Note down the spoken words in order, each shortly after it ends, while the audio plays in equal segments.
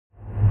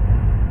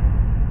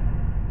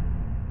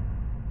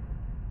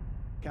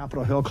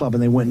Capitol Hill Club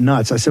and they went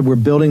nuts. I said, we're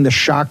building the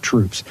shock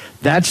troops.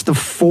 That's the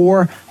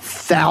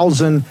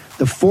 4,000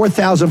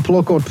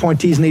 political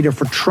appointees needed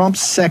for Trump's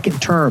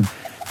second term.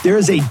 There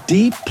is a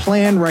deep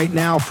plan right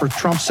now for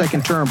Trump's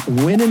second term.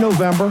 Win in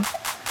November,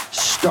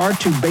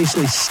 start to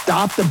basically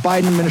stop the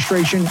Biden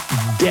administration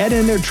dead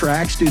in their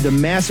tracks, do the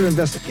massive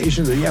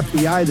investigations of the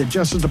FBI, the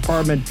Justice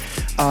Department,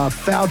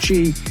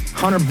 Fauci,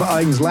 Hunter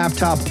Biden's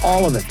laptop,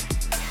 all of it.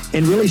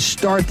 And really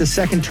start the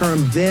second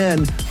term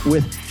then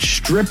with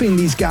stripping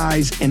these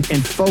guys and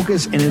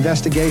focus and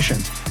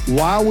investigations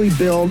while we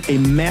build a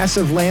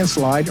massive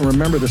landslide. And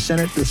remember, the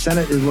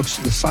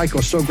cycle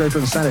is so great for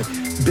the Senate.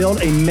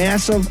 Build a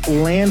massive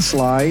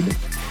landslide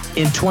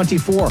in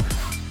 24.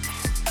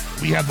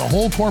 We have the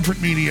whole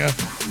corporate media,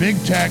 big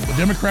tech, the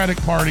Democratic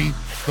Party,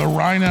 the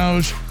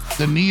rhinos,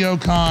 the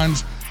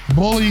neocons,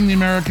 bullying the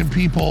American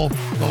people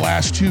the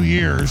last 2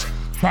 years,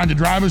 trying to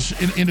drive us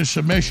into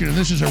submission. And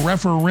this is a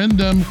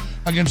referendum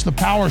against the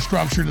power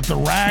structure that the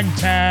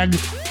ragtag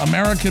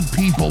American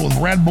people with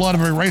red blood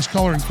of every race,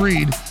 color, and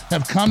creed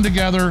have come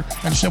together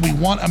and said, we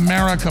want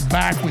America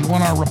back. We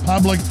want our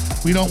republic.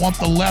 We don't want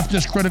the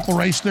leftist critical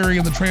race theory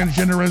and the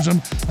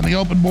transgenderism and the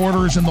open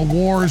borders and the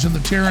wars and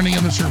the tyranny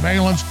and the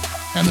surveillance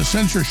and the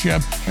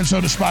censorship. And so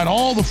despite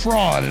all the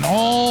fraud and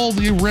all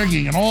the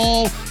rigging and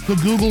all the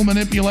Google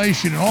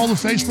manipulation and all the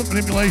Facebook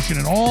manipulation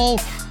and all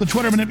the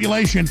Twitter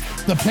manipulation,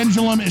 the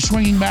pendulum is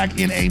swinging back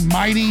in a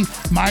mighty,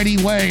 mighty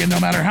way. And no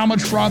matter how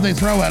much fraud they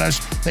throw at us,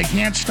 they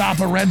can't stop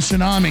a red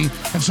tsunami.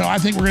 And so I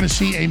think we're going to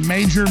see a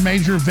major,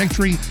 major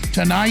victory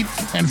tonight.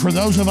 And for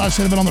those of us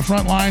that have been on the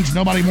front lines,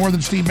 nobody more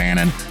than Steve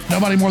Bannon,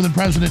 nobody more than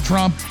President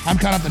Trump. I'm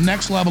kind of at the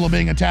next level of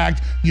being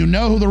attacked. You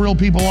know who the real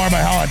people are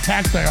by how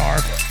attacked they are.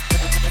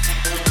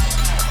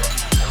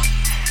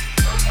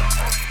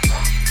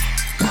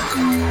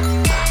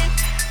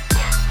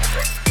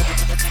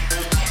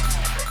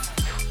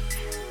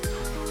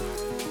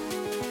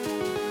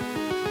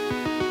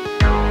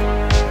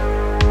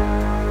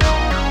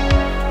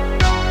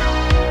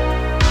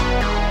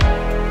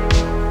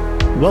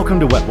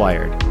 Welcome to Wet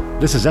Wired.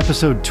 This is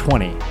episode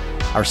 20,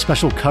 our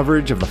special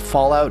coverage of the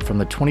fallout from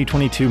the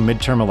 2022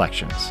 midterm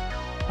elections.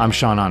 I'm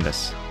Sean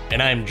Ondas.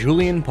 And I'm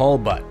Julian Paul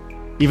Butt.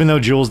 Even though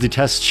Jules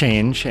detests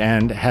change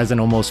and has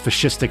an almost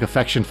fascistic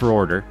affection for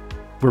order,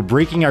 we're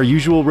breaking our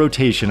usual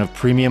rotation of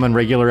premium and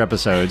regular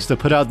episodes to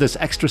put out this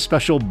extra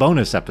special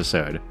bonus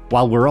episode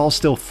while we're all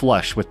still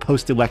flush with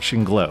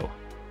post-election glow.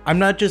 I'm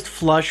not just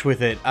flush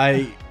with it.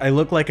 I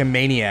look like a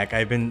maniac.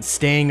 I've been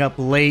staying up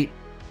late,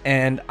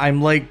 and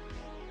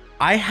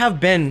I have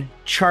been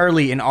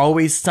Charlie in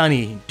Always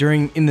Sunny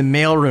in the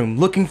mailroom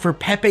looking for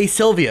Pepe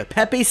Sylvia.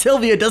 Pepe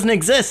Sylvia doesn't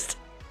exist.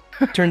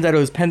 Turns out it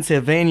was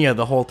Pennsylvania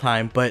the whole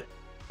time, but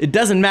it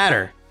doesn't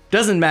matter.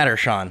 Doesn't matter,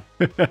 Sean.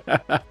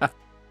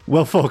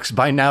 Well, folks,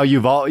 by now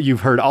you've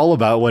heard all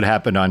about what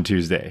happened on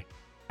Tuesday.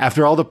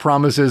 After all the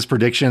promises,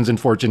 predictions, and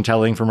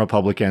fortune-telling from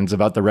Republicans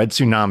about the red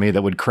tsunami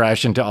that would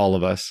crash into all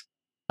of us,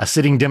 a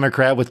sitting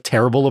Democrat with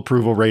terrible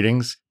approval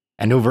ratings,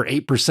 and over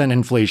 8%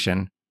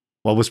 inflation,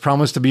 what was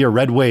promised to be a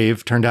red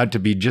wave turned out to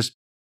be just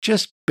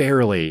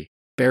barely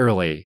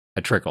a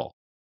trickle.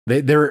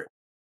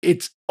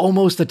 It's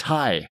almost a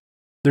tie.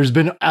 There's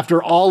been,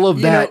 after all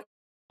of that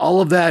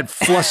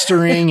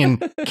flustering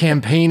and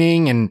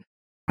campaigning and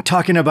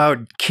talking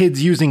about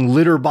kids using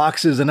litter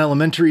boxes in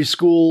elementary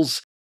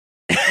schools.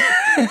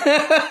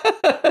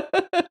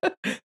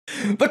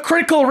 The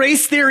critical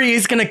race theory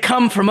is going to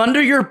come from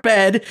under your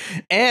bed,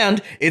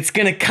 and it's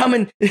going to come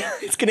and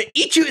it's going to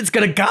eat you. It's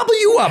going to gobble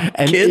you up,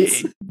 and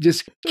kids.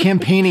 Just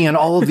campaigning on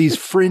all of these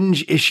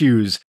fringe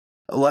issues,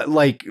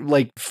 like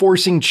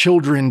forcing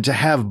children to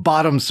have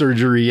bottom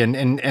surgery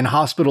in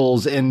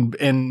hospitals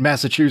in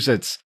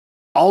Massachusetts.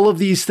 All of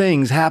these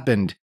things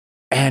happened,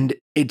 and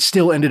it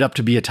still ended up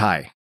to be a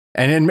tie.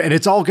 And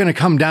it's all going to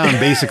come down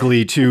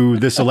basically to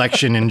this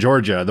election in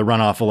Georgia, the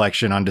runoff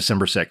election on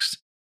December 6th.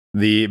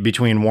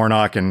 Between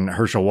Warnock and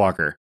Herschel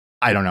Walker.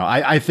 I don't know.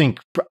 I think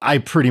I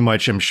pretty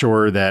much am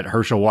sure that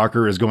Herschel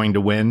Walker is going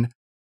to win,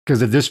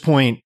 because at this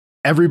point,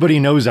 everybody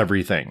knows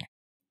everything.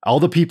 All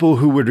the people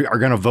who are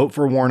going to vote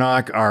for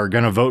Warnock are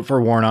going to vote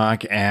for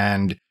Warnock,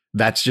 and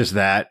that's just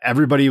that.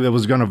 Everybody that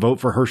was going to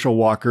vote for Herschel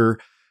Walker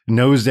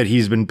knows that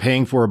he's been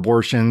paying for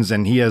abortions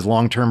and he has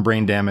long-term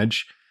brain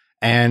damage,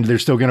 and they're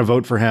still going to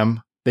vote for him.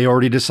 They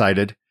already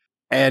decided.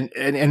 And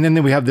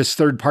then we have this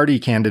third-party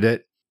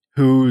candidate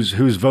whose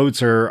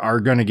votes are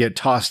going to get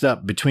tossed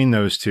up between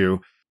those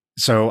two.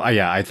 So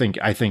I think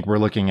we're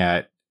looking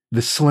at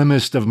the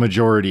slimmest of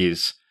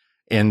majorities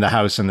in the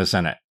House and the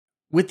Senate.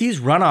 With these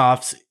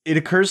runoffs, it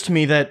occurs to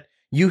me that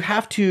you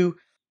have to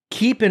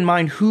keep in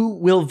mind who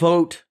will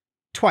vote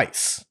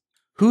twice.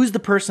 Who's the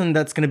person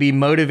that's going to be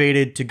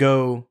motivated to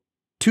go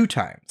 2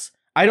 times?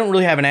 I don't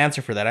really have an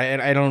answer for that.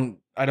 I don't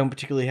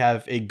particularly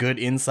have a good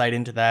insight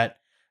into that.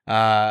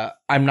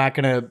 I'm not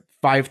going to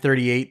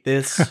 538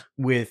 this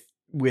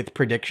with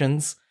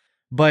predictions,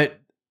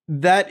 but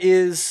that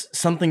is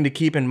something to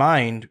keep in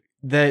mind,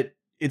 that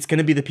it's going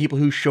to be the people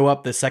who show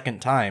up the second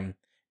time,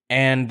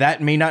 and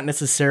that may not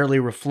necessarily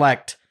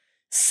reflect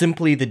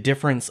simply the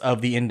difference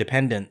of the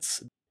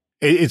independents.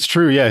 It's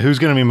true. Yeah. Who's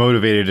going to be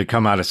motivated to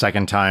come out a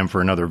second time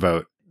for another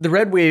vote? The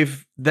red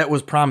wave that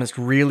was promised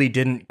really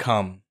didn't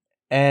come.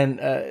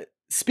 And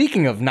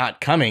speaking of not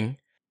coming,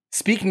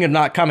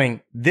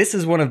 this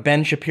is one of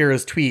Ben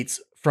Shapiro's tweets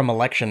from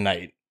election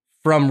night.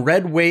 From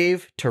red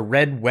wave to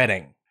red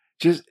wedding.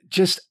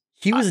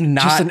 He was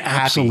not just an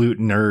happy. absolute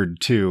nerd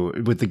too,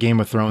 with the Game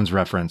of Thrones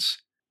reference.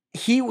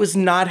 He was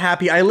not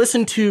happy. I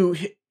listened to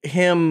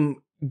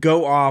him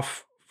go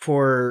off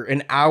for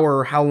an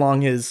hour, how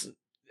long his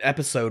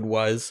episode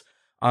was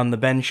on the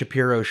Ben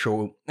Shapiro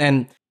show.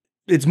 And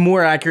it's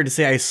more accurate to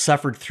say I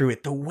suffered through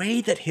it. The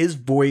way that his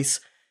voice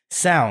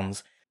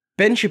sounds.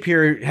 Ben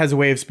Shapiro has a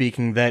way of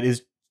speaking that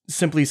is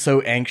simply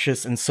so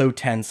anxious and so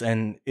tense,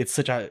 and it's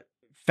such a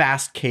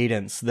fast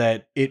cadence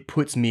that it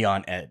puts me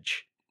on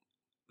edge.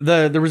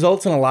 The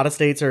results in a lot of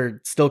states are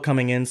still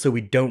coming in, so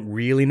we don't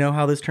really know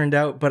how this turned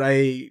out, but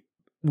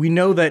we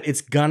know that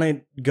it's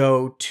gonna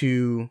go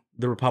to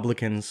the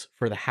Republicans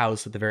for the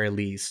House at the very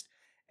least.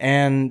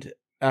 And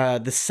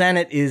the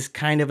Senate is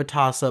kind of a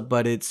toss-up,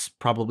 but it's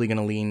probably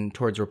gonna lean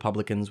towards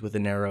Republicans with a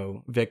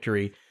narrow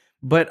victory.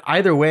 But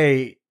either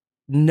way,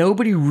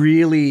 nobody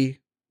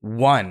really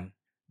won.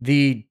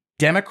 The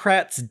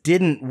Democrats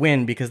didn't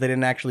win because they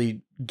didn't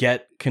actually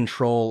get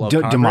control of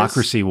Congress.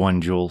 Democracy won,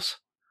 Jules.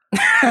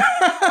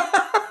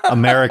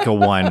 America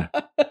won.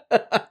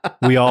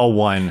 We all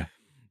won.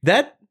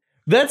 That's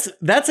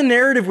a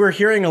narrative we're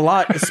hearing a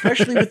lot,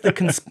 especially with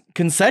the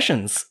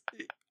concessions.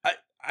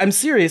 I'm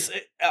serious.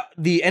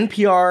 The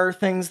NPR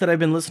things that I've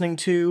been listening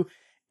to,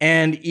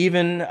 and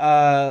even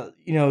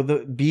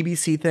the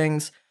BBC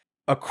things,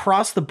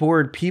 across the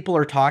board, people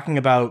are talking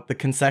about the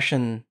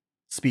concession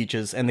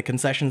speeches and the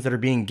concessions that are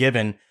being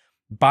given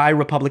by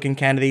Republican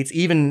candidates,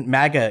 even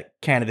MAGA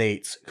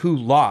candidates who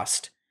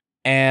lost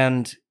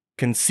and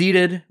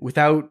conceded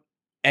without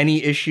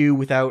any issue,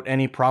 without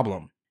any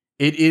problem.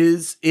 It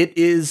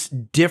is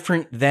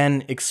different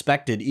than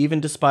expected, even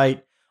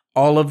despite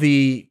all of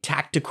the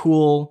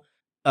tactical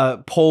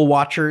poll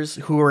watchers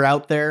who are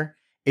out there.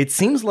 It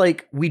seems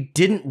like we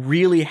didn't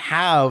really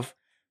have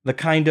the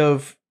kind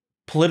of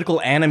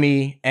political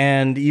enemy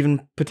and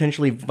even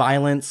potentially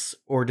violence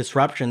or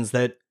disruptions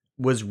that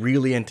was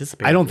really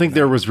anticipated. I don't think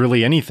there was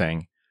really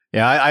anything.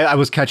 Yeah, I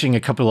was catching a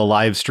couple of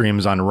live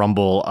streams on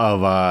Rumble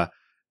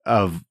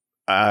of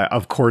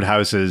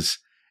courthouses,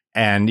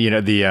 and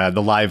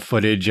the live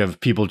footage of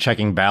people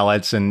checking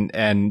ballots, and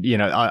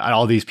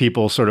all these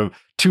people sort of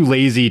too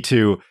lazy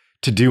to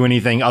do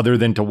anything other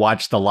than to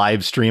watch the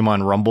live stream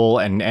on Rumble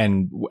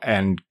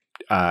and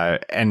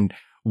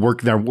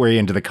work their way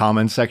into the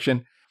comments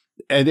section.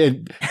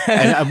 And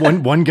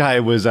one guy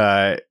was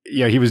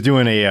he was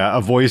doing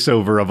a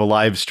voiceover of a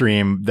live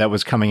stream that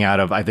was coming out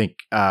of, I think,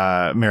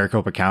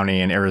 Maricopa County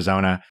in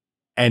Arizona,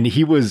 and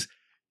he was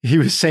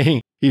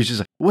saying, he was just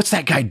like, "What's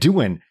that guy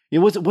doing?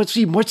 What's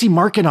he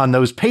marking on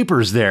those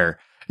papers there?"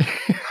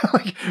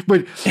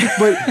 but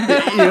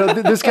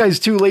this guy's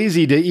too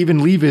lazy to even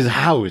leave his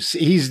house.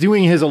 He's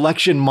doing his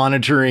election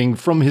monitoring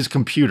from his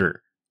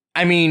computer.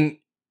 I mean,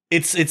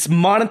 it's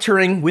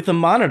monitoring with a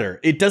monitor.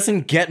 It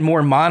doesn't get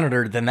more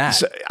monitored than that.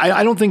 So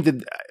I don't think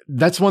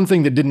that's one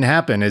thing that didn't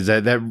happen, is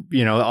that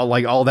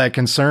like all that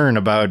concern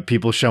about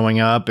people showing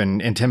up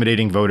and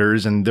intimidating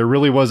voters, and there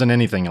really wasn't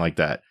anything like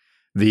that.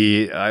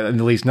 At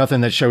least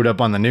nothing that showed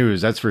up on the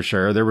news, that's for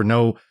sure. There were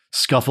no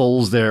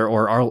scuffles there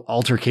or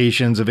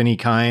altercations of any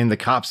kind. The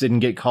cops didn't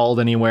get called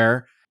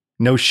anywhere.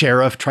 No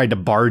sheriff tried to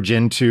barge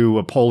into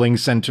a polling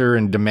center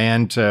and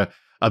demand to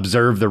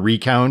observe the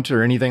recount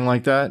or anything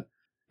like that.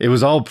 It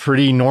was all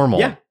pretty normal.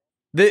 Yeah.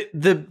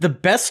 The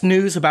best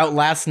news about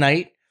last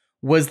night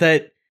was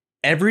that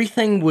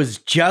everything was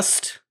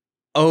just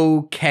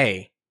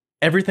okay.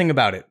 Everything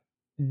about it.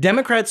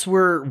 Democrats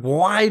were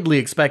widely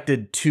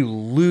expected to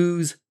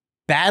lose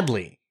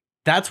badly.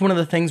 That's one of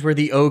the things where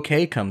the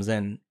okay comes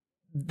in.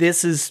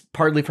 This is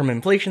partly from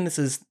inflation. This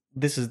is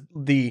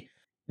the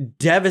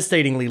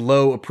devastatingly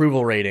low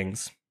approval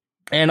ratings.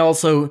 And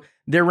also,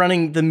 they're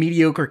running the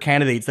mediocre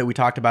candidates that we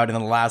talked about in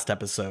the last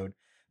episode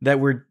they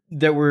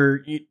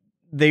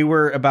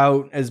were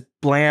about as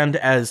bland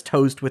as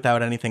toast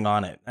without anything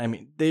on it. I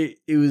mean,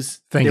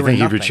 Thank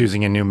you for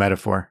choosing a new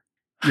metaphor.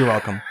 You're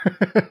welcome.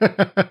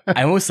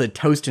 I almost said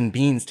toast and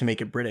beans to make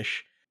it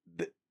British.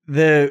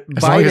 As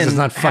long as it's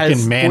not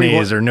fucking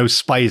mayonnaise or no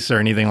spice or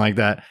anything like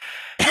that.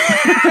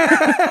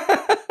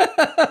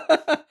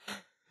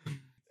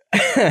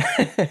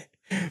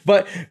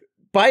 But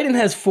Biden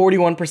has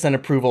 41%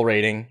 approval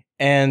rating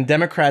and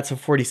Democrats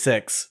have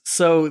 46.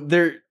 So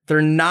they're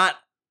not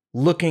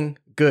looking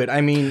good.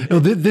 I mean, no,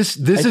 this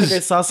is, I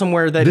saw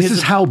somewhere that this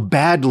is how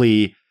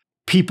badly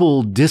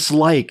people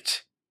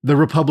disliked the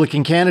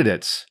Republican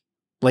candidates.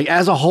 Like,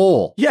 as a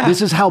whole, yeah.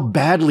 This is how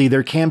badly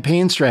their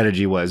campaign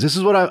strategy was. This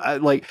is what I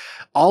like,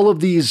 all of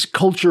these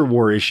culture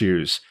war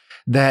issues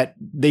that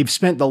they've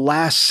spent the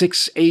last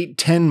 6, 8,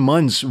 10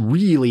 months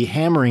really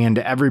hammering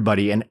into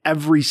everybody in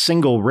every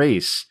single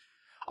race.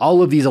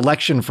 All of these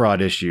election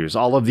fraud issues,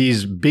 all of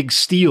these big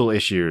steal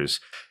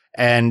issues.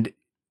 And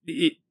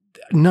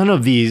none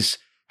of these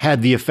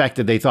had the effect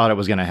that they thought it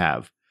was going to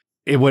have.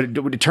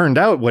 It turned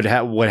out what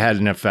had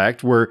an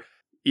effect were,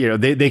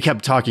 they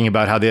kept talking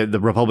about how the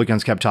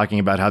Republicans kept talking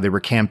about how they were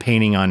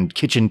campaigning on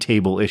kitchen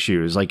table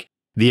issues like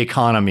the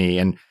economy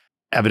and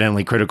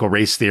evidently critical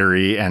race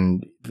theory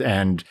and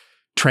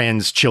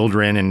trans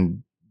children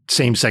and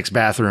same-sex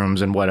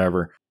bathrooms and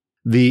whatever.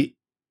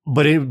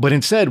 But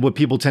instead, what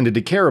people tended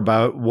to care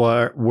about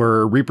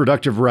were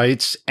reproductive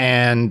rights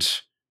and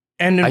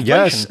inflation. I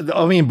guess.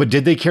 I mean, but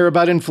did they care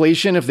about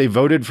inflation if they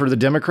voted for the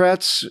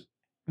Democrats?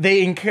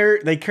 They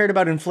cared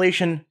about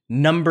inflation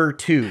number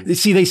 2.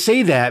 See, they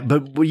say that,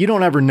 but you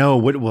don't ever know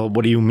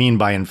what do you mean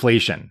by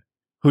inflation?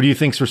 Who do you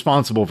think's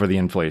responsible for the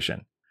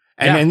inflation?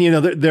 And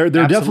they're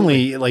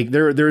definitely like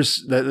there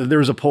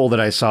was a poll that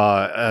I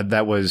saw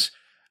that was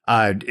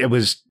it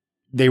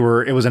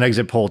was an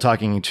exit poll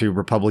talking to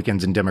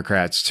Republicans and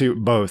Democrats too,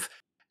 both.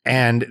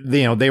 And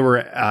they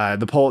were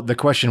the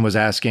question was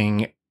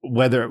asking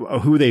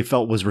who they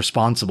felt was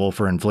responsible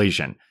for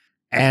inflation.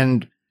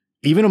 And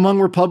even among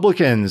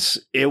Republicans,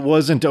 it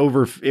was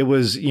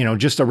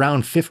just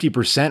around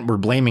 50% were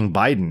blaming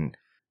Biden.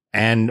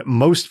 And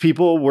most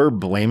people were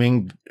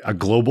blaming a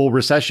global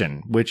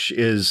recession, which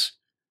is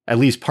at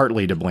least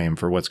partly to blame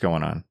for what's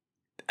going on.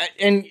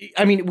 And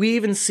I mean, we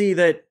even see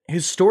that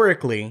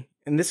historically,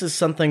 and this is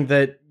something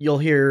that you'll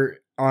hear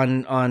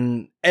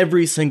on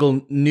every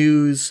single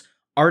news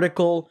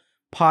article,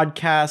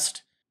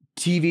 podcast,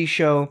 TV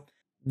show,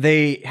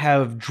 they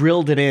have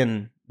drilled it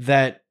in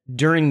that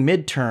during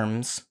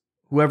midterms,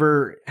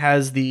 whoever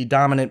has the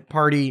dominant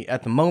party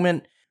at the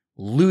moment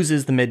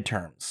loses the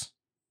midterms.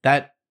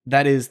 That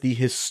is the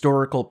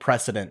historical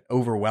precedent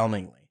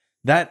overwhelmingly.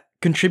 That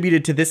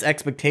contributed to this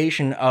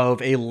expectation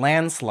of a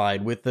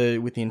landslide with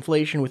the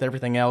inflation, with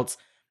everything else,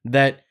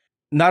 that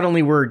not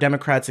only were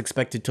Democrats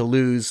expected to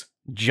lose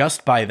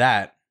just by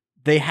that,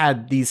 they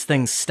had these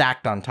things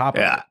stacked on top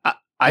of it.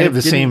 I have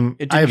the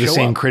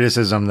same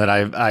criticism that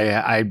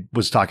I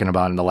was talking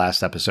about in the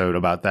last episode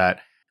about that.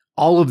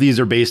 All of these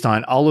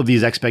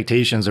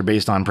expectations are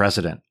based on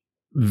precedent.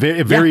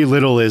 Very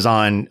little is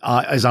on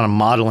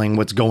modeling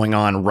what's going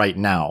on right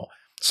now.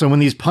 So when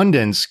these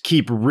pundits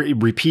keep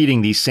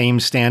repeating these same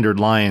standard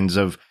lines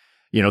of,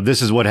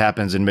 this is what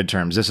happens in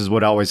midterms, this is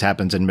what always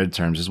happens in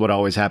midterms, this is what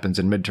always happens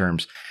in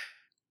midterms,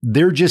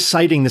 they're just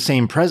citing the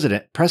same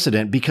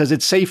precedent because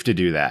it's safe to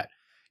do that.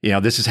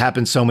 This has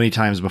happened so many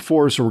times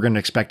before, so we're going to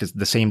expect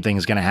the same thing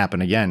is going to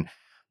happen again.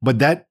 But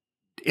that,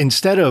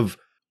 instead of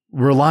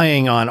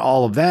relying on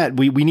all of that,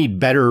 we need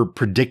better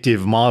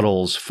predictive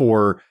models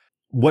for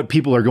what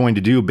people are going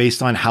to do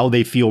based on how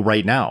they feel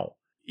right now.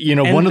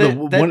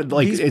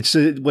 It's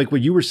like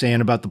what you were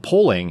saying about the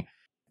polling.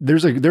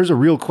 There's a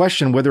real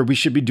question whether we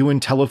should be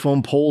doing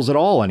telephone polls at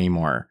all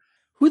anymore.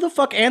 Who the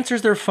fuck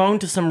answers their phone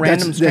to some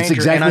random stranger? That's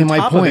exactly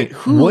my point.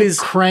 Who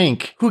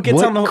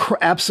gets on the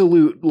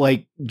absolute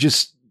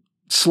just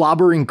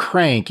slobbering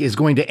crank is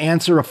going to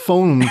answer a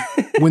phone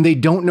when they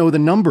don't know the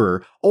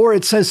number, or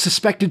it says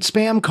suspected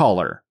spam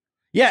caller?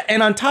 Yeah,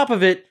 and on top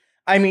of it,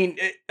 I mean,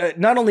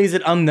 not only is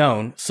it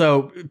unknown,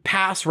 so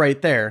pass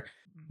right there,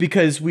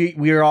 because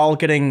we are all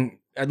getting,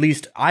 at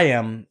least I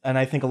am, and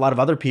I think a lot of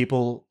other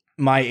people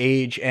my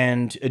age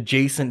and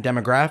adjacent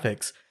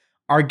demographics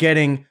are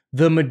getting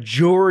the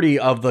majority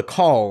of the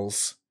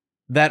calls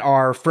that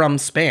are from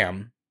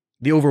spam.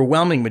 The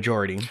overwhelming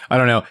majority. I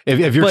don't know.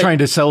 If you're trying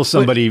to sell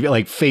somebody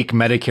like fake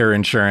Medicare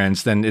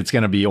insurance, then it's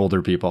going to be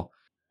older people.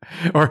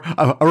 Or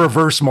a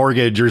reverse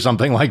mortgage or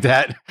something like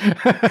that.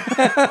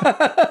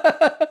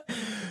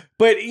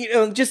 But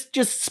just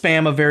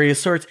spam of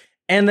various sorts.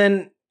 And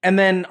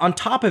then on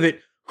top of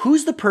it,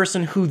 who's the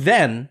person who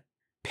then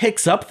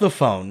picks up the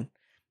phone?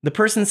 The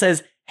person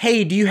says,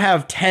 "Hey, do you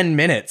have 10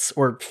 minutes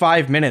or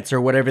 5 minutes or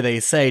whatever they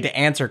say to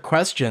answer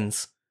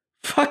questions?"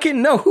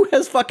 Fucking no, who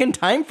has fucking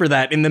time for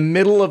that in the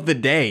middle of the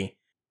day?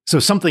 So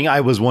something I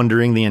was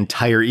wondering the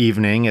entire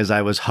evening as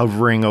I was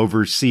hovering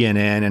over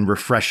CNN and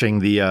refreshing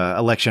the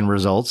election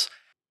results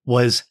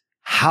was,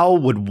 how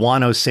would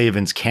Juan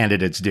O'Savin's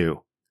candidates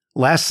do?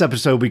 Last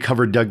episode, we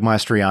covered Doug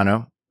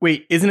Mastriano.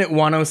 Wait, isn't it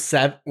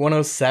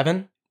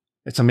 107?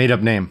 It's a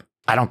made-up name.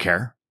 I don't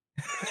care.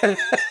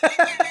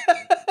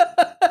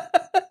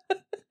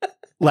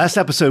 Last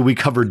episode, we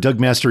covered Doug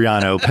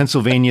Mastriano,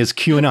 Pennsylvania's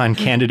QAnon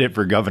candidate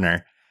for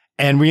governor.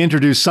 And we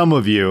introduced some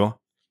of you,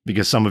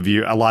 because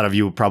a lot of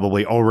you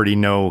probably already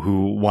know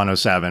who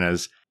 107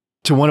 is,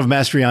 to one of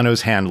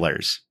Mastriano's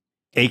handlers,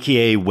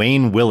 aka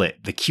Wayne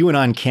Willett, the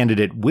QAnon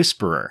candidate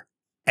whisperer.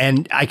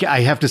 And I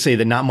have to say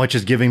that not much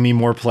is giving me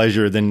more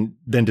pleasure than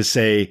to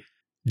say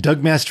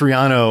Doug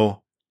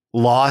Mastriano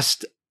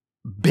lost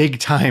big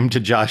time to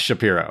Josh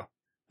Shapiro.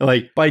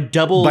 Like by a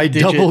double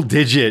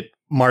digit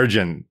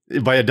margin,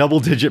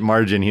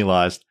 he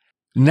lost.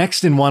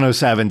 Next in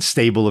 107's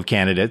stable of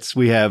candidates,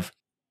 we have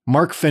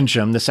Mark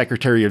Finchem, the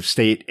Secretary of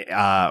State,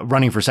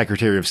 running for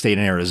Secretary of State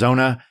in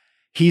Arizona.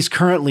 He's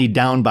currently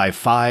down by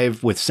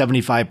 5 with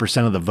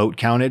 75% of the vote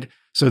counted.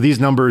 So these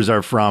numbers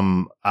are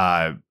from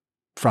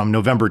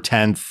November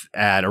 10th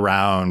at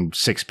around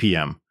 6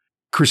 p.m.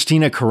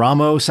 Christina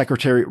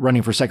Caramo,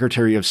 running for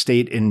Secretary of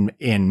State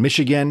in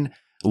Michigan,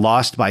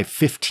 lost by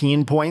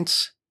 15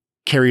 points.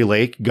 Kari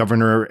Lake,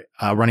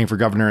 running for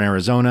governor in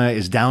Arizona,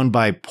 is down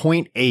by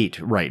 0.8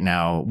 right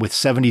now with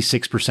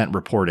 76%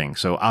 reporting.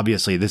 So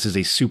obviously this is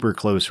a super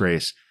close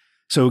race.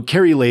 So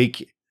Kari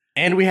Lake.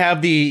 And we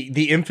have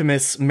the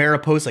infamous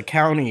Mariposa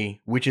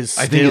County, which is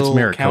still I think it's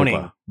Maricopa,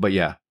 counting. But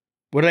yeah.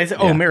 What did I say?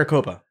 Oh, Yeah.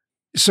 Maricopa.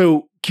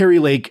 So Kari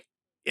Lake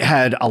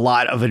had a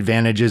lot of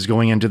advantages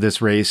going into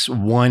this race.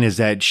 One is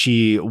that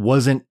she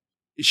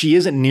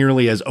isn't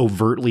nearly as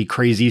overtly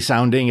crazy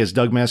sounding as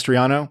Doug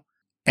Mastriano.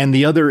 And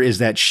the other is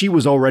that she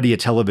was already a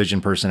television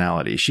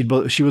personality. She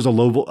was a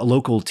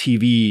local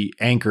TV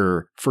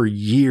anchor for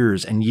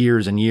years and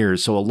years and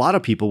years. So a lot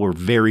of people were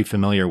very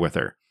familiar with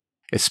her,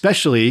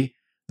 especially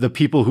the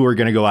people who are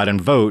going to go out and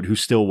vote who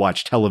still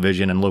watch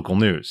television and local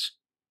news.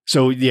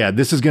 So yeah,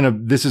 this is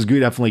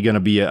definitely going to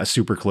be a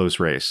super close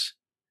race.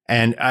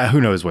 And who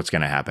knows what's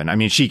going to happen? I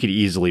mean, she could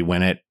easily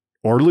win it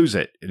or lose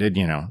it.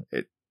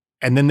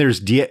 And then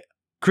there's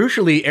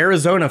Crucially,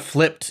 Arizona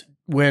flipped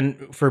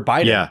for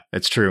Biden. Yeah,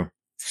 it's true.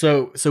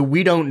 So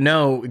we don't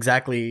know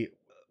exactly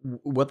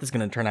what this is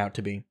going to turn out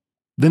to be.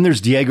 Then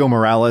there's Diego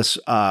Morales,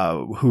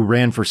 who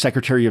ran for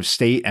Secretary of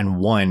State and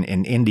won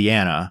in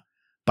Indiana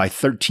by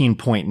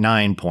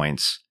 13.9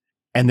 points.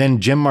 And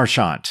then Jim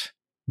Marchant,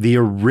 the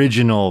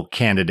original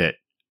candidate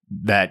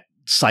that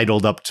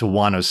sidled up to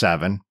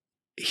 107.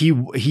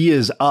 He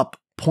is up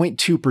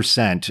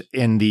 0.2%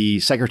 in the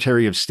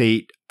Secretary of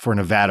State for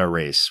Nevada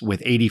race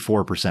with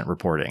 84%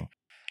 reporting.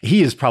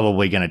 He is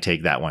probably going to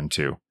take that one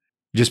too.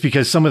 Just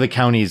because some of the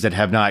counties that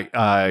have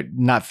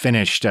not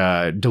finished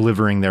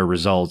delivering their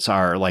results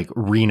are like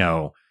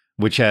Reno,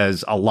 which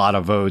has a lot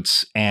of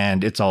votes,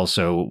 and it's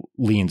also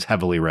leans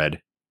heavily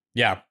red.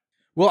 Yeah.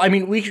 Well, I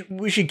mean,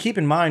 we should keep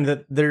in mind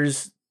that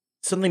there's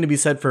something to be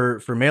said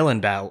for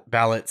mail-in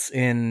ballots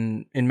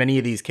in many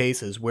of these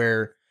cases,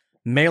 where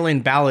mail-in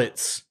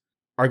ballots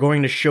are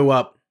going to show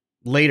up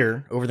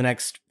later over the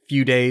next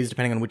few days,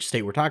 depending on which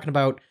state we're talking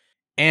about,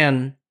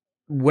 and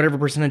whatever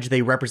percentage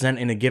they represent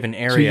in a given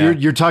area. So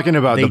you're talking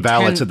about the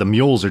ballots that the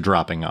mules are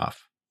dropping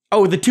off.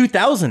 Oh, the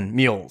 2,000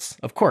 mules,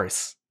 of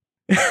course.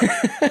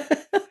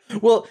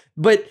 Well,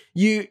 but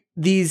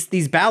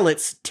these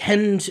ballots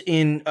tend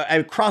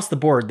across the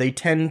board, they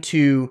tend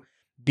to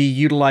be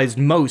utilized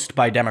most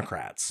by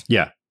Democrats.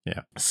 Yeah.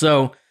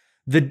 So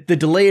the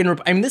delay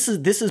in this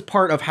is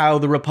part of how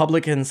the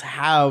Republicans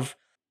have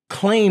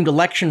claimed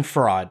election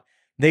fraud.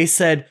 They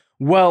said,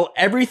 well,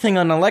 everything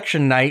on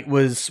election night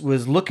was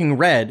looking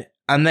red,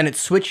 and then it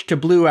switched to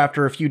blue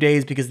after a few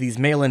days because these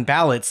mail-in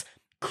ballots,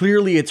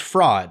 clearly it's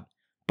fraud.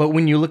 But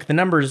when you look at the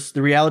numbers,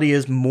 the reality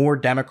is more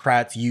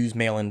Democrats use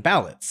mail-in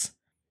ballots.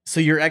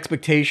 So your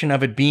expectation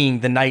of it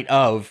being the night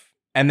of,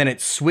 and then it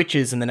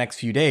switches in the next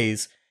few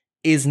days,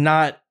 is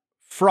not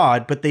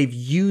fraud, but they've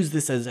used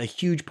this as a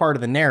huge part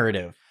of the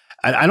narrative.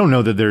 I don't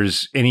know that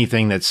there's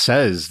anything that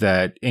says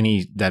that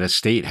a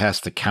state has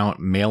to count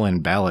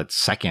mail-in ballots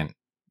second.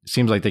 It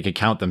seems like they could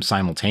count them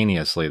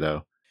simultaneously,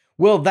 though.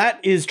 Well, that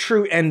is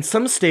true, and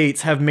some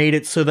states have made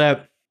it so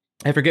that,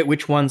 I forget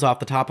which ones off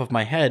the top of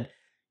my head,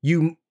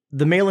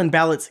 the mail-in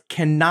ballots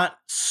cannot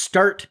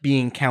start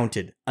being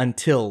counted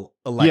until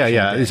election day.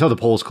 Yeah, until the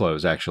polls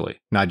close, actually.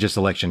 Not just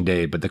election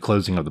day, but the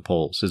closing of the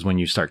polls is when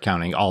you start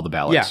counting all the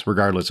ballots,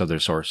 regardless of their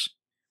source.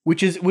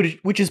 Which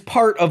is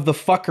part of the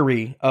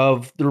fuckery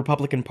of the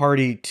Republican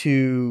Party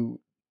to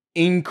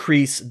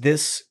increase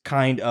this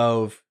kind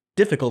of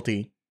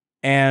difficulty,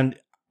 and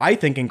I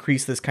think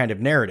increase this kind of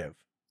narrative.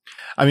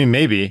 I mean,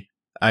 maybe.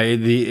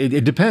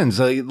 It depends.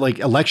 Like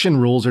election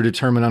rules are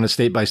determined on a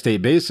state by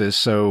state basis,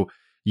 so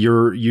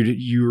you're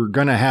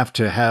going to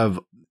have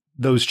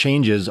those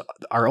changes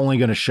are only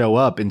going to show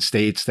up in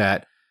states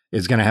that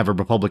is going to have a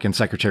Republican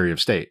Secretary of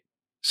State.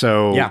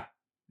 So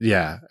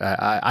yeah,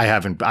 I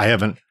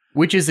haven't.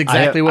 Which is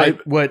exactly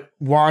what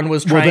Juan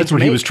was trying to make. Well, that's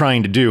what he was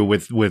trying to do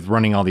with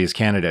running all these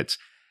candidates.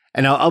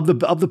 And now of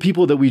the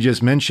people that we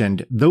just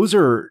mentioned, those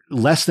are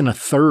less than a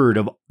third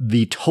of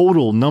the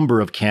total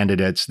number of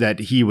candidates that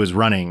he was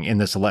running in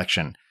this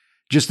election.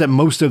 Just that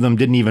most of them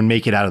didn't even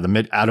make it out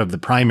of the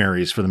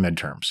primaries for the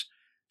midterms.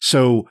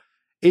 So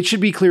it should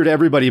be clear to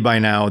everybody by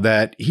now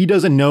that he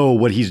doesn't know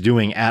what he's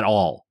doing at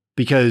all,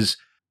 because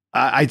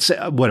I'd say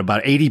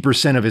about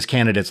 80% of his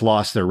candidates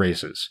lost their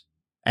races.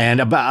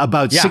 And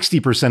about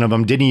 60% of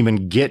them didn't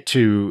even get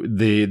to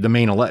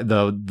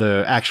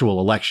the actual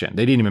election.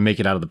 They didn't even make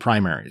it out of the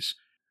primaries.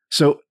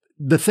 So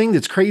the thing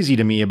that's crazy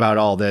to me about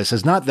all this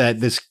is not that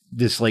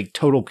this like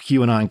total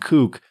QAnon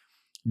kook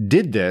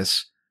did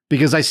this,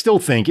 because I still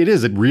think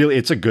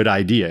it's a good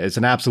idea. It's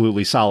an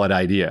absolutely solid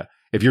idea.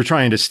 If you're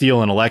trying to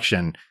steal an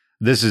election,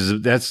 that's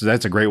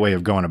a great way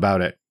of going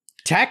about it.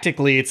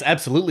 Tactically, it's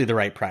absolutely the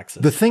right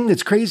praxis. The thing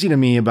that's crazy to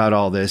me about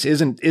all this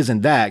isn't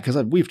that, because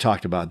we've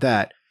talked about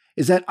that,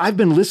 is that I've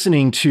been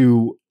listening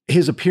to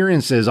his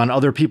appearances on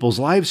other people's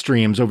live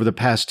streams over the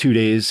past 2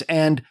 days,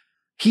 and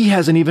he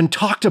hasn't even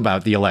talked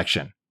about the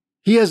election.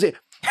 He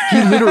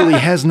He literally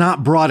has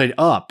not brought it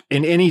up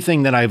in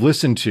anything that I've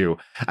listened to.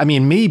 I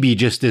mean, maybe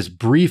just this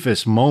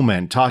briefest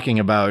moment talking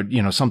about,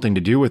 something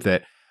to do with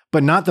it,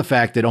 but not the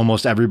fact that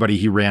almost everybody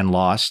he ran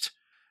lost.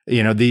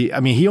 He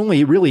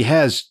only really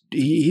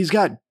he's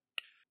got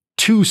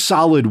 2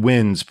 solid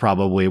wins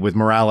probably with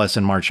Morales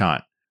and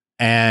Marchant.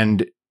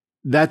 And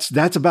that's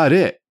about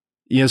it.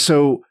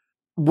 So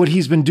what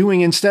he's been doing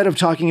instead of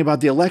talking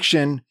about the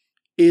election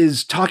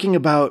is talking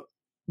about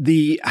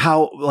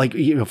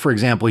for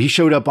example, he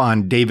showed up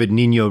on David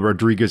Nino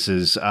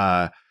Rodriguez's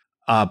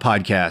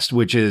podcast,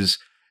 which is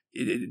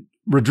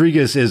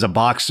Rodriguez is a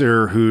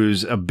boxer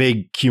who's a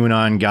big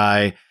QAnon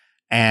guy,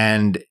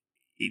 and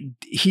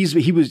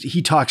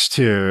he talks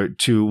to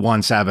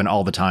Juan Savin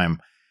all the time.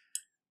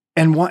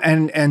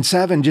 And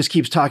Savin just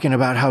keeps talking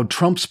about how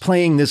Trump's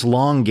playing this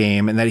long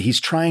game and that he's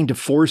trying to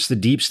force the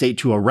deep state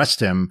to arrest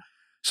him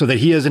so that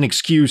he has an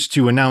excuse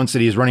to announce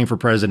that he's running for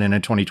president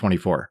in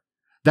 2024.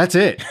 That's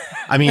it.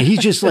 I mean, he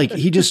just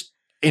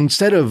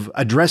instead of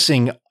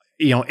addressing,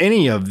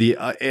 any of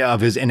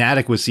his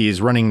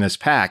inadequacies running this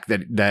pack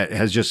that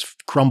has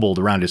just crumbled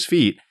around his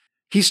feet,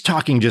 he's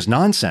talking just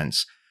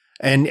nonsense.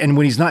 And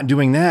when he's not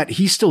doing that,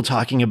 he's still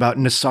talking about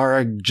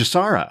Nasara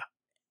Jassara.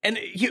 And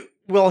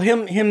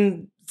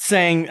him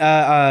saying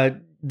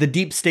the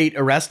deep state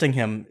arresting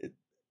him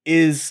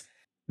is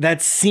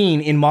that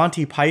scene in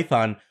Monty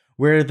Python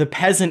where the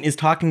peasant is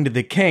talking to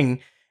the king,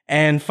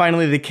 and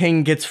finally the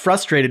king gets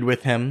frustrated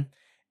with him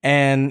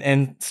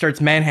and starts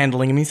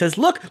manhandling him. He says,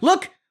 look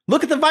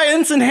at the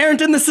violence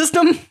inherent in the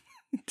system.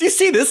 Do you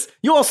see this?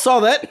 You all saw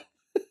that.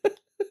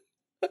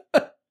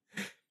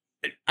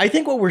 I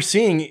think what we're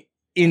seeing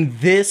in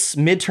this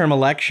midterm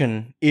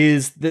election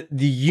is the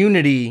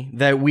unity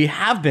that we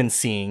have been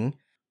seeing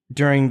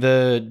during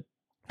the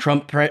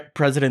Trump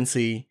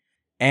presidency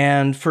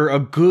and for a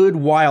good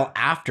while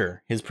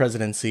after his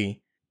presidency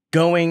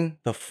going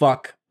the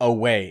fuck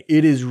away.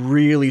 It is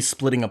really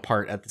splitting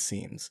apart at the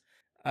seams.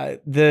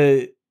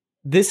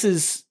 This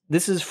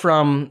is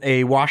from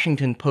a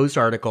Washington Post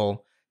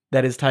article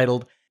that is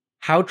titled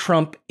 "How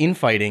Trump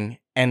Infighting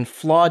and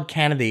Flawed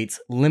Candidates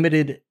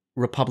Limited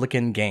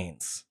Republican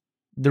Gains."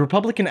 The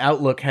Republican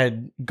outlook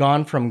had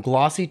gone from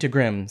glossy to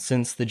grim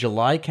since the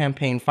July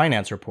campaign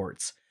finance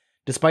reports.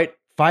 Despite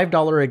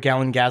 $5 a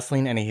gallon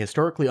gasoline and a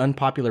historically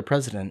unpopular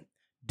president,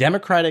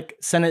 Democratic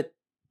Senate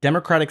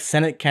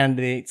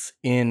candidates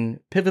in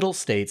pivotal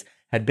states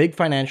had big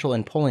financial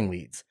and polling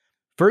leads.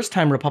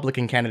 First-time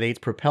Republican candidates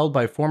propelled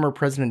by former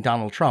President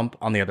Donald Trump,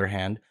 on the other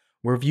hand,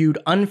 were viewed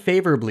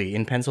unfavorably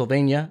in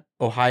Pennsylvania,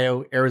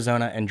 Ohio,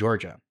 Arizona, and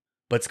Georgia.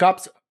 But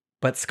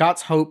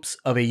Scott's hopes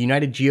of a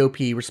united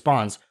GOP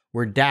response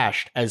were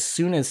dashed as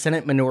soon as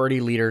Senate Minority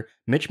Leader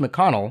Mitch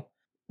McConnell,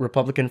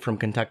 Republican from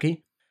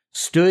Kentucky,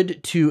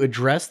 stood to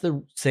address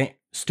the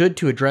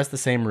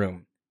same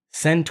room.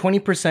 Send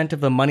 20%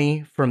 of the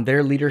money from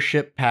their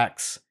leadership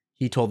PACs,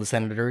 he told the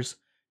senators,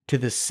 to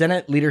the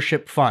Senate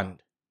Leadership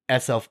Fund,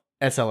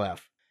 SLF,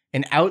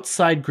 an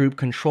outside group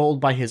controlled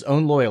by his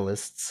own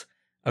loyalists,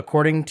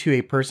 according to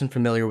a person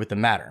familiar with the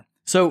matter.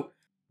 So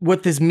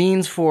what this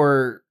means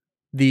for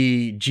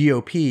the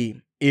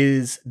GOP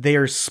is they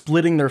are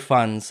splitting their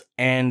funds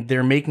and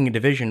they're making a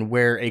division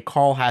where a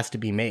call has to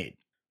be made.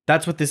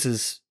 That's what this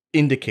is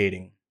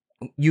indicating.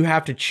 You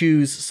have to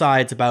choose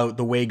sides about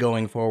the way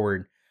going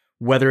forward,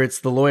 whether it's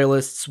the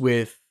loyalists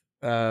with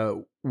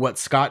what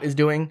Scott is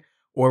doing,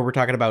 or we're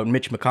talking about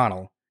Mitch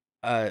McConnell.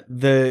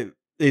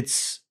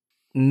 It's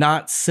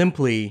not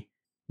simply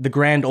the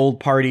grand old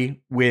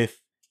party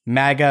with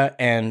MAGA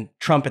and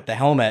Trump at the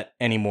helmet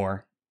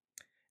anymore.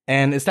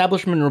 And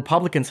establishment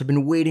Republicans have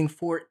been waiting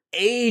for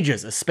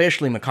ages,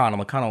 especially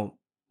McConnell. McConnell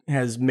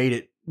has made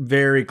it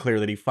very clear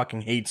that he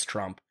fucking hates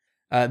Trump.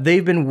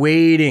 They've been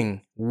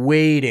waiting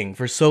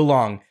for so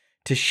long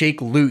to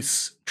shake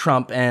loose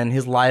Trump and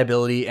his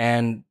liability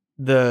and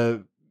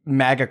the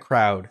MAGA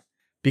crowd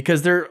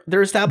because they're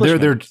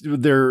establishment.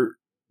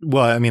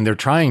 They're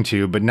trying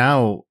to, but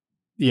now,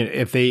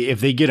 if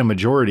they get a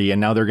majority and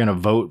now they're going to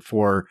vote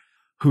for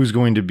who's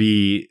going to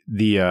be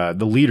the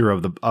leader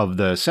of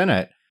the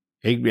Senate,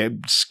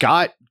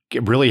 Scott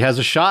really has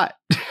a shot.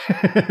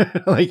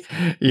 He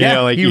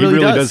really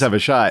does have a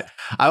shot.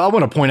 I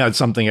want to point out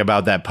something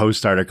about that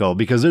Post article,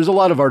 because there's a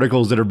lot of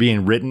articles that are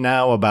being written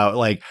now about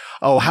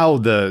how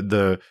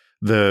the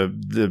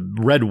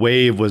red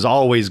wave was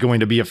always going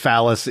to be a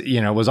fallacy,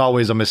 was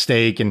always a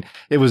mistake and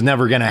it was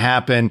never going to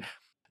happen.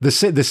 The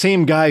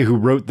same guy who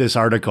wrote this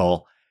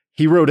article,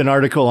 he wrote an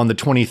article on the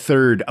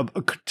 23rd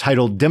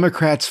titled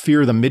 "Democrats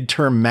Fear the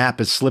Midterm Map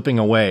is Slipping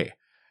Away."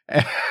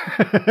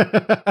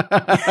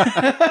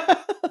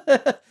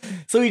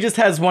 So he just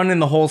has one in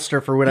the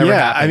holster for whatever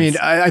happens. I mean,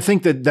 I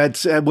think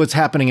that's what's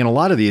happening in a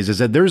lot of these, is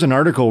that there's an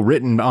article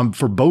written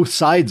for both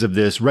sides of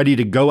this, ready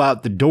to go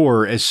out the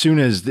door as soon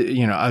as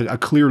a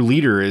clear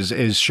leader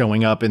is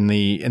showing up in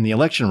the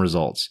election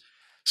results.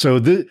 So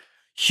the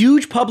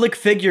huge public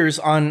figures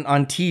on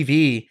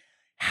TV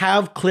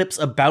have clips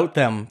about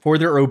them for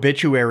their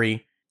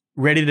obituary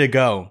ready to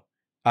go,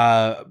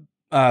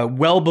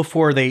 well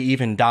before they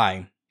even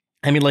die.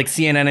 I mean, like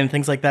CNN and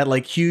things like that,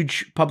 like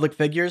huge public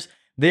figures,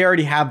 they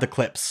already have the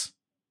clips.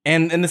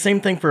 And the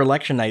same thing for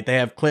election night. They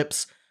have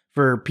clips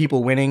for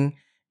people winning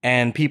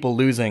and people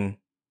losing,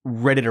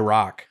 ready to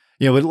rock.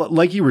 Yeah, but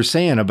like you were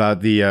saying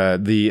about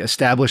the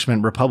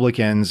establishment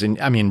Republicans,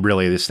 and I mean,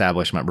 really the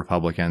establishment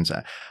Republicans,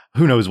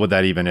 who knows what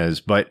that even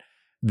is, but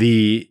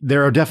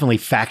there are definitely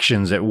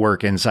factions at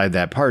work inside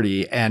that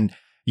party, and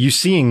you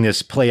seeing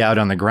this play out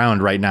on the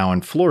ground right now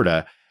in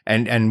Florida,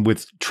 and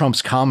with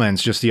Trump's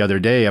comments just the other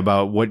day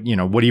about what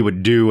he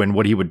would do and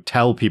what he would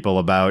tell people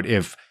about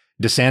if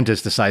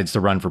DeSantis decides to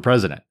run for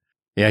president.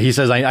 Yeah, he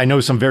says, I know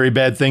some very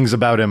bad things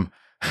about him.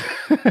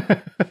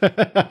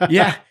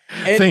 Yeah.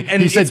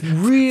 And he said, it's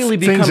really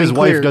becoming things his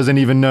clear. wife doesn't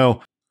even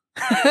know.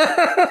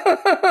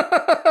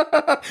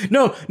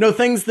 No,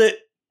 things that...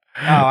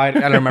 Oh, I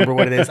don't remember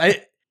what it is.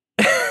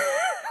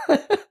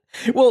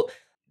 Well,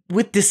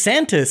 with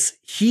DeSantis,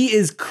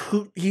 he's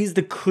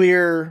the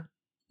clear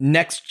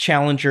next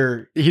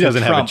challenger. He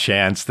doesn't Trump have a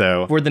chance,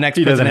 though. for the next.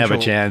 He doesn't have a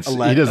presidential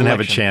chance. He doesn't have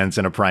a election. chance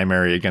in a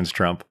primary against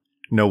Trump.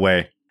 No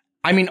way.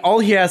 I mean, all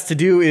he has to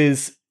do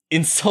is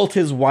insult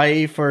his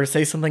wife or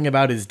say something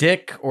about his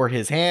dick or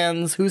his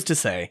hands. Who's to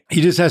say?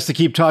 He just has to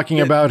keep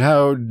talking about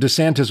how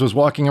DeSantis was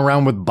walking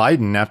around with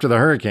Biden after the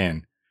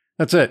hurricane.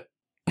 That's it.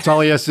 That's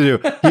all he has to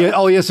do.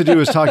 All he has to do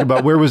is talk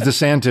about where was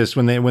DeSantis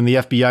when the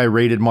FBI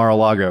raided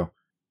Mar-a-Lago.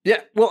 Yeah,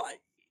 well,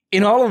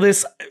 in all of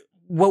this,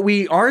 what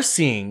we are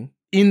seeing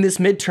in this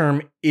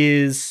midterm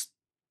is,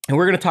 and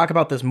we're going to talk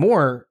about this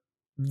more,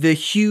 the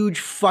huge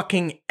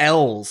fucking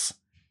L's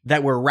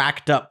that were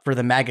racked up for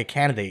the MAGA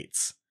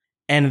candidates.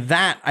 And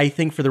that, I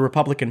think, for the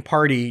Republican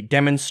Party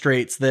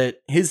demonstrates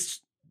that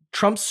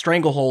Trump's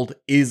stranglehold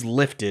is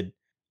lifted.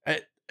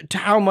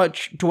 To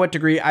what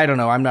degree, I don't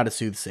know. I'm not a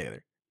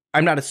soothsayer.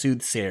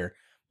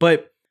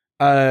 But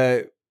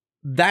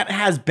that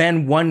has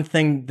been one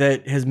thing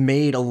that has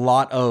made a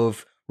lot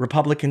of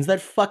Republicans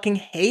that fucking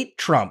hate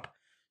Trump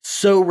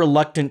so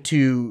reluctant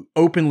to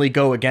openly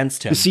go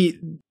against him. See,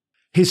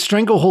 his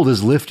stranglehold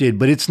is lifted,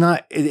 but it's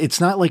not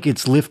like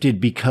it's lifted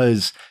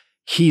because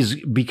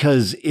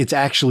it's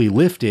actually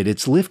lifted.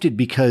 It's lifted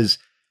because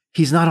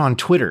he's not on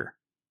Twitter.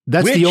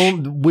 That's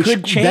which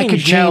could change, that could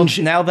change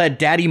now that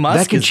Daddy Musk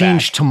that could is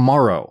change back.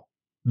 tomorrow.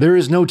 There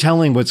is no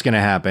telling what's going to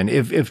happen.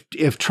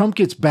 If Trump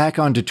gets back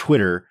onto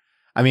Twitter,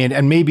 I mean,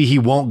 and maybe he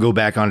won't go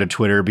back onto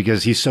Twitter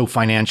because he's so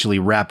financially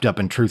wrapped up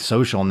in Truth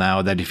Social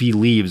now that if he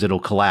leaves,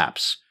 it'll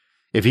collapse.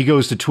 If he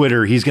goes to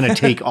Twitter, he's going to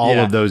take all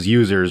Yeah. of those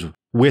users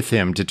with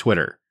him to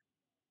Twitter.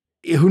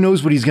 Who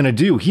knows what he's going to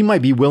do? He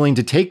might be willing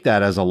to take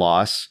that as a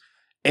loss,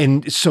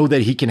 and so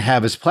that he can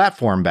have his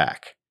platform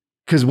back.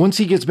 Because once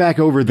he gets back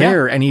over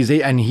there, and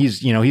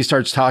he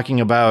starts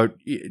talking about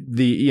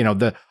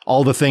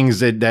all the things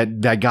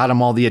that got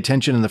him all the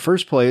attention in the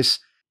first place.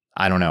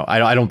 I don't know.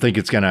 I don't think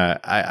it's gonna.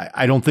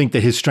 I don't think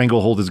that his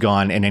stranglehold is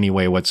gone in any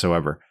way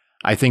whatsoever.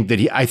 I think that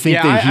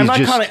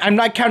I'm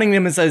not counting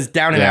him as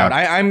down and Yeah.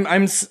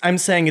 out. I'm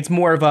saying it's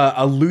more of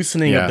a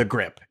loosening Yeah. of the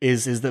grip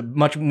is the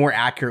much more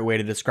accurate way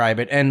to describe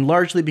it, and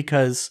largely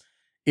because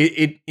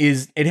it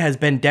has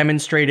been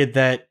demonstrated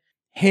that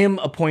him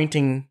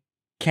appointing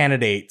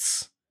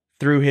candidates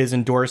through his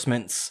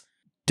endorsements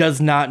does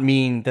not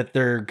mean that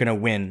they're gonna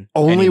win.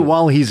 only anymore.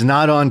 while he's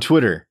not on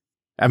Twitter.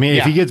 I mean,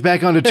 if he gets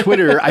back onto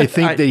Twitter, I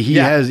think that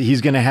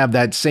he's going to have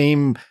that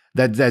same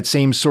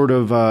sort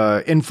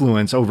of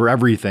influence over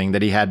everything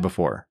that he had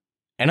before.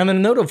 And on the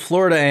note of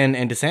Florida and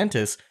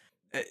DeSantis,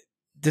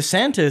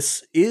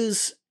 DeSantis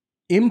is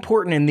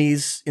important in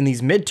these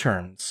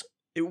midterms.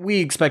 We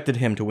expected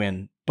him to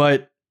win,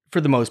 but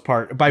for the most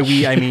part, by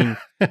we I mean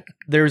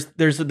there's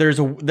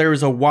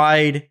a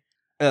wide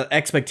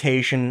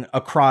expectation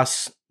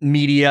across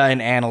media and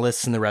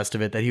analysts and the rest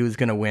of it that he was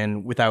going to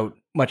win without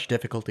much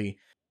difficulty.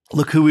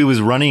 Look who he was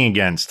running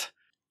against.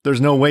 There's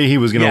no way he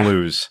was going to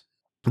lose.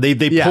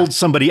 They pulled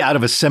somebody out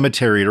of a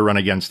cemetery to run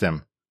against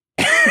him.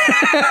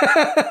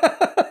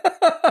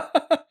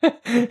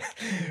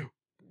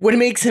 What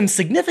makes him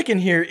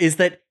significant here is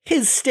that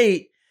his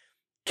state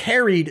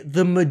carried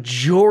the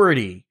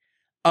majority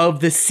of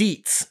the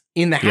seats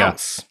in the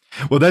House.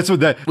 Well, that's what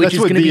Which is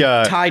going to be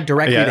tied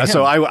directly to him.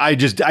 So I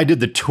did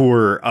the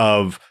tour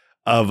of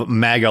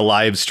MAGA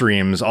live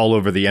streams all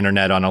over the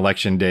internet on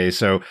election day.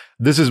 So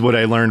this is what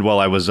I learned while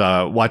I was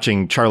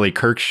watching Charlie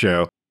Kirk's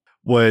show.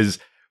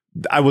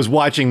 I was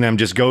watching them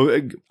just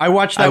go. I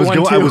watched that one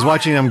too. I was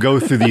watching them go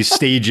through these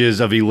stages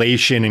of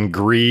elation and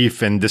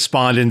grief and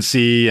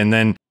despondency, and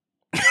then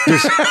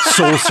just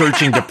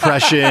soul-searching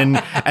depression,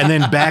 and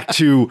then back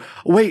to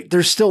wait,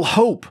 there's still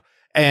hope,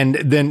 and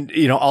then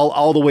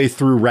all the way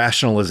through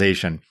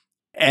rationalization,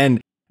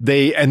 and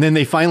then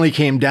they finally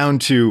came down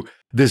to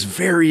this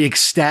very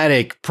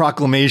ecstatic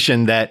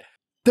proclamation that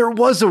there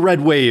was a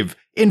red wave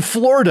in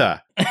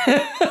Florida.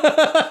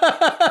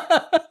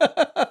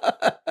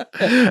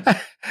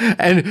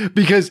 And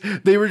because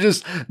they were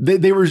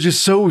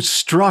just so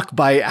struck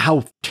by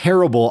how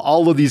terrible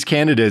all of these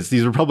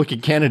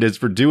Republican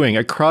candidates were doing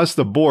across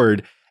the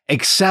board,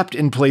 except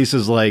in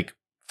places like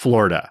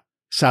Florida,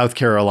 South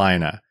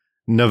Carolina,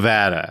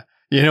 Nevada,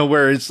 You know,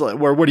 where it's like,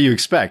 where what do you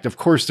expect? Of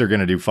course they're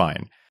going to do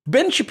fine.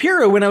 Ben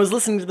Shapiro, when I was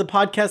listening to the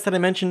podcast that I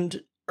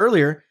mentioned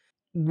earlier,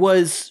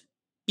 was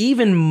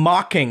even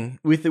mocking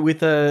with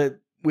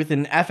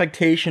an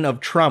affectation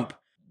of Trump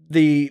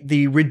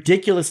the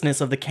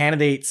ridiculousness of the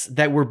candidates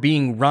that were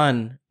being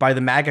run by the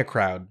MAGA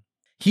crowd.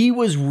 He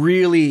was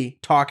really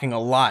talking a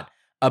lot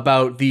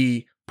about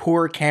the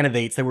poor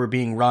candidates that were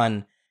being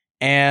run,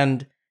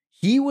 and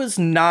he was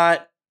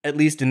not, at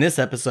least in this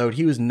episode,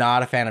 he was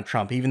not a fan of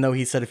Trump, even though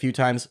he said a few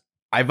times,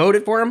 I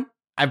voted for him,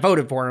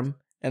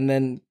 and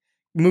then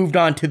moved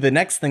on to the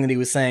next thing that he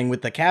was saying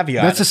with the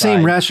caveat. That's the aside.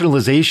 same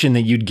rationalization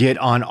that you'd get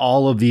on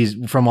all of these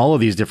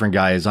different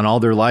guys on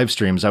all their live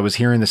streams. I was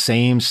hearing the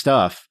same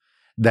stuff,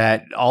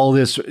 that all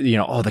this, you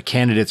know, oh, the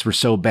candidates were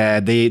so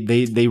bad.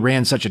 They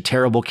ran such a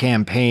terrible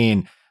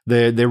campaign.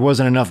 There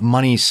wasn't enough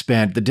money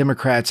spent. The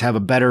Democrats have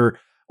a better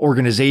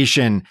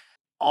organization.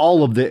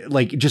 All of the,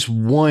 like, just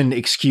one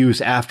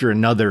excuse after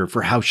another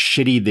for how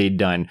shitty they'd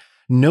done.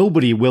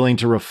 Nobody willing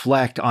to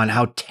reflect on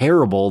how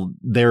terrible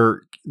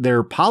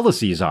their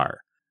policies are.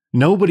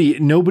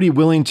 Nobody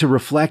willing to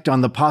reflect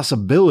on the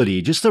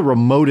possibility, just the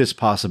remotest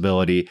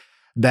possibility,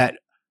 that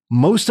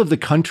most of the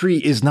country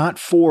is not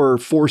for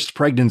forced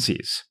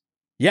pregnancies.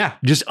 Yeah.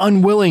 Just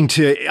unwilling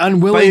to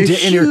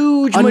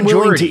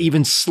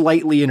even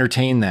slightly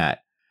entertain that.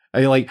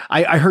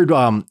 I heard,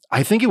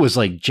 I think it was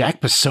like Jack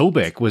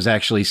Posobiec was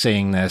actually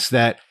saying this,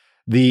 that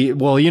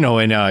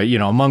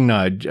among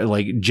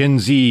like Gen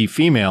Z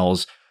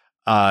females,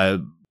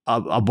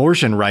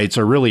 abortion rights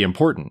are really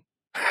important.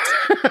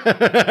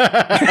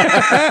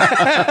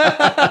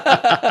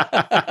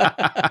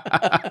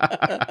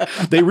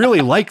 They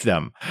really like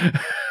them.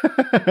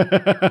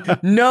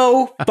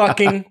 No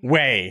fucking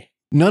way.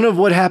 None of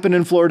what happened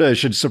in Florida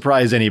should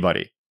surprise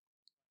anybody.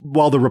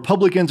 While the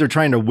Republicans are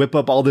trying to whip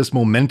up all this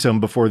momentum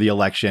before the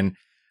election,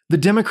 the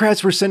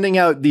Democrats were sending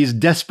out these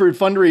desperate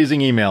fundraising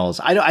emails.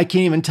 I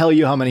can't even tell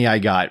you how many I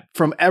got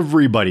from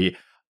everybody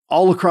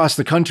all across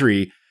the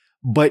country.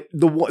 But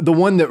the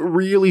one that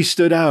really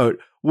stood out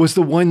was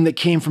the one that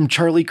came from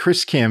Charlie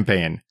Crist's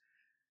campaign.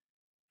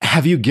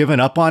 Have you given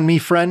up on me,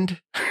 friend?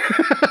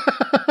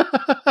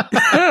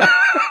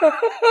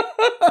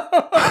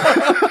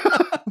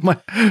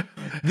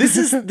 This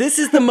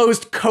is the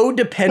most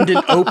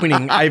codependent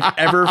opening I've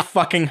ever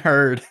fucking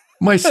heard.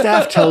 My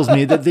staff tells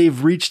me that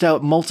they've reached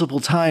out multiple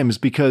times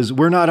because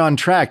we're not on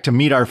track to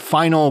meet our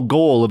final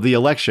goal of the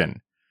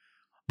election.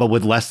 But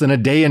with less than a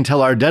day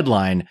until our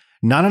deadline,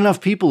 not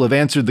enough people have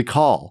answered the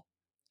call.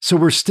 So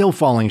we're still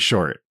falling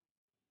short.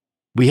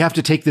 We have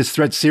to take this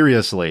threat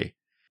seriously.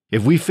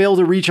 If we fail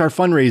to reach our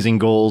fundraising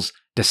goals,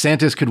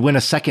 DeSantis could win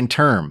a second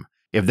term.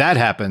 If that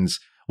happens,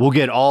 we'll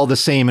get all the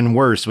same and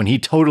worse when he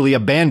totally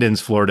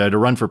abandons Florida to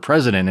run for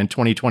president in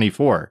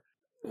 2024.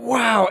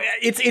 Wow,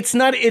 it's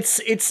not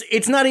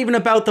even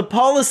about the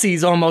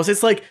policies almost.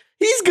 It's like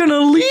he's going to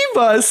leave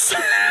us.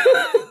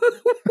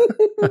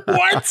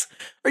 What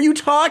are you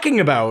talking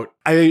about?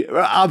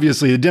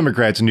 Obviously the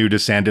Democrats knew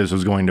DeSantis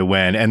was going to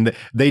win, and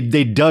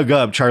they dug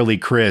up Charlie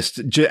Crist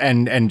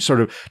and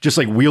sort of just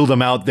like wheeled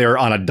him out there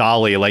on a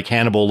dolly like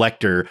Hannibal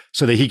Lecter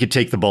so that he could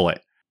take the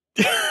bullet.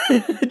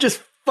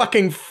 Just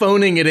fucking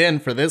phoning it in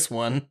for this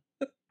one.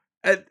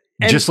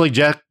 Just like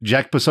Jack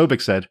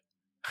Posobiec said.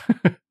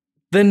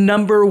 The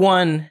number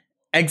one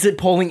exit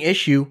polling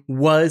issue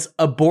was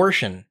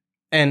abortion.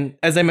 And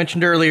as I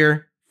mentioned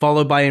earlier,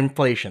 followed by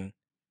inflation.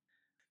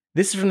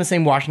 This is from the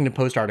same Washington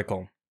Post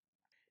article.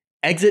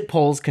 Exit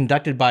polls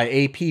conducted by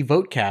AP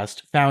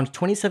Votecast found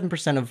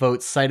 27% of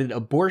votes cited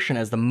abortion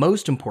as the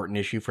most important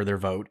issue for their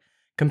vote,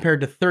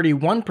 compared to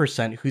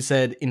 31% who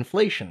said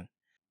inflation.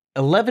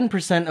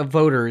 11% of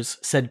voters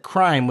said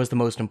crime was the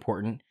most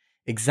important,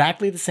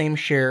 exactly the same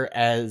share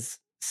as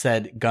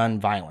said gun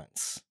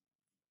violence.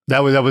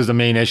 That was the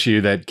main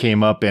issue that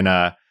came up in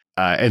the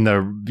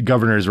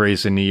governor's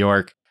race in New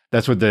York.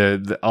 That's what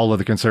all of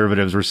the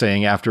conservatives were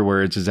saying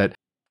afterwards, is that,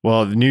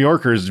 well, the New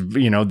Yorkers,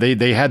 you know,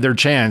 they had their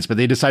chance, but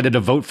they decided to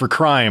vote for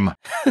crime.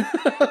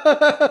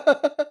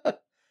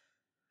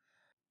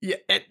 Yeah,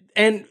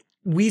 and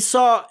we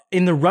saw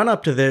in the run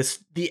up to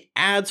this, the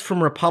ads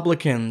from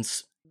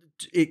Republicans,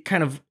 it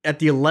kind of at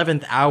the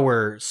 11th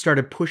hour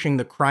started pushing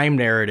the crime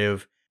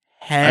narrative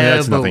heavily.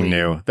 That's nothing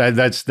new.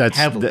 That's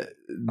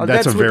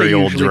a very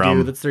old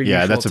drum. That's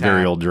a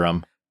very old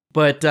drum.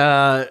 But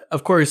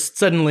of course,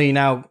 suddenly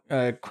now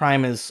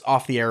crime is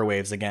off the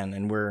airwaves again,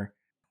 and we're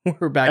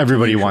back.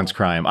 Everybody wants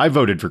crime. I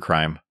voted for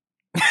crime.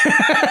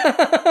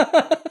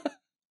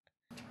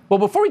 Well,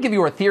 before we give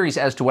you our theories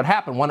as to what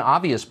happened, one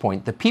obvious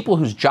point: the people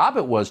whose job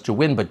it was to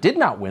win but did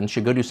not win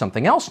should go do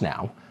something else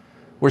now.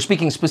 We're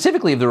speaking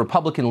specifically of the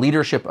Republican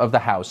leadership of the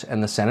House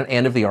and the Senate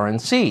and of the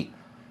RNC.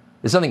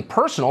 There's nothing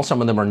personal. Some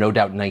of them are no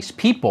doubt nice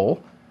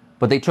people,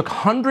 but they took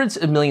hundreds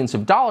of millions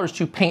of dollars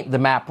to paint the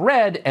map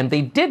red, and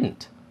they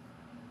didn't.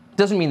 It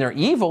doesn't mean they're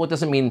evil. It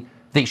doesn't mean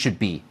they should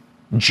be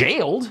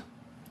jailed.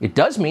 It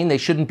does mean they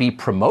shouldn't be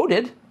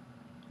promoted.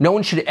 No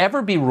one should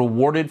ever be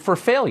rewarded for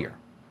failure.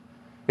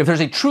 If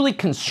there's a truly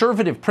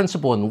conservative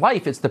principle in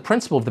life, it's the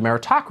principle of the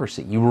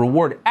meritocracy. You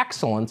reward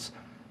excellence,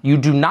 You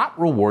do not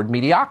reward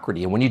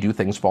mediocrity, and when you do,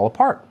 things fall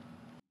apart.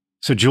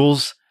 So,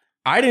 Jules,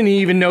 I didn't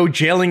even know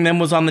jailing them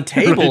was on the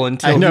table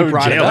until you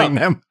brought it up.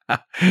 them.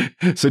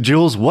 So,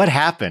 Jules, what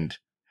happened?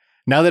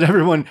 Now that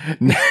everyone,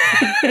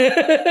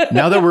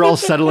 now that we're all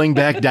settling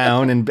back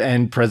down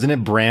and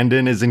President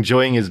Brandon is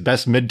enjoying his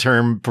best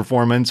midterm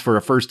performance for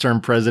a first-term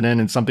president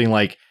in something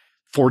like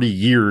 40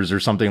 years or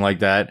something like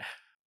that,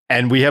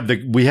 and we have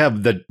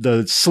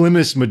the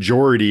slimmest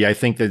majority I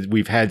think that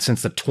we've had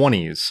since the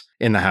 20s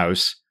in the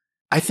House,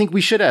 I think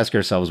we should ask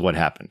ourselves what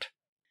happened.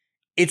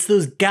 It's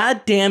those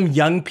goddamn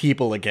young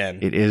people again.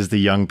 It is the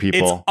young people.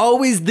 It's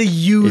always the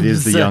youths. It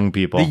is the young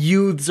people. The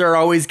youths are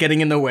always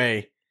getting in the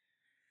way.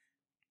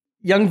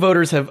 Young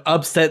voters have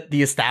upset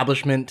the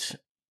establishment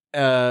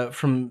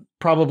from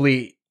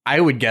probably, I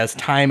would guess,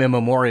 time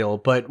immemorial,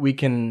 but we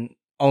can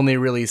only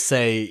really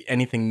say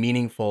anything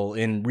meaningful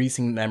in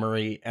recent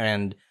memory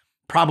and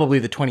probably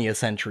the 20th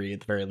century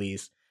at the very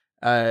least.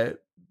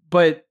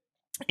 But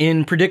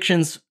in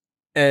predictions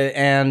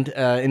and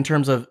in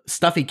terms of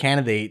stuffy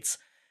candidates,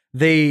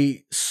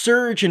 they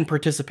surge in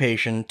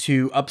participation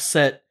to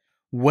upset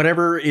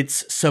whatever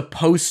it's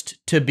supposed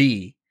to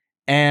be.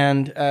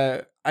 And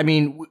I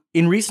mean,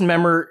 in recent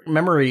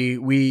memory,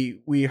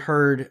 we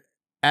heard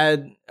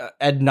ad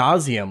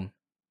nauseum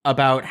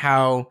about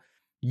how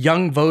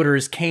young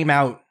voters came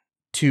out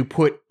to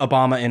put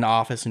Obama in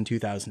office in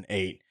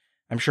 2008.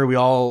 I'm sure we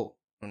all,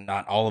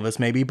 not all of us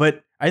maybe,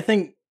 but I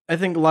think a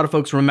lot of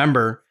folks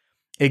remember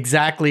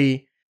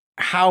exactly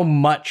how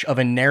much of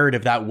a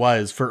narrative that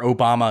was for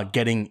Obama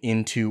getting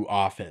into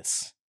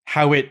office,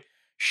 how it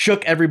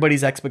shook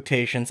everybody's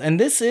expectations. And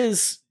this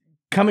is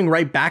coming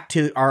right back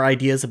to our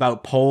ideas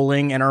about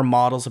polling and our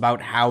models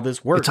about how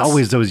this works. It's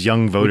always those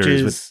young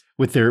voters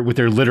with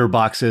their litter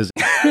boxes.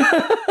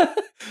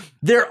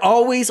 They're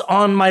always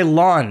on my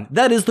lawn.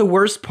 That is the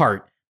worst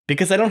part,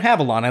 because I don't have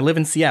a lawn. I live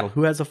in Seattle.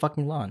 Who has a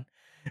fucking lawn?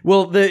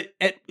 Well,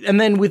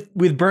 and then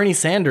with Bernie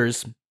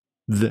Sanders,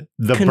 the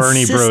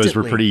Bernie bros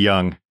were pretty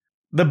young.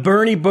 The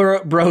Bernie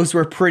bros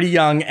were pretty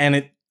young, and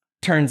it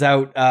turns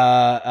out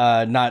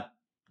not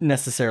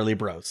necessarily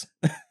bros.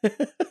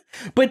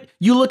 But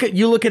you look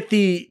at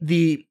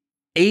the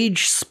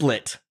age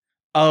split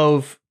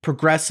of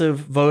progressive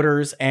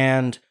voters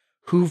and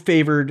who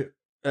favored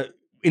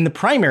in the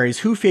primaries,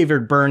 who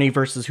favored Bernie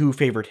versus who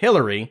favored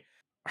Hillary,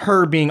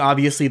 her being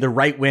obviously the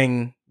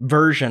right-wing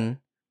version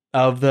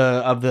of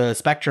the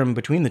spectrum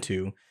between the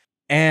two.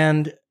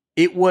 And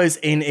it was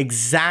an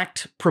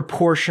exact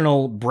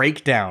proportional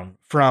breakdown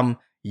from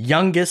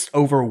youngest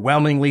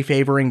overwhelmingly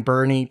favoring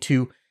Bernie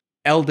to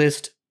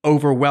eldest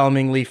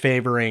overwhelmingly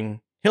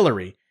favoring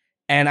Hillary.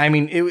 And I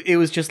mean, it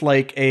was just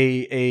like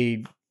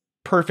a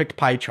perfect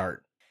pie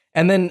chart.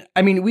 And then,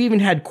 I mean, we even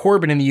had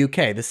Corbyn in the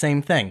UK, the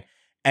same thing.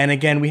 And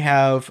again, we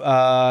have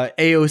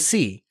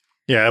AOC.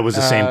 Yeah, it was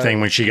the same thing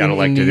when she got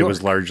elected. It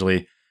was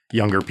largely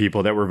younger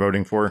people that were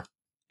voting for.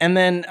 And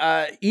then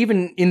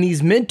even in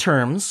these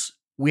midterms,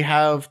 we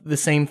have the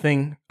same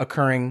thing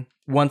occurring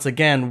once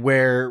again,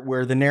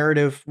 where the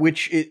narrative,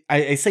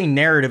 I say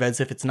narrative as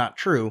if it's not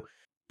true.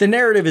 The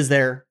narrative is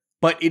there,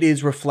 but it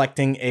is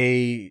reflecting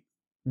a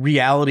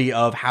reality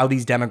of how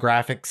these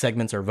demographic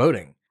segments are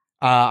voting.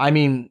 I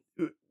mean,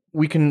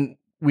 we can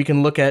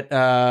look at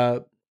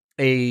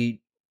a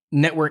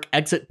network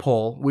exit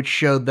poll, which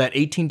showed that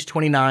 18 to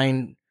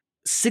 29,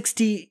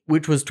 60,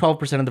 which was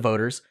 12% of the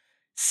voters,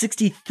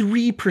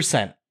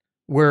 63%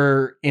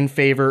 were in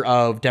favor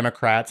of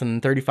Democrats and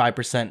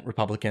 35%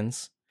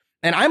 Republicans.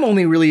 And I'm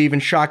only really even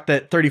shocked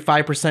that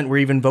 35% were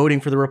even voting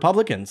for the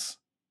Republicans.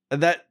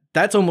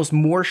 That's almost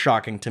more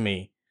shocking to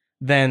me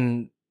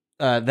than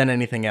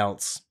anything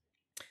else.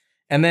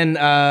 And then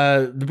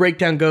the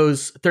breakdown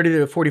goes 30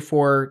 to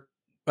 44,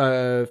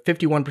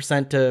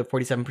 51% to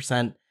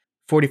 47%,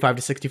 45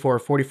 to 64,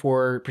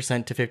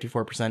 44% to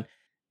 54%.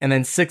 And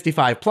then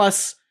 65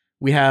 plus,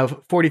 we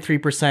have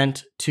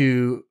 43%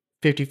 to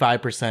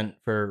 55%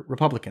 for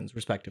Republicans,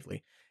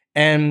 respectively.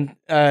 And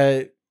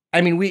I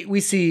mean, we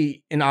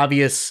see an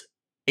obvious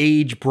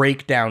age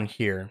breakdown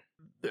here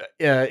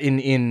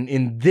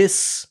in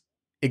this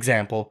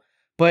example,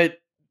 but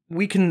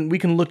we can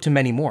look to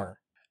many more.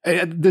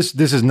 This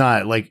is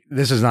not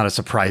a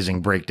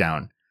surprising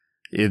breakdown.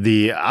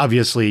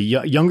 Obviously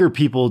younger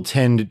people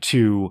tend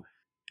to,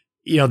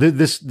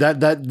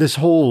 this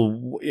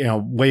whole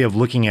way of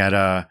looking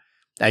at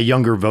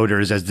younger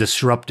voters as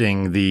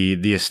disrupting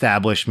the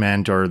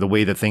establishment or the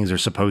way that things are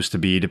supposed to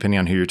be, depending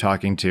on who you're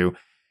talking to,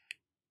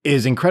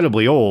 is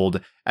incredibly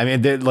old. I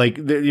mean,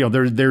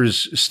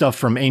 there's stuff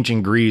from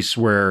ancient Greece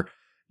where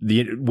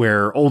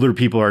older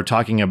people are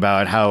talking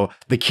about how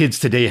the kids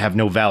today have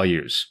no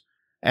values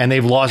and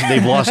they've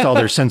lost all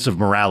their sense of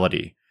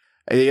morality.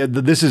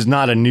 This is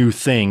not a new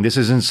thing. This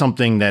isn't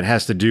something that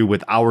has to do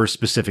with our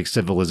specific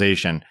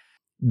civilization.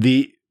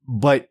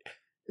 But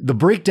the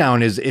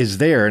breakdown is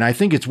there, and I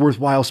think it's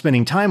worthwhile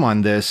spending time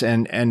on this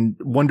and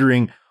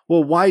wondering,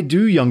 well, why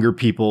do younger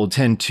people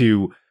tend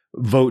to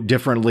vote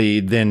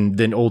differently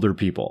than older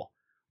people?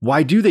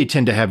 Why do they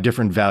tend to have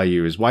different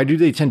values? Why do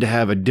they tend to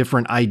have a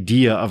different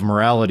idea of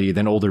morality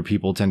than older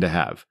people tend to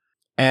have?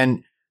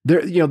 And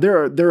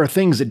there are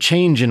things that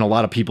change in a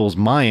lot of people's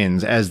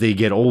minds as they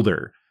get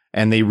older,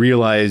 and they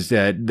realize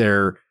that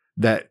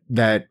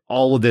that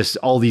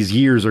all these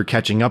years are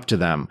catching up to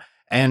them.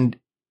 And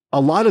a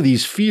lot of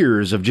these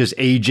fears of just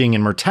aging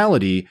and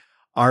mortality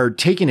are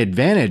taken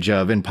advantage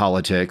of in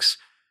politics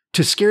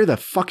to scare the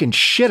fucking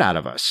shit out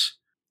of us.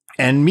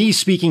 And me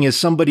speaking as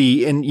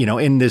somebody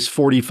in this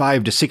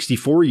 45 to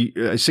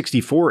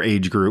 64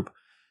 age group,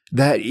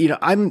 that,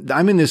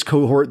 I'm in this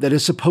cohort that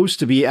is supposed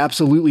to be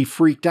absolutely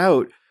freaked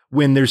out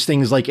when there's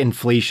things like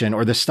inflation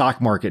or the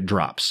stock market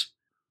drops.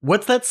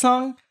 What's that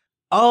song?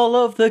 All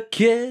of the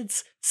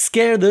kids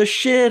scare the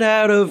shit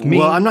out of me.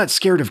 Well, I'm not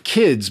scared of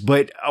kids,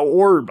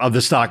 or of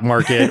the stock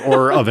market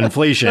or of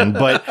inflation,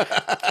 but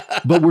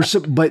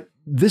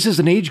this is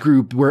an age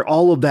group where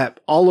all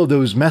of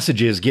those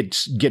messages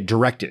get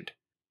directed.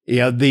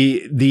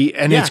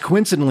 It's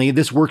coincidentally,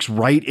 this works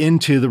right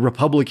into the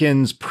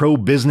Republicans'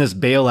 pro-business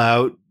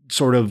bailout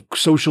sort of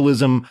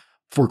socialism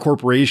for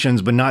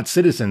corporations, but not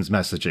citizens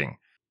messaging.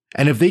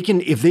 And if they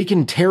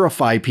can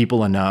terrify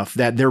people enough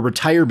that their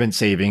retirement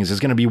savings is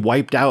going to be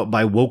wiped out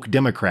by woke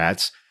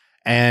Democrats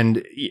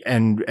and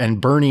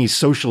Bernie's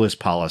socialist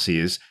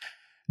policies,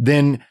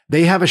 then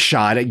they have a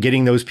shot at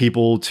getting those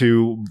people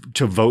to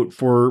vote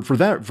for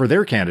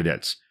their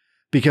candidates,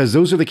 because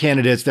those are the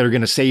candidates that are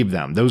going to save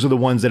them. Those are the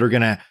ones that are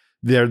going to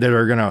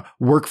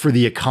work for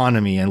the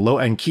economy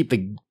and keep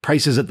the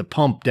prices at the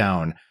pump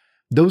down.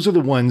 Those are the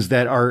ones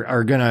that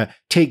are going to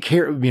take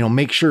care,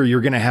 make sure you're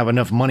going to have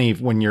enough money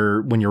when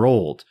you're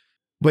old.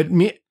 But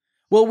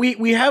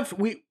we have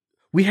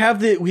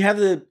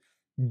the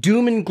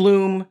doom and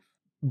gloom,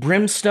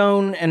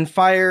 brimstone and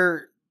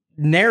fire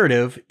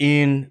narrative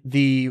in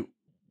the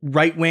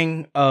right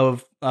wing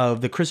of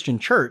the Christian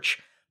church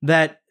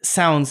that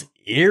sounds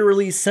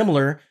eerily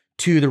similar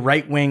to the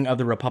right wing of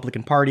the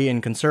Republican Party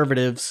and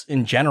conservatives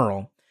in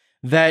general,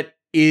 that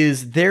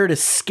is there to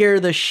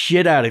scare the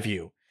shit out of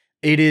you.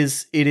 It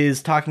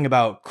is talking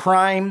about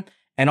crime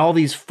and all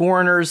these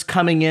foreigners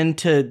coming in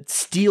to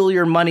steal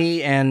your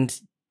money and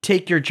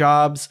take your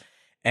jobs.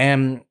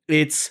 And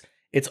it's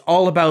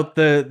all about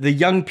the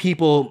young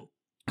people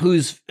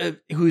whose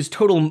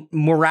total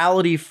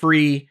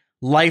morality-free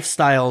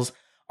lifestyles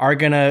are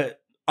going to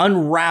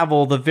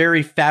unravel the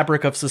very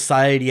fabric of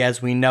society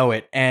as we know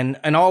it. And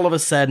all of a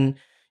sudden,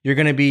 you're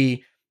going to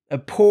be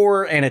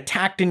poor and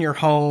attacked in your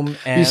home.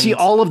 And you see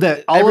all of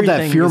that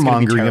fear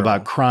mongering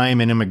about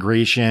crime and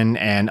immigration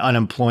and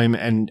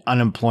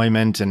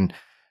unemployment and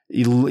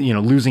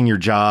losing your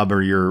job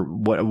or your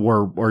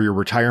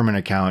retirement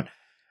account.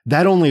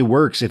 That only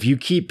works if you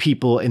keep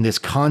people in this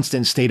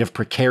constant state of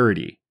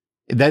precarity.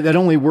 That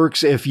only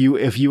works if you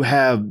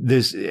have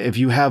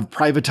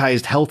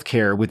privatized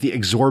healthcare with the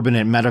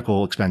exorbitant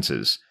medical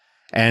expenses,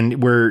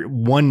 and where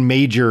one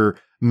major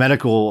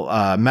medical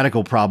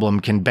problem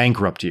can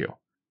bankrupt you.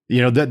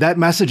 That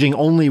messaging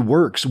only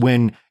works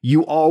when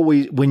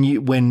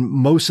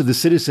most of the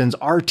citizens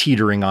are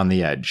teetering on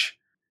the edge.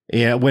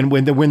 Yeah, when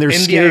they're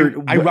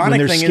scared, when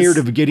they're scared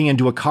of getting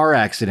into a car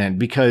accident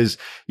because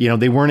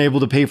they weren't able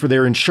to pay for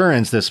their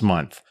insurance this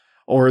month,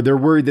 or they're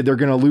worried that they're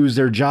going to lose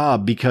their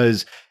job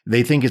because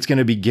they think it's going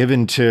to be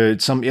given to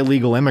some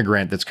illegal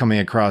immigrant that's coming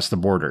across the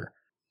border.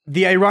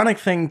 The ironic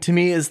thing to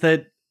me is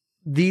that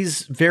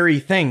these very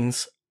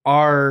things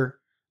are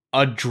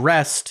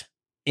addressed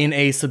in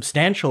a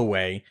substantial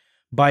way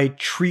by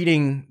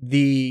treating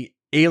the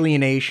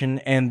alienation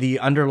and the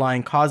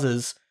underlying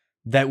causes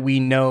that we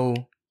know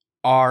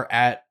are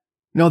at.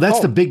 No,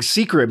 that's the big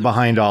secret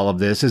behind all of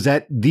this, is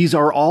that these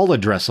are all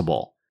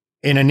addressable.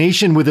 In a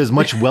nation with as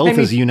much wealth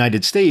as the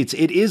United States,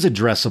 it is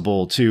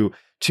addressable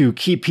to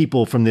keep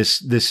people from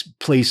this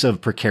place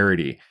of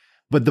precarity.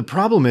 But the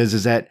problem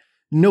is that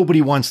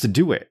nobody wants to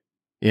do it.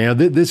 They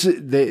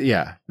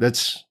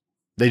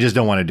just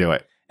don't want to do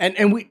it.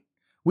 And we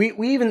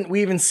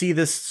even see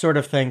this sort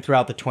of thing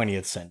throughout the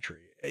 20th century.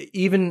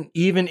 Even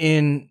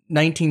in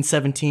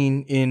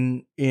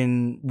 1917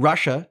 in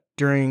Russia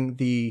during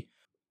the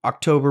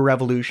October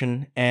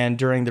Revolution and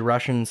during the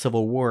Russian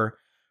Civil War,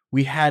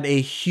 we had a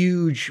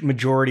huge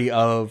majority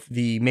of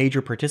the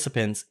major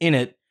participants in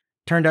it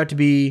turned out to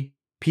be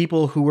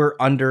people who were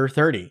under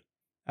 30.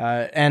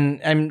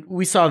 And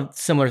we saw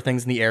similar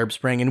things in the Arab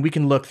Spring, and we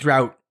can look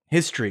throughout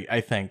history,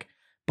 I think.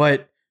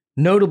 But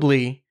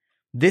notably,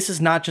 this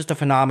is not just a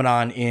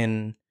phenomenon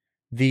in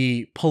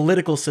the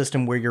political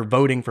system where you're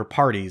voting for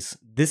parties.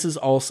 This is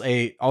also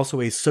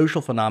a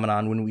social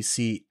phenomenon when we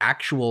see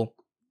actual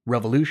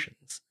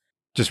revolutions.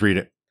 Just read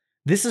it.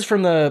 This is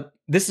from the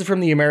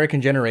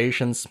American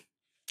Generations.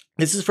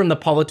 This is from the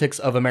Politics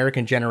of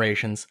American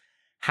Generations,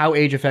 How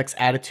Age Affects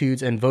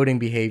Attitudes and Voting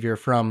Behavior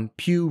from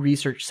Pew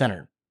Research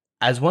Center.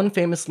 As one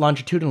famous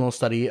longitudinal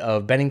study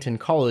of Bennington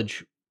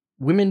College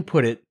women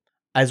put it,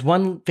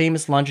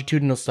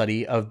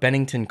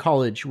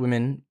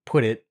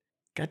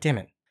 God damn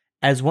it.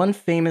 As one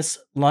famous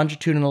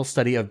longitudinal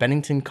study of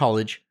Bennington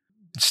College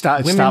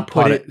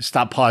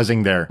Stop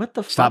pausing there. What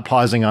the Stop fuck?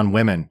 pausing on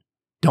women.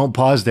 Don't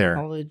pause there.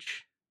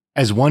 College.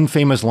 As one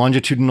famous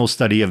longitudinal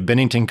study of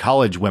Bennington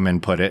College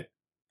women put it,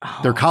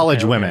 they're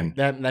college women.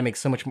 That makes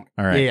so much more.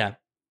 All right. Yeah.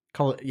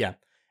 Yeah.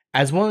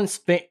 As one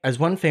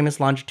famous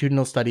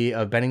longitudinal study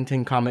of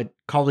Bennington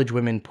College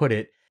women put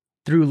it,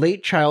 through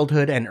late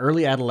childhood and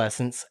early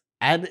adolescence,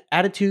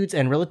 attitudes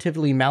and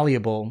relatively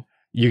malleable.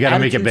 You got to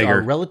make it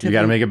bigger. You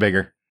got to make it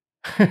bigger.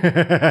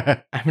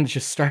 I'm going to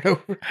just start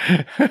over.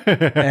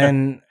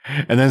 and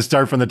then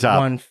start from the top.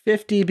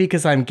 150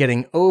 because I'm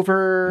getting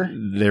over.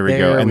 There we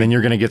go. And then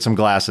you're going to get some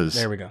glasses.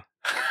 There we go.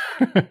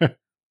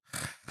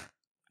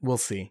 We'll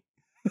see.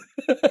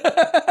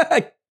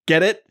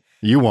 Get it?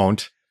 You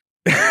won't.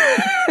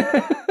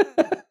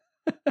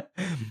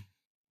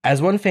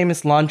 As one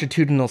famous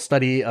longitudinal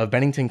study of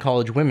Bennington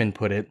College women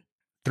put it,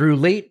 through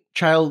late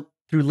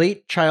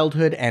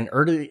childhood and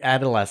early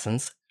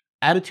adolescence,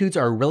 attitudes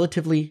are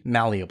relatively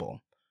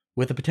malleable,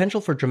 with the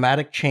potential for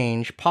dramatic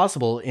change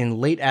possible in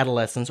late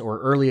adolescence or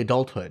early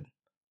adulthood.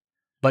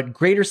 But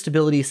greater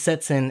stability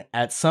sets in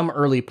at some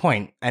early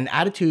point, and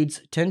attitudes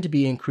tend to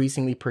be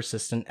increasingly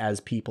persistent as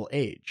people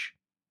age.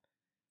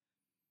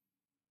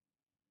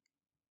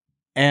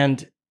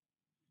 And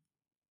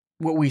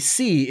what we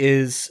see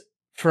is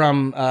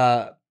from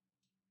the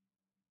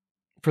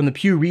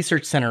Pew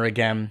Research Center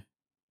again,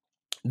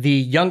 the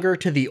younger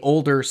to the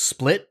older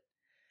split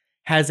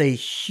has a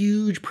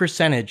huge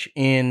percentage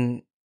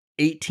in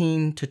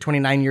 18 to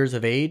 29 years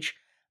of age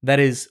that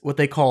is what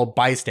they call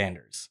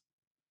bystanders.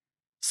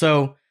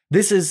 So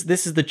this is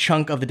the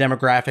chunk of the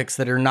demographics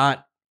that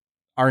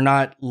are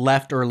not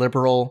left or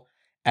liberal,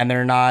 and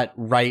they're not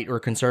right or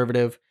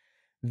conservative.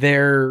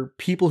 They're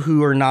people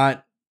who are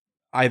not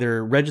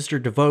either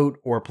registered to vote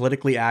or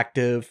politically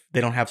active. They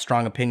don't have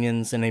strong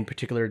opinions in a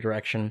particular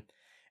direction.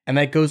 And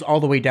that goes all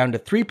the way down to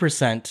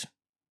 3%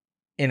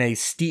 in a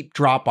steep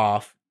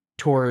drop-off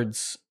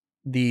towards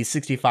the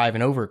 65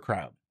 and over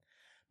crowd.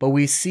 But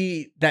we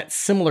see that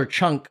similar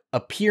chunk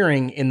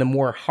appearing in the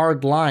more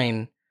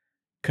hardline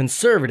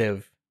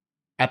conservative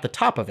at the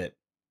top of it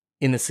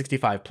in the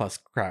 65 plus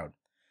crowd.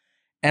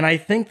 And I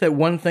think that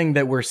one thing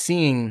that we're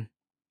seeing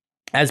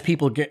as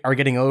people are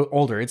getting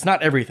older, it's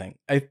not everything,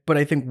 but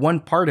I think one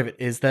part of it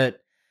is that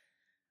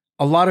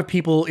a lot of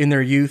people in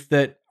their youth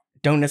that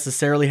don't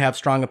necessarily have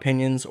strong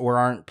opinions or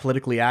aren't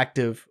politically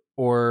active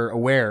or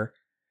aware,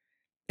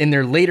 in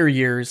their later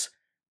years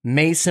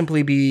may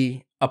simply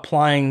be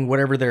applying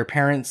whatever their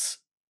parents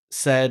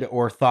said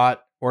or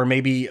thought, or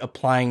maybe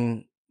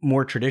applying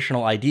more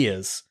traditional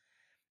ideas.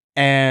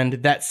 And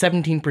that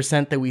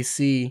 17% that we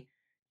see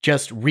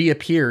just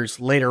reappears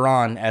later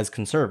on as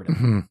conservative.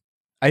 Mm-hmm.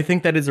 I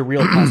think that is a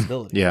real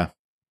possibility. Yeah.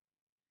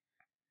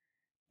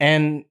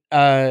 And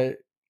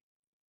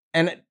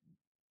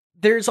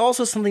there's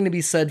also something to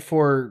be said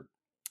for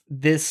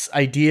this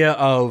idea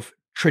of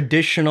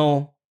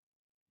traditional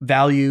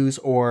values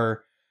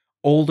or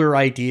older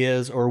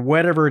ideas or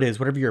whatever it is,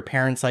 whatever your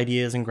parents'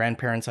 ideas and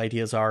grandparents'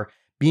 ideas are,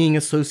 being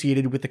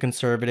associated with the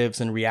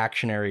conservatives and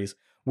reactionaries,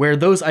 where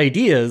those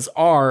ideas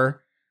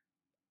are,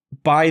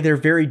 by their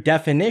very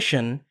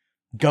definition,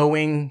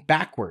 going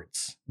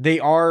backwards. They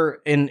are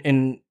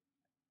the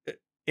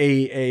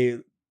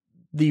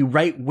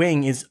right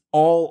wing is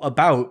all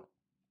about,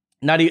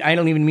 I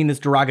don't even mean this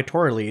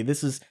derogatorily.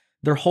 This is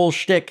their whole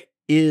shtick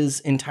is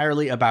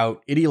entirely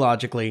about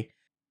ideologically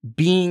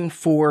being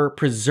for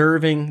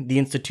preserving the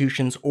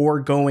institutions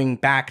or going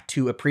back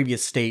to a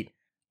previous state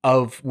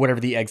of whatever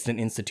the extant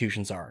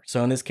institutions are.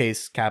 So in this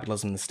case,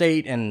 capitalism and the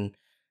state. And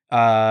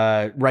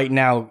right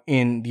now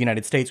in the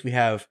United States, we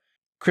have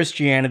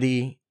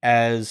Christianity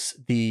as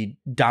the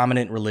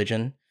dominant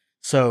religion.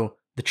 So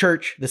the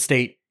church, the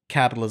state,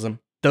 capitalism,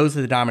 those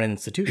are the dominant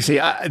institutions.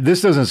 See,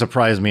 this doesn't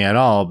surprise me at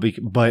all,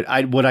 but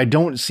what I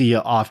don't see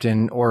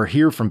often or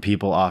hear from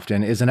people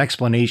often is an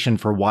explanation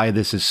for why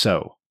this is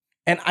so.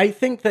 And I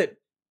think that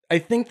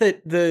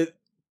the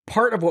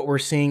part of what we're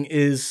seeing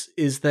is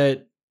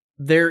that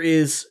there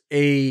is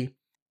a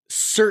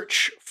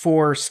search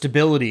for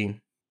stability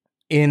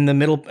in the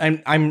middle.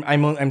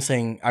 I'm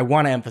saying, I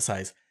want to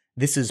emphasize,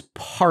 this is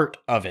part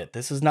of it.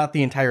 This is not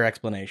the entire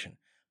explanation.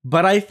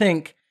 But I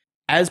think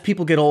as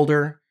people get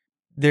older,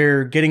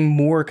 they're getting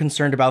more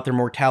concerned about their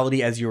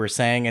mortality, as you were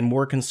saying, and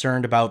more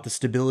concerned about the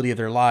stability of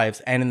their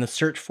lives. And in the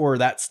search for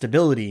that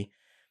stability,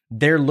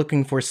 they're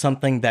looking for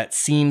something that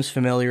seems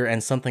familiar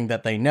and something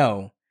that they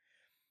know.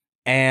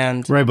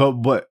 And right, but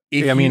but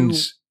why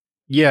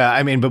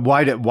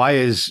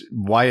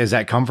is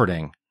that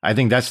comforting? I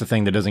think that's the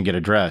thing that doesn't get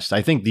addressed.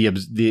 I think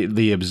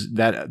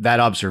that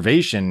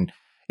observation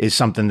is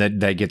something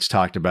that gets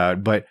talked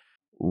about, but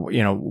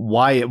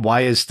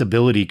why is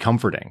stability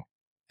comforting?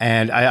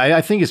 And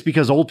I think it's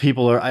because old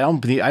people are. I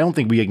don't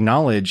think we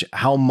acknowledge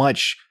how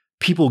much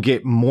people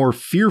get more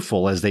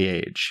fearful as they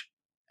age.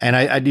 And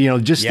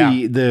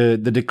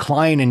the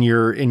decline in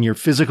your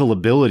physical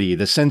ability,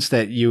 the sense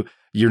that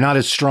you're not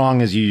as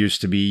strong as you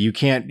used to be, you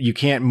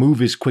can't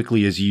move as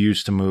quickly as you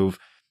used to move.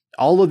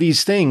 All of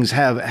these things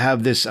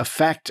have this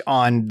effect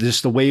on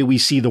just the way we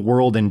see the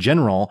world in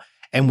general.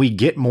 and we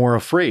get more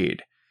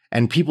afraid.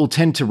 And people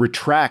tend to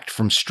retract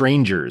from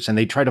strangers, and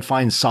they try to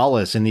find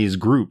solace in these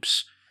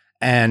groups,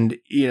 and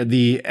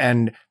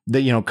the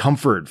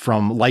comfort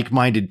from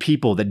like-minded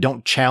people that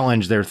don't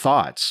challenge their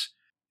thoughts.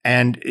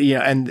 And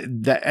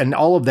and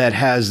all of that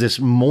has this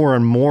more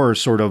and more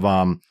sort of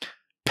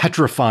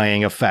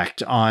petrifying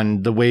effect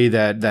on the way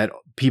that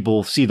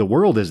people see the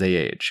world as they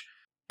age.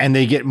 And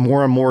they get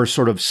more and more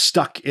sort of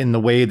stuck in the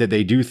way that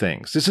they do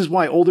things. This is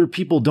why older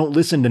people don't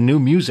listen to new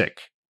music.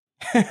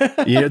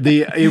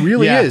 It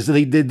really is.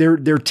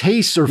 Their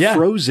tastes are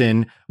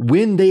frozen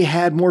when they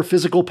had more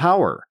physical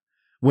power,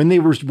 when they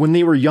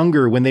were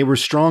younger, when they were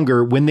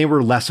stronger, when they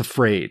were less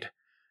afraid.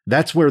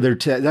 That's where their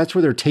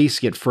tastes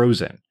get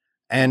frozen.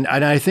 And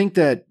I think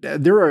that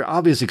there are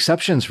obvious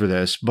exceptions for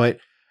this,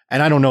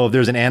 and I don't know if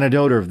there's an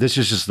antidote or if this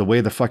is just the way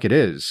the fuck it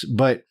is,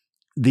 but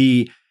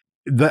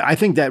I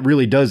think that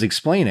really does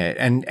explain it.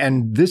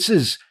 And this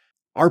is,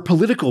 our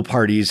political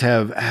parties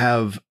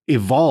have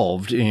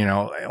evolved,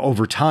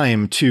 over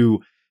time to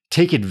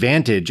take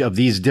advantage of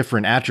these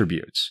different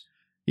attributes.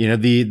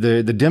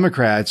 The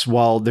Democrats,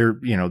 while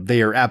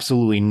they are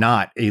absolutely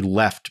not a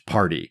left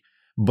party,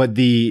 but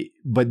they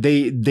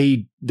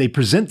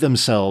present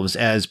themselves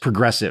as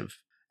progressive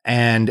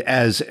and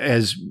as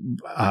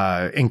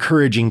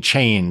encouraging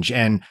change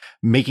and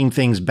making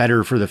things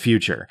better for the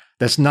future.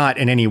 That's not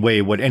in any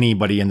way what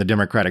anybody in the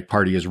Democratic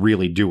Party is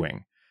really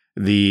doing.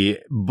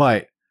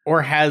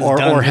 Or has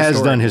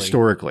done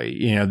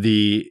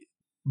historically.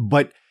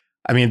 But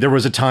I mean, there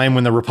was a time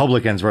when the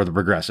Republicans were the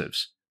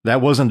progressives.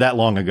 That wasn't that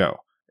long ago.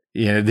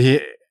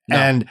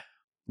 Wasn't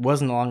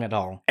long at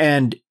all.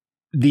 And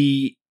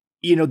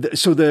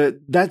that's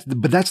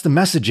the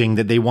messaging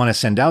that they want to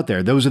send out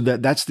there.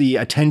 That's the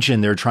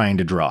attention they're trying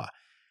to draw.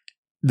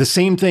 The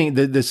same thing,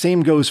 the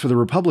same goes for the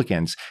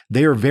Republicans.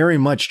 They are very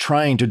much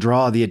trying to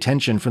draw the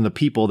attention from the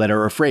people that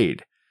are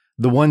afraid.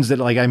 The ones that,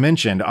 like I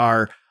mentioned,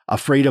 are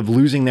afraid of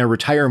losing their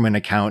retirement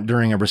account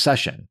during a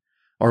recession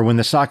or when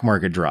the stock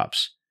market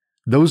drops.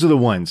 Those are the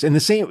ones. And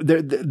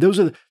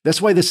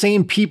that's why the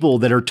same people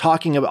that are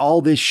talking about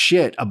all this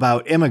shit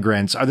about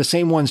immigrants are the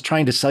same ones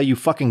trying to sell you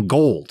fucking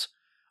gold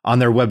on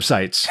their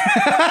websites.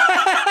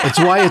 It's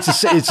why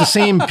it's the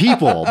same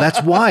people.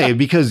 That's why,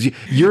 because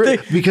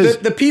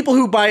the people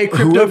who buy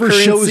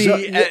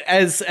cryptocurrency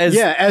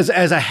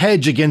as a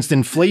hedge against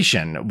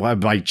inflation. Why,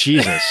 by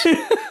Jesus.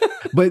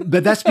 But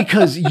that's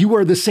because you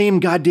are the same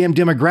goddamn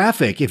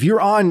demographic. If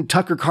you're on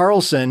Tucker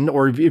Carlson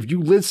or if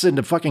you listen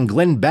to fucking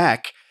Glenn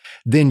Beck,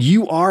 then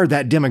you are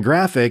that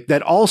demographic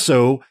that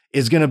also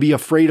is going to be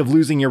afraid of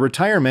losing your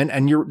retirement,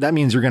 and that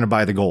means you're going to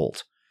buy the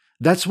gold.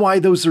 That's why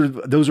those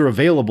are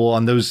available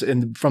on those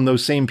from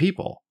those same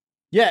people.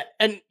 Yeah,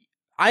 and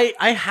I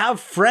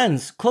have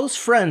close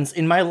friends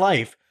in my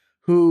life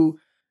who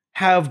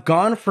have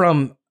gone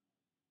from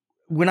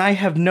when I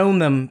have known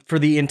them for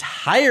the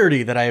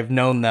entirety that I have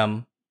known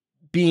them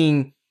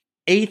being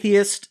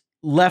atheist,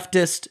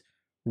 leftist,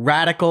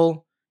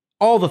 radical,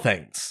 all the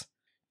things,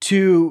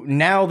 to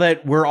now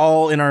that we're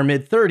all in our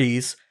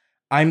mid-30s,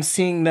 I'm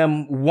seeing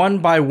them one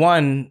by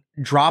one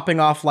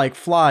dropping off like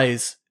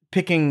flies,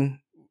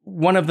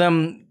 one of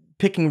them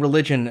picking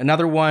religion,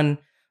 another one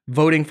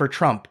voting for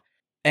Trump.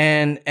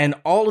 And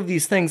all of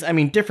these things, I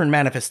mean, different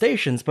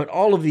manifestations, but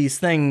all of these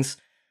things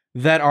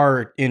that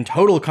are in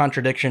total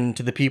contradiction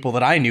to the people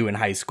that I knew in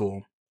high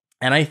school.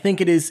 And I think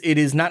it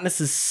is not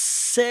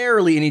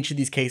necessarily in each of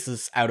these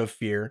cases out of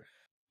fear,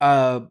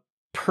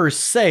 per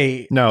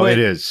se. No, it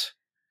is.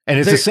 And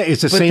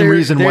it's the same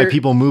reason why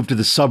people move to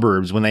the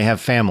suburbs when they have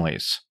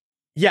families.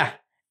 Yeah.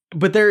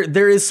 But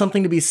there is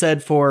something to be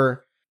said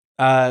for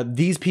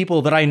these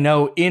people that I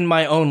know in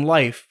my own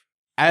life.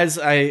 As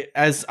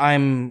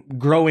I'm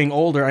growing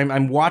older,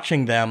 I'm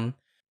watching them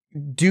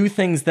do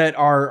things that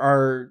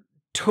are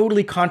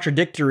totally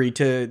contradictory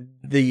to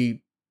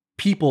the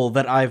people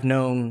that I've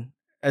known,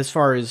 as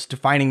far as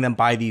defining them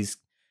by these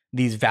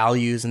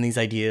values and these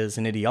ideas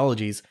and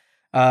ideologies.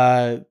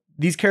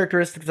 These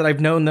characteristics that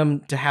I've known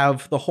them to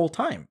have the whole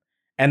time,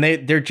 and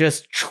they're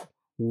just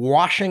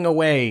washing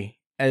away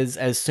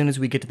as soon as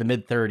we get to the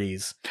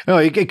mid-30s. No,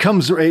 it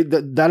comes,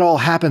 that all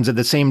happens at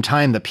the same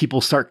time that people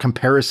start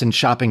comparison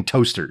shopping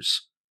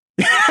toasters.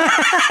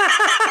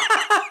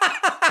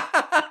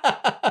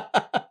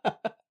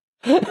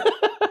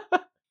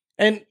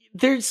 And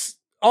there's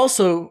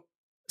also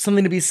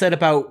something to be said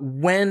about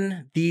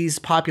when these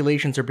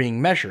populations are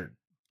being measured.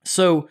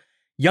 So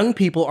young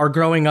people are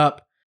growing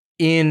up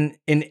in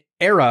an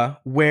era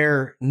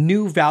where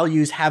new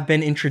values have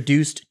been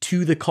introduced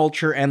to the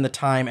culture and the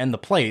time and the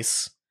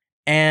place,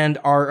 and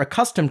are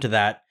accustomed to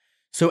that.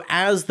 So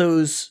as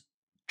those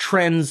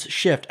trends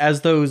shift,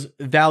 as those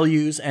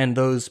values and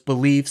those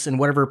beliefs and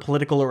whatever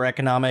political or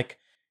economic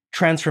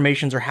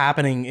transformations are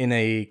happening in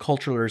a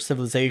culture or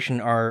civilization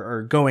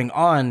are going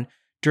on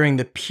during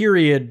the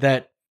period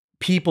that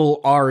people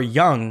are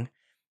young,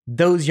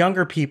 those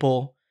younger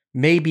people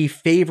may be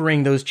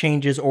favoring those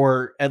changes,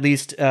 or at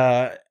least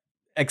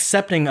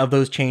accepting of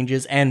those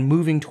changes and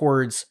moving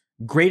towards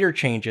greater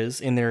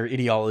changes in their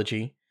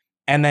ideology.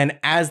 And then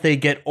as they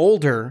get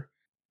older,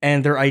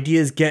 and their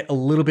ideas get a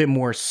little bit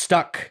more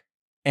stuck,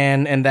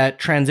 and that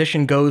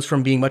transition goes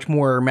from being much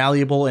more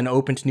malleable and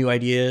open to new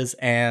ideas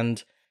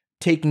and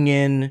taking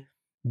in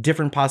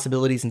different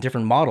possibilities and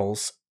different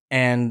models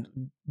and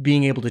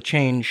being able to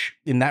change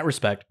in that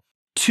respect,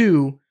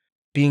 to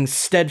being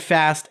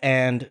steadfast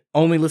and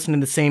only listening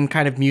to the same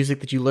kind of music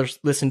that you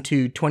listened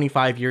to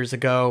 25 years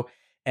ago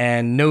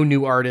and no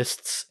new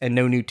artists and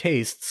no new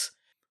tastes.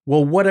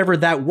 Well, whatever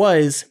that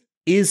was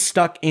is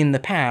stuck in the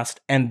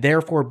past and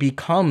therefore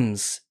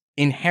becomes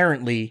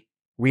inherently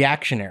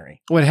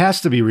reactionary. Well, it has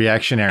to be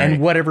reactionary.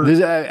 And whatever.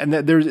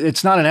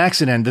 It's not an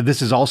accident that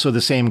this is also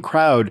the same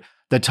crowd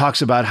that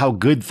talks about how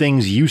good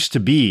things used to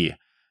be.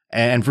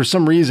 And for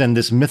some reason,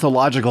 this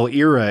mythological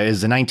era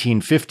is the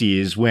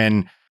 1950s,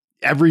 when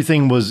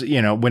everything was,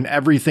 when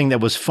everything that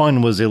was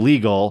fun was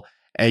illegal.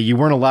 You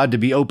weren't allowed to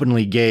be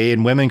openly gay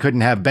and women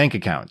couldn't have bank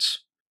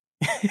accounts.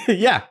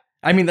 Yeah.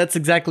 I mean, that's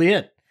exactly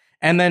it.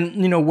 And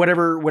then,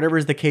 whatever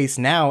is the case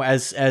now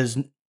as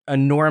a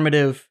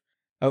normative,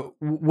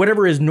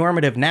 whatever is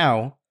normative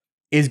now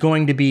is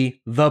going to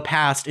be the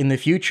past in the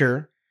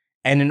future.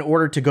 And in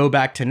order to go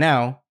back to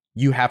now,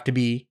 you have to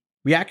be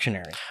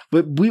reactionary.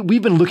 But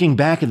we've been looking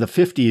back at the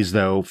 50s,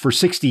 though, for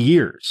 60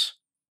 years.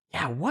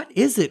 Yeah, what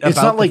is it about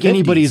It's not like the 50s?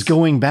 anybody's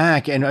going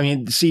back. And I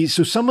mean, see,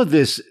 so some of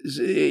this,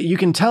 you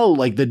can tell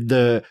like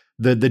the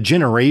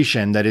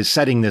generation that is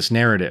setting this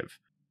narrative,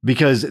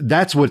 because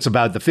that's what's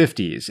about the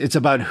 50s. It's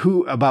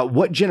about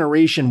what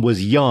generation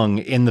was young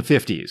in the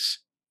 50s.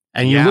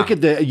 And you look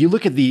at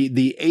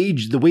the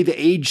age, the way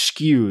the age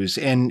skews,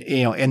 and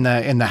in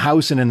the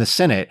House and in the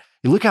Senate,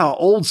 you look how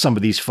old some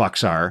of these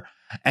fucks are,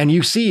 and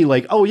you see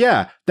like, oh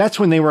yeah, that's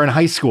when they were in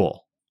high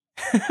school.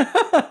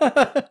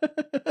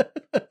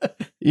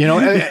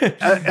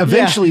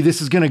 Eventually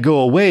this is going to go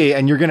away,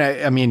 and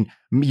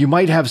you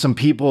might have some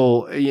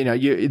people,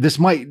 this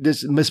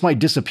might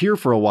disappear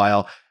for a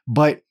while,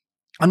 but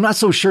I'm not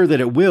so sure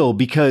that it will,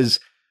 because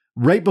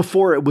right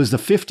before it was the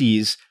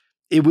 50s,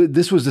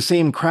 this was the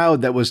same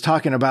crowd that was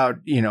talking about,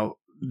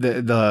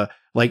 the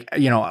last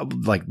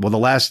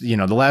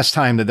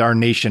time that our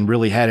nation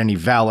really had any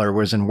valor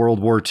was in World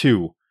War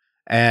II.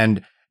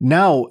 And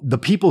now the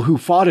people who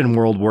fought in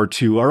World War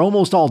II are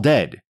almost all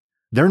dead.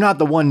 They're not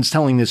the ones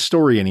telling this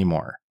story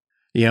anymore.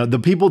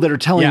 The people that are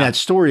telling that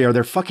story are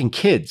their fucking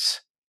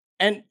kids.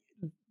 And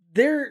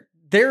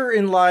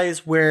therein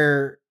lies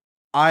where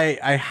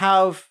I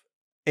have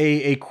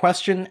a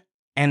question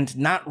and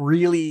not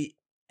really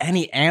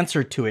any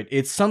answer to it.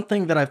 It's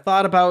something that I've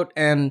thought about,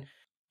 and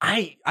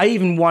I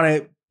even want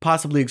to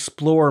possibly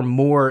explore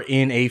more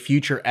in a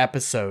future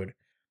episode.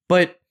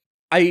 But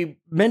I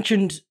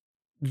mentioned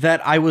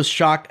that I was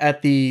shocked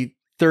at the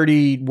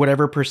 30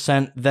 whatever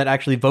 % that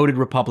actually voted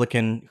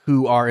Republican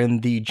who are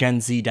in the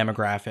Gen Z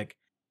demographic.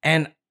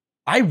 And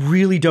I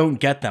really don't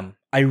get them.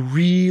 I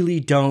really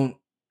don't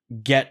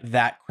get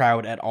that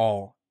crowd at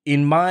all.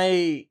 In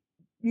my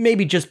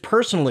maybe just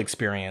personal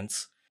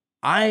experience,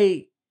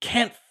 I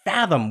can't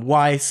fathom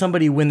why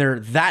somebody, when they're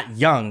that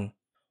young,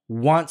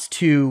 wants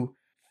to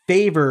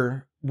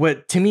favor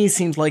what to me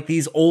seems like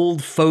these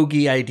old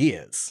fogey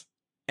ideas.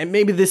 And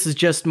maybe this is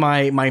just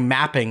my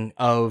mapping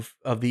of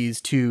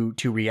these to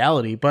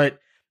reality, but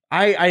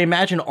I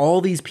imagine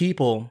all these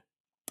people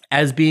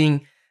as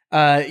being,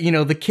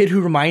 the kid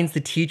who reminds the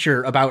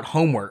teacher about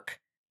homework,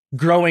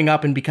 growing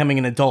up and becoming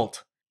an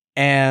adult,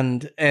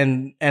 and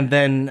then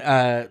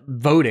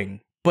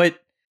voting. But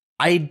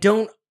I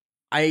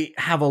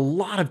have a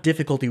lot of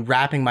difficulty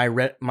wrapping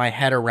my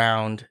head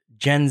around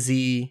Gen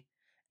Z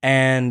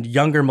and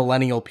younger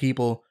millennial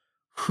people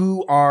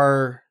who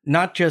are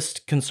not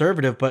just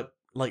conservative, but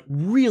like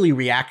really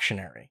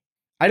reactionary.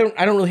 I don't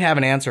really have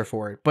an answer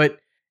for it, but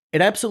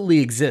it absolutely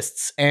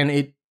exists,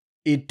 and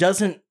it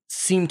doesn't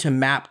seem to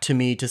map to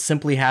me to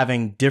simply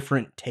having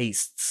different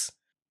tastes,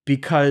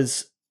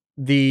 because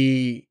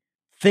the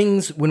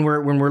things when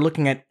we're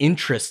looking at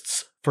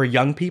interests for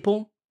young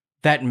people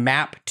that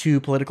map to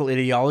political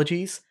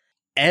ideologies,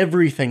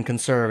 everything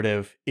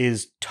conservative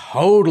is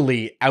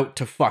totally out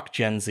to fuck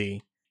Gen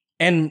Z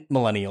and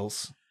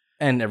millennials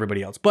and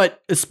everybody else,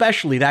 but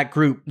especially that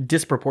group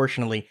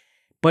disproportionately.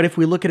 But if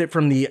we look at it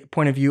from the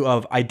point of view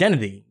of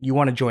identity, you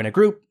want to join a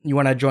group, you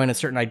want to join a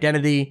certain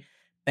identity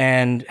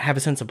and have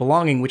a sense of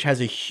belonging, which has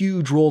a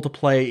huge role to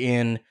play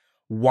in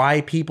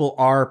why people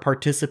are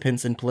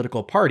participants in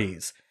political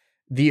parties.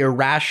 The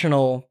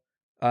irrational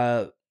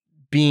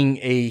being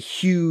a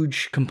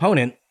huge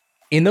component.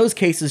 In those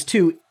cases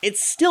too, it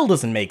still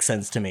doesn't make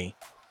sense to me.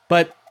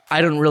 But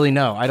I don't really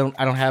know. I don't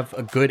have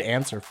a good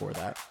answer for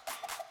that.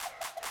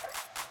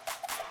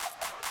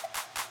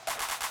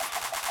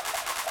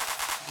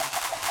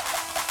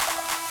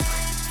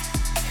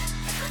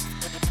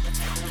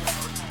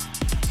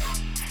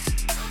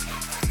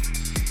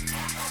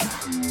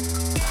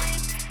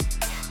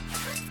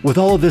 With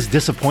all of this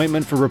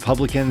disappointment for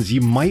Republicans,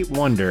 you might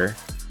wonder,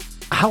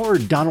 how are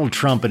Donald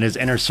Trump and his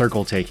inner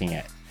circle taking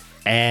it?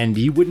 And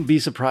you wouldn't be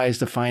surprised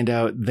to find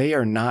out they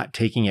are not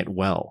taking it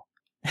well.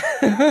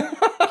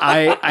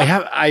 I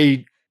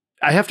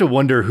have to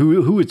wonder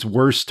who it's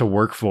worse to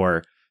work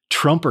for,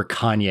 Trump or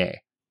Kanye?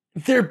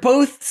 They're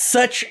both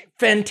such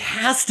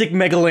fantastic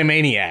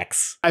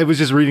megalomaniacs. I was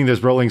just reading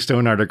this Rolling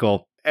Stone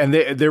article, and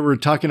they were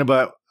talking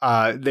about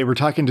they were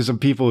talking to some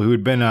people who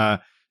had been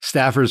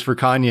staffers for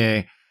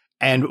Kanye,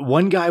 and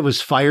one guy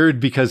was fired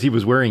because he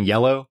was wearing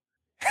yellow.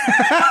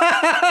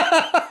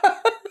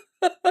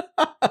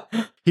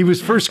 He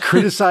was first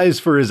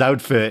criticized for his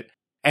outfit,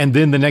 and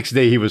then the next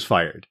day he was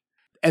fired.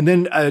 And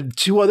then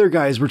two other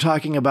guys were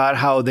talking about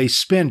how they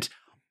spent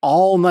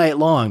all night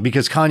long,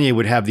 because Kanye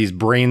would have these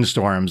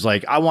brainstorms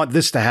like, I want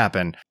this to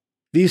happen.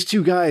 These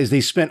two guys, they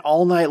spent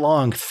all night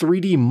long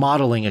 3D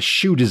modeling a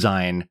shoe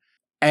design,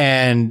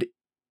 and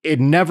it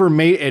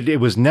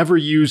was never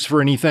used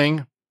for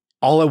anything.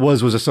 All it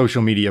was a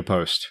social media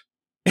post.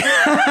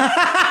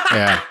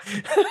 Yeah.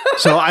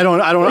 So I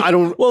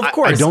don't Well, of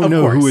course, I don't of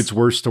know course. who it's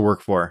worse to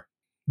work for.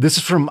 This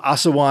is from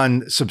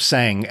Asawan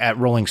Subsang at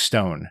Rolling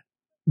Stone.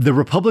 The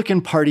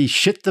Republican Party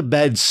shit the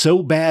bed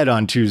so bad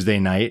on Tuesday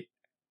night.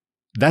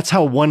 That's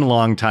how one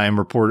longtime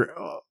reporter.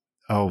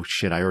 Oh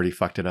shit! I already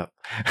fucked it up.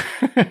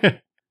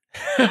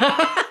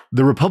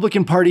 The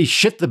Republican Party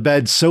shit the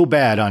bed so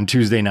bad on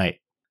Tuesday night.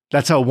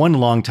 That's how one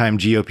longtime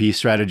GOP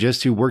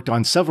strategist who worked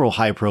on several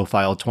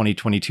high-profile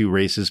 2022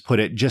 races put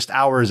it just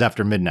hours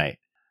after midnight.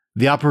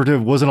 The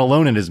operative wasn't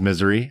alone in his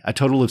misery. A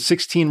total of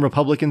 16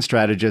 Republican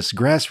strategists,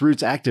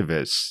 grassroots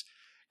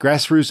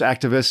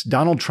activists,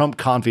 Donald Trump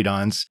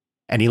confidants,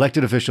 and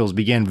elected officials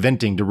began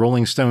venting to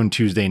Rolling Stone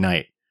Tuesday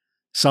night,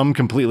 some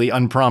completely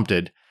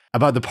unprompted,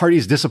 about the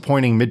party's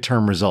disappointing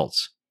midterm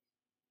results.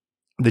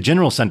 The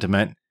general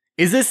sentiment...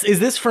 Is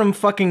this from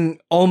fucking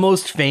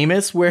Almost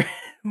Famous, where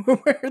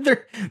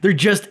they're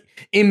just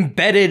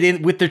embedded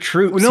in with the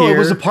troops? No, here? it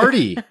was a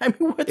party. I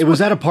mean, it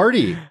was at a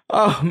party.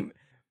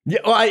 Yeah,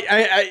 well,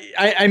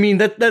 I mean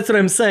that's what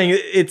I'm saying.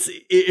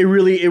 It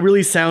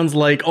really sounds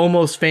like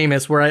Almost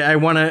Famous, where I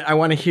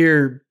wanna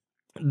hear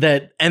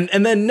that,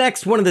 and then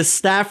next one of the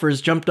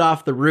staffers jumped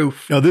off the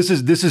roof. No, this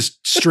is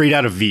straight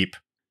out of Veep.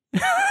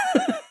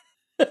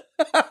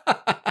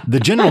 The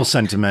general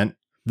sentiment: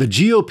 the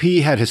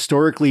GOP had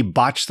historically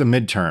botched the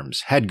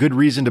midterms, had good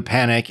reason to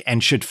panic,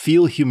 and should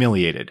feel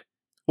humiliated.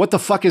 What the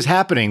fuck is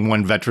happening?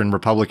 One veteran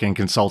Republican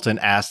consultant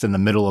asked in the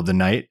middle of the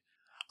night.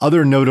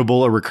 Other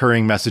notable or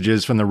recurring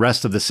messages from the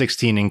rest of the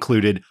 16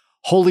 included,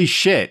 "Holy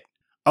shit,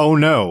 oh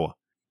no,"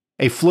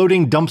 a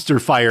floating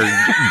dumpster fire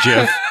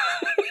gif,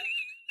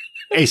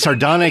 a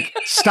sardonic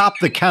 "stop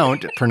the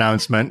count"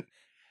 pronouncement,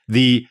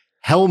 the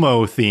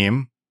Helmo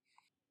theme,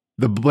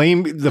 the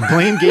blame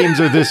games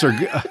of this are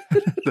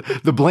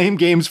the blame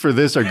games for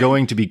this are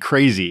going to be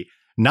crazy,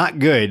 not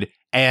good,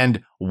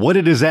 and what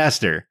a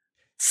disaster.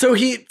 So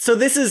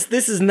this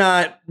is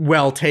not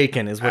well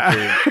taken, is what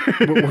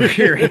we're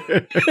hearing.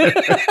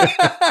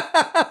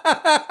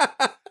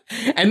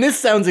 And this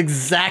sounds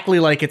exactly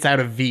like it's out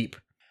of Veep.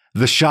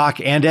 The shock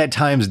and at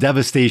times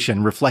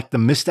devastation reflect the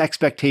missed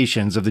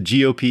expectations of the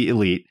GOP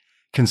elite,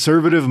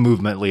 conservative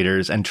movement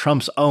leaders, and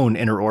Trump's own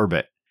inner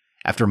orbit.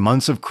 After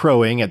months of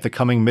crowing at the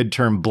coming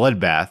midterm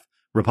bloodbath,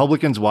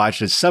 Republicans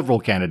watched as several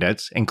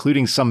candidates,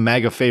 including some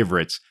MAGA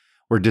favorites,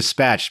 were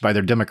dispatched by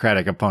their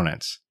Democratic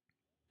opponents.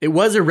 It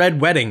was a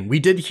red wedding. We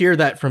did hear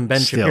that from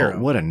Ben Shapiro.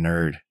 What a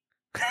nerd.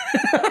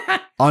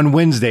 On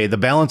Wednesday, the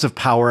balance of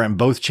power in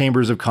both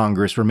chambers of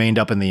Congress remained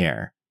up in the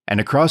air, and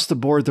across the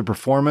board, the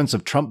performance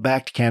of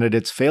Trump-backed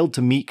candidates failed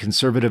to meet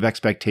conservative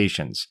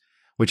expectations,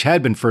 which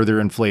had been further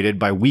inflated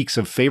by weeks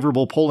of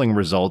favorable polling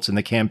results in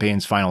the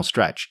campaign's final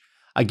stretch.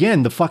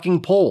 Again, the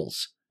fucking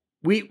polls.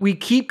 We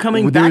keep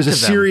coming back to them. There's a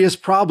serious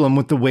problem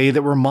with the way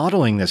that we're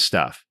modeling this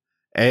stuff.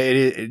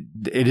 It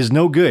is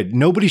no good.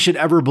 Nobody should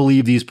ever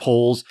believe these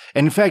polls.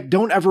 And in fact,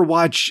 don't ever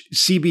watch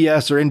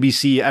CBS or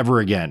NBC ever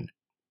again.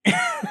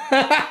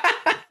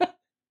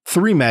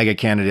 3 MAGA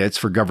candidates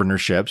for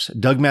governorships,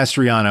 Doug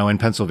Mastriano in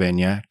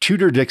Pennsylvania,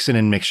 Tudor Dixon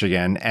in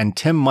Michigan, and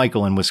Tim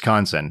Michael in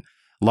Wisconsin,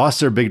 lost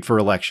their bid for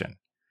election.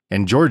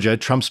 In Georgia,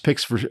 Trump's pick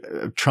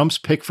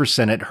for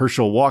Senate,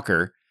 Herschel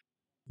Walker,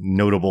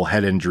 notable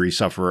head injury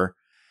sufferer,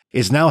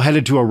 is now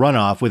headed to a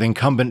runoff with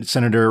incumbent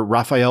Senator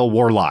Raphael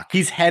Warnock.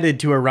 He's headed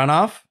to a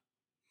runoff?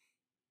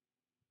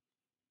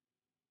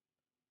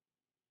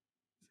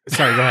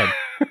 Sorry, go ahead.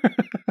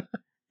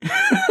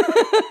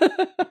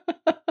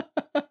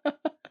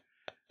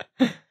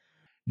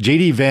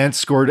 J.D. Vance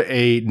scored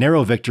a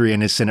narrow victory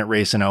in his Senate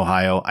race in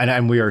Ohio,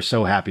 and we are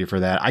so happy for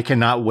that. I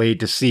cannot wait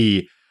to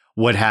see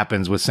what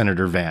happens with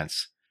Senator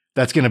Vance.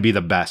 That's going to be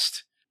the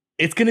best.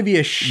 It's going to be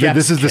a chef's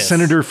This is kiss. the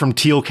senator from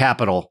Teal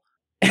Capital.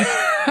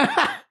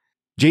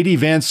 J.D.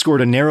 Vance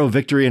scored a narrow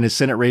victory in his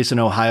Senate race in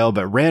Ohio,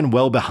 but ran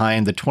well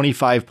behind the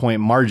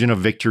 25-point margin of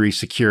victory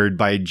secured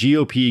by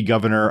GOP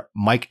Governor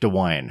Mike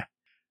DeWine.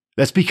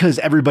 That's because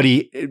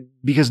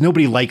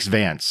nobody likes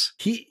Vance.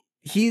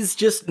 He's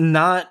just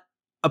not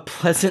a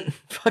pleasant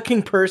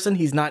fucking person.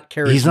 He's not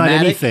charismatic. He's not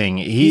anything.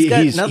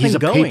 He's a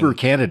going. paper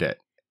candidate.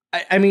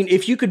 I mean,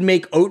 if you could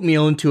make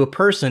oatmeal into a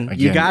person,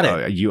 you got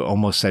it. You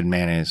almost said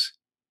mayonnaise.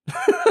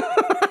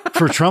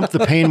 For Trump,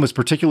 the pain was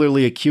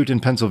particularly acute in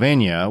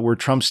Pennsylvania, where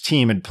Trump's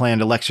team had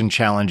planned election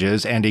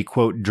challenges and a,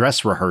 quote,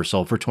 dress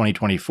rehearsal for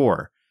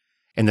 2024.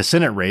 In the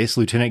Senate race,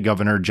 Lieutenant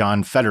Governor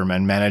John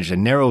Fetterman managed a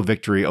narrow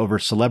victory over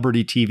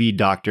celebrity TV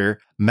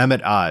doctor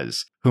Mehmet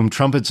Oz, whom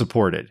Trump had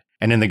supported.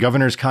 And in the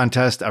governor's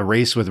contest, a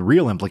race with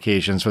real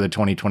implications for the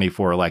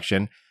 2024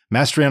 election,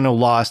 Mastriano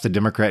lost to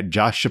Democrat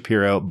Josh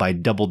Shapiro by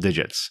double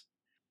digits.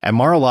 At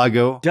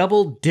Mar-a-Lago,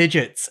 double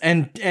digits,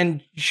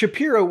 and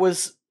Shapiro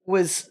was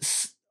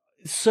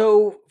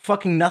so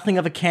fucking nothing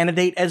of a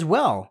candidate as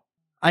well.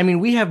 I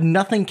mean, we have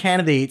nothing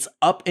candidates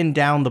up and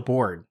down the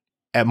board.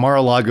 At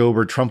Mar-a-Lago,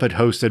 where Trump had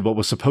hosted what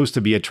was supposed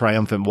to be a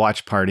triumphant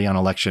watch party on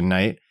election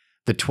night,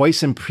 the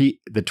twice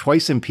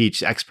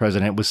impeached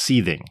ex-president was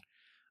seething.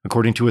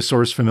 According to a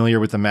source familiar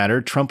with the matter,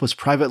 Trump was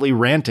privately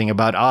ranting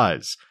about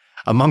Oz.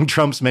 Among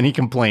Trump's many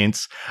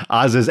complaints,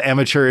 Oz's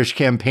amateurish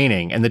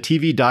campaigning and the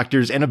TV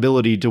doctor's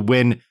inability to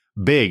win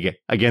big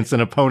against an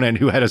opponent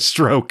who had a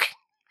stroke.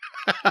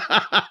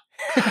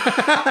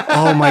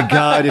 Oh my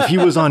God, if he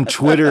was on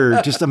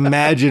Twitter, just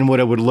imagine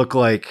what it would look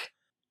like.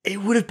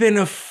 It would have been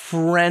a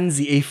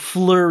frenzy, a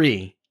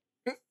flurry.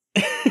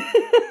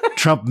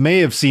 Trump may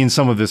have seen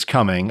some of this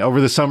coming.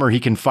 Over the summer, he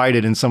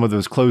confided in some of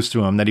those close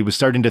to him that he was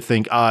starting to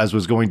think Oz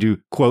was going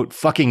to, quote,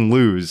 fucking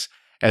lose,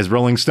 as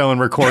Rolling Stone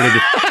recorded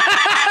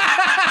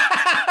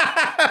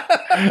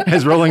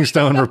as Rolling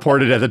Stone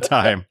reported at the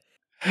time.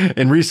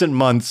 In recent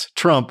months,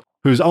 Trump,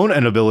 whose own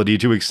inability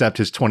to accept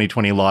his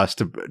 2020 loss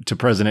to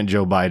President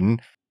Joe Biden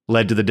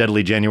led to the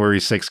deadly January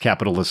 6th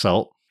Capitol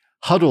assault,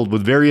 huddled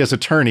with various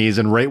attorneys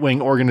and right-wing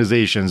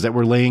organizations that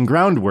were laying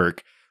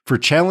groundwork for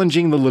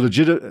challenging the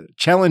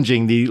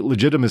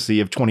legitimacy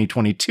of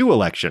 2022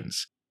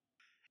 elections,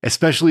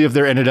 especially if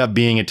there ended up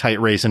being a tight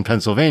race in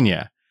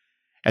Pennsylvania.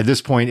 At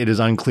this point, it is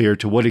unclear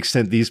to what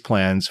extent these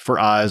plans for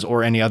Oz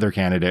or any other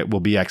candidate will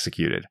be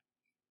executed.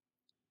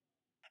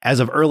 As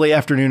of early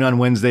afternoon on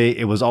Wednesday,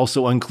 it was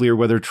also unclear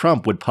whether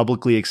Trump would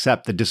publicly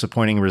accept the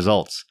disappointing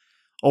results,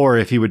 or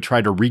if he would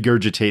try to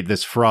regurgitate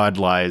his fraud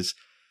lies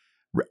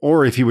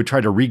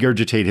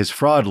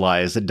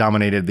that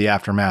dominated the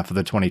aftermath of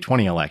the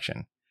 2020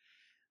 election.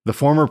 The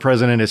former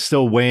president is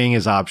still weighing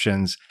his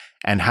options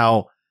and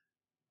how,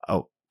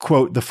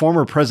 quote, the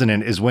former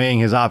president is weighing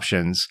his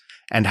options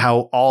and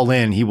how all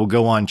in he will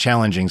go on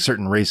challenging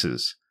certain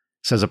races,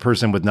 says a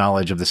person with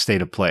knowledge of the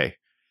state of play.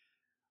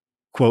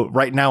 Quote,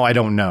 right now I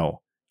don't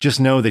know.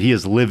 Just know that he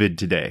is livid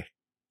today.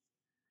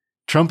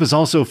 Trump is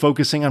also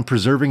focusing on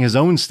preserving his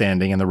own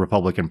standing in the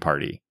Republican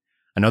Party.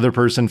 Another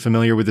person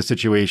familiar with the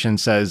situation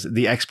says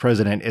the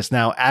ex-president is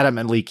now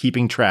adamantly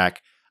keeping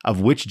track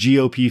of which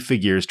GOP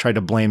figures try to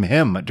blame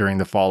him during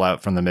the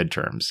fallout from the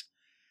midterms,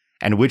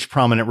 and which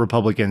prominent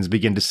Republicans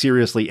begin to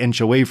seriously inch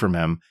away from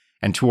him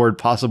and toward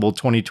possible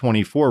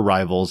 2024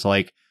 rivals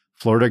like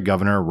Florida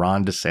Governor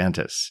Ron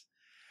DeSantis.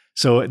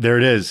 So there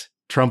it is.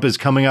 Trump is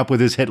coming up with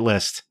his hit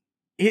list.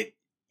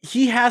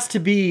 He has to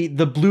be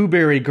the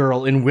blueberry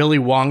girl in Willy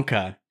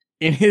Wonka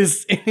in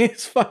his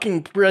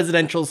fucking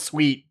presidential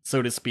suite,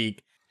 so to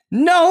speak.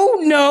 No,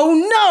 no,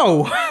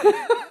 no.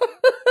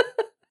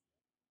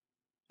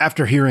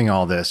 After hearing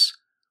all this,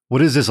 what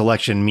does this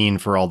election mean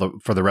for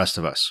the rest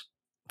of us?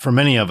 For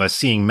many of us,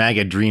 seeing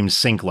MAGA dreams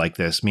sink like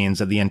this means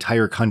that the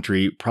entire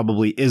country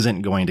probably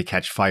isn't going to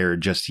catch fire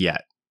just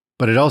yet.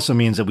 But it also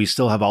means that we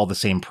still have all the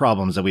same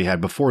problems that we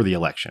had before the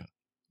election.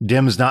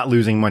 Dems not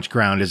losing much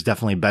ground is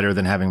definitely better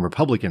than having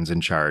Republicans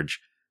in charge,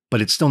 but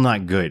it's still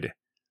not good.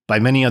 By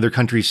many other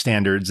countries'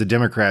 standards, the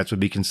Democrats would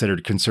be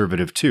considered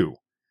conservative too.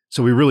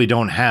 So we really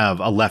don't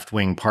have a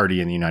left-wing party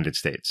in the United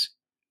States.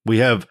 We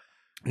have...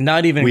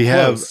 Not even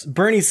close.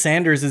 Bernie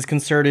Sanders is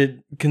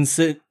considered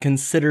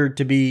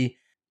to be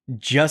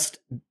just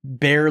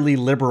barely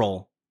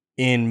liberal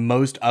in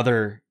most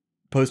other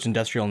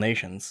post-industrial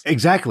nations.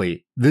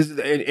 Exactly.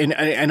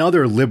 In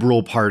other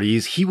liberal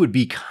parties, he would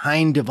be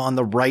kind of on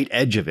the right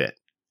edge of it.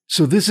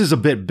 So this is a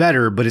bit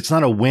better, but it's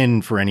not a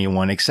win for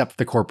anyone except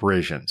the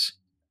corporations.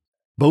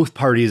 Both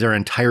parties are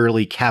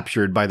entirely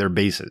captured by their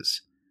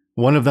bases.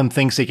 One of them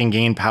thinks they can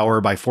gain power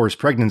by forced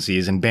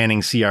pregnancies and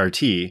banning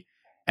CRT,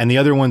 and the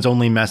other one's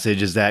only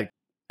message is that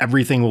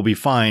everything will be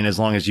fine as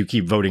long as you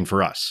keep voting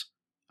for us.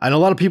 And a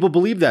lot of people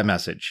believe that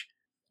message.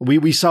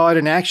 We saw it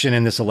in action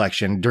in this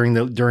election during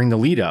the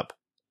lead up.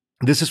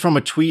 This is from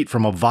a tweet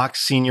from a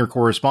Vox senior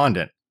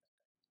correspondent.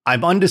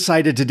 I'm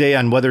undecided today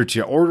on whether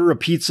to order a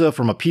pizza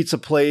from a pizza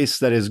place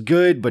that is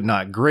good but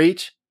not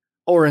great,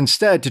 or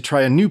instead to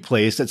try a new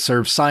place that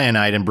serves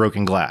cyanide and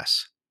broken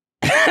glass.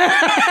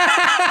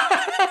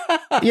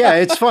 Yeah,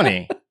 it's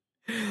funny.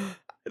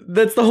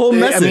 That's the whole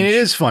message. I mean, it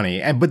is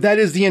funny, but that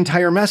is the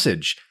entire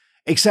message.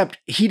 Except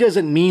he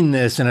doesn't mean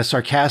this in a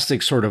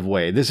sarcastic sort of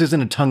way. This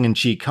isn't a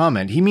tongue-in-cheek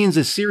comment. He means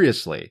this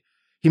seriously.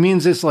 He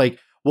means this like,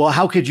 well,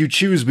 how could you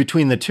choose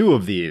between the two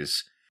of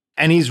these?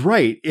 And he's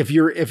right. If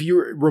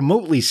you're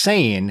remotely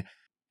sane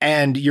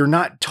and you're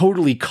not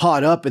totally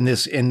caught up in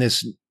this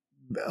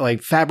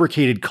like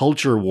fabricated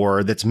culture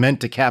war that's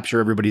meant to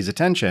capture everybody's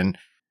attention,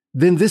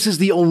 then this is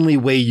the only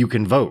way you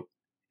can vote.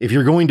 If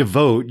you're going to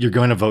vote, you're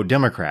going to vote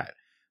Democrat.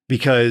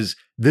 because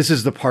this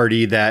is the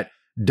party that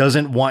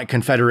doesn't want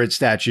Confederate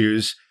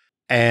statues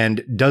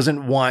and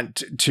doesn't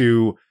want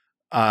to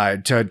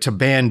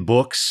ban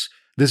books.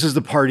 This is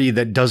the party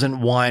that doesn't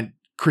want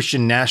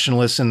Christian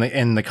nationalists in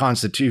the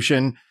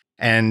Constitution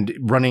and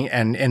running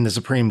and in the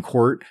Supreme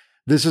Court.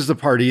 This is the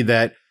party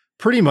that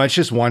pretty much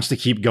just wants to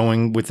keep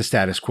going with the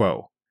status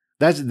quo.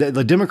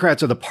 The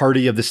Democrats are the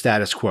party of the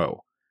status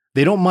quo.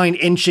 They don't mind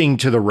inching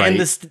to the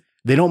right.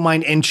 They don't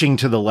mind inching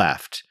to the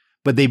left,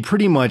 but they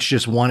pretty much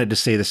just want it to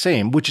stay the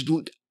same, which,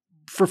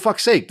 for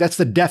fuck's sake, that's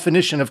the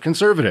definition of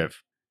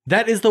conservative.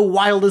 That is the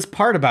wildest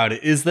part about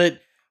it, is that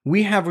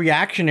we have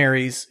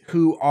reactionaries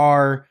who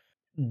are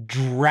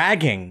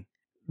dragging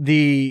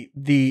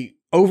the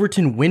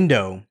Overton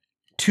window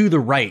to the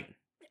right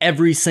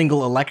every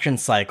single election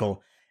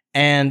cycle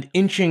and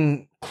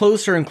inching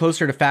closer and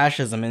closer to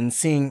fascism and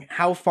seeing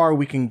how far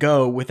we can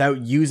go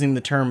without using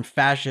the term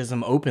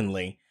fascism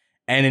openly.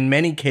 And in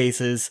many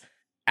cases,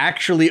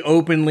 actually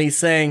openly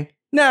saying,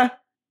 nah,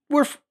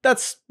 we're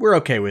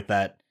okay with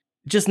that.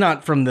 Just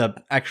not from the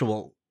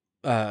actual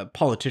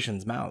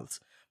politicians'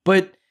 mouths.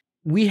 But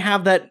we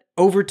have that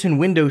Overton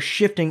window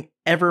shifting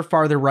ever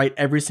farther right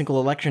every single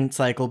election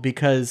cycle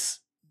because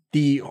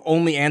the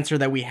only answer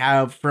that we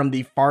have from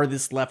the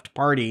farthest left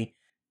party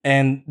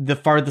and the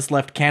farthest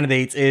left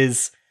candidates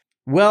is,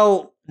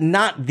 well,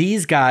 not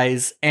these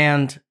guys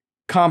and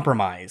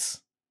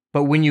compromise.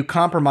 But when you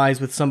compromise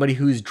with somebody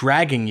who's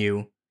dragging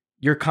you,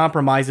 your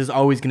compromise is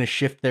always going to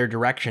shift their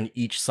direction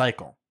each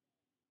cycle.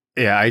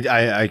 Yeah,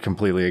 I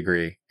completely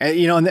agree.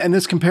 And, and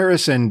this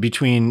comparison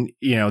between,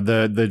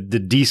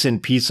 the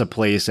decent pizza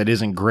place that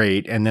isn't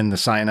great and then the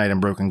cyanide and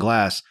broken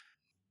glass,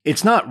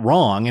 it's not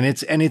wrong. And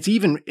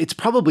it's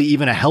probably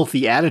even a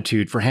healthy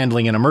attitude for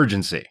handling an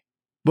emergency.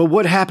 But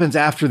what happens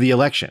after the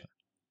election?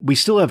 We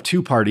still have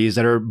two parties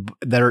that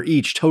are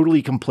each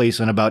totally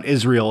complacent about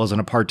Israel as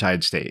an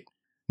apartheid state.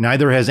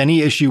 Neither has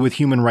any issue with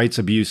human rights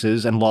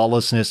abuses and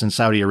lawlessness in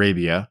Saudi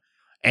Arabia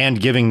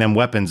and giving them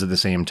weapons at the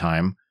same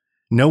time.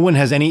 No one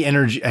has any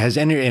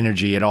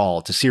energy at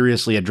all to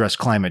seriously address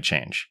climate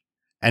change.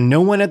 And no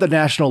one at the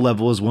national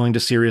level is willing to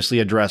seriously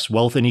address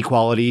wealth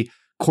inequality,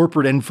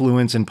 corporate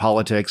influence in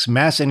politics,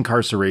 mass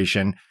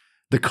incarceration,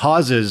 the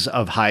causes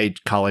of high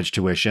college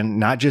tuition,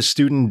 not just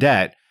student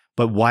debt,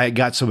 but why it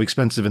got so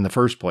expensive in the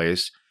first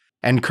place,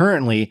 and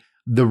currently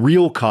the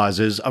real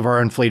causes of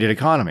our inflated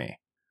economy,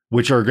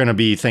 which are going to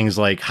be things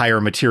like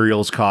higher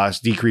materials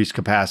costs, decreased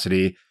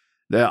capacity,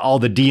 all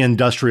the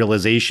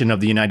deindustrialization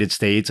of the United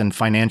States and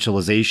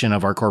financialization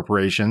of our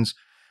corporations.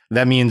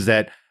 That means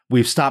that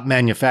we've stopped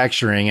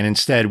manufacturing and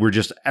instead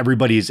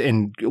everybody's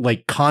in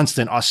like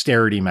constant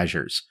austerity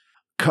measures.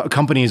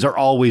 Companies are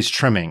always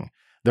trimming.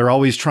 They're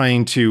always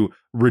trying to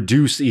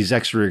reduce these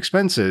extra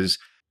expenses.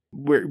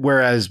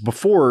 Whereas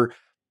before,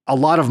 a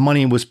lot of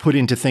money was put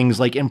into things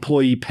like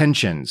employee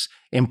pensions,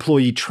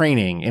 employee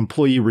training,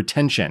 employee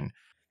retention.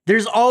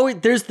 There's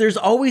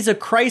always a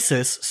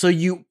crisis, so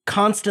you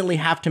constantly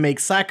have to make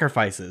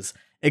sacrifices.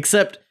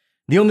 Except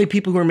the only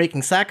people who are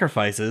making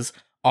sacrifices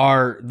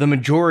are the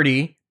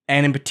majority,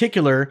 and in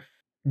particular,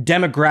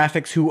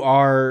 demographics who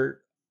are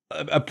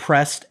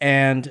oppressed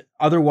and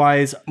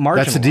otherwise marginalized.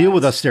 That's the deal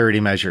with austerity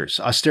measures.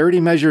 Austerity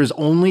measures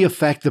only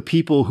affect the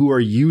people who are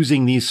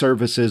using these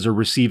services or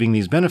receiving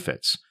these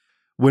benefits.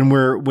 When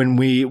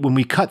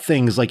we cut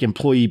things like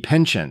employee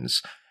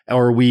pensions,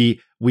 or we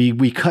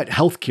cut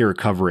healthcare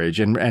coverage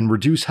and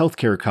reduce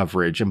healthcare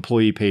coverage,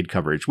 employee paid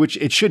coverage, which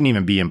it shouldn't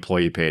even be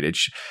employee paid.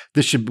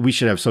 We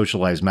should have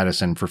socialized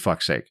medicine, for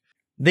fuck's sake.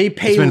 They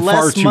pay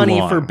less money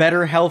for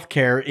better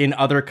healthcare in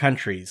other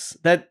countries.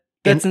 That's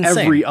insane. In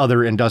every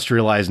other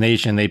industrialized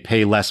nation, they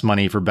pay less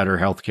money for better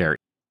healthcare.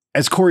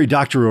 As Cory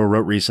Doctorow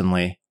wrote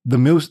recently, the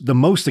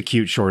most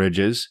acute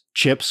shortages,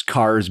 chips,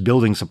 cars,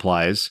 building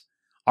supplies,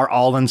 are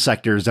all in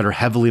sectors that are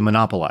heavily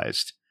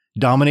monopolized,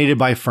 dominated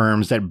by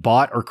firms that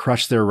bought or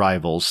crushed their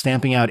rivals,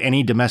 stamping out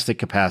any domestic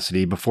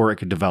capacity before it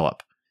could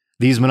develop.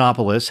 These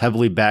monopolists,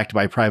 heavily backed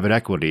by private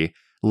equity,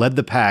 led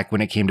the pack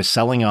when it came to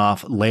selling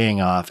off, laying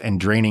off, and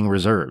draining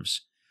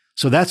reserves.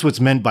 So that's what's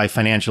meant by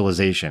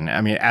financialization.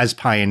 I mean, as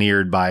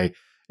pioneered by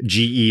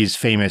GE's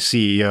famous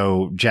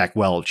CEO, Jack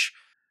Welch,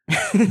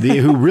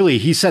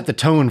 he set the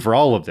tone for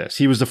all of this.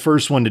 He was the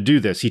first one to do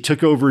this. He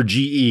took over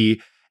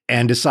GE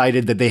and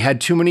decided that they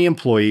had too many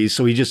employees,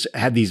 so he just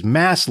had these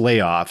mass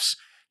layoffs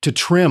to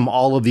trim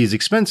all of these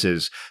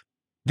expenses.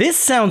 This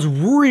sounds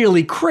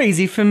really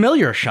crazy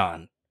familiar,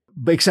 Sean.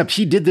 Except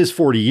he did this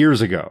 40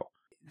 years ago.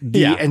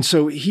 Yeah. And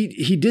so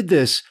he did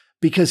this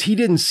because he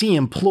didn't see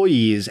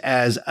employees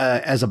as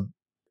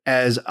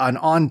an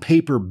on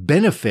paper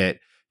benefit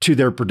to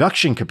their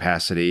production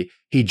capacity.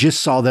 He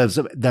just saw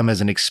them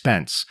as an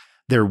expense.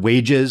 Their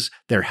wages,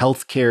 their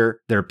health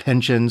care, their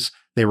pensions,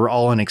 they were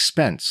all an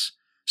expense.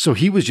 So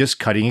he was just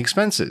cutting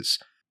expenses.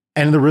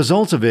 And the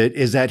result of it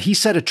is that he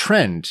set a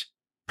trend,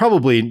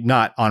 probably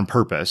not on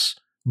purpose,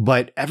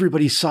 but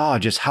everybody saw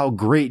just how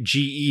great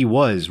GE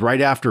was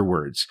right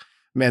afterwards.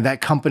 Man,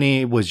 that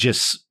company was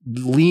just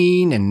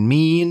lean and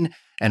mean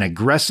and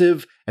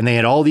aggressive, and they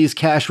had all these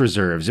cash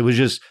reserves. It was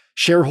just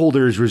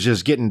shareholders was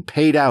just getting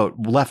paid out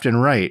left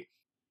and right.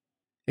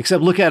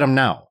 Except look at them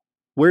now.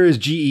 Where is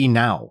GE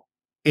now?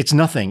 It's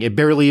nothing. It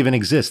barely even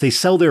exists. They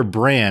sell their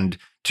brand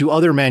to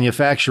other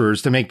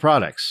manufacturers to make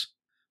products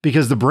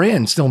because the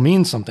brand still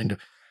means something to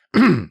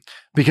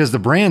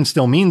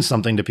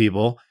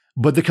people,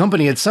 but the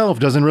company itself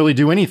doesn't really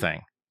do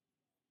anything.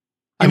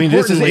 I mean,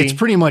 it's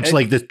pretty much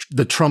like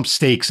the Trump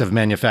stakes of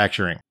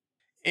manufacturing.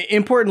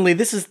 Importantly,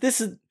 this is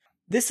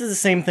the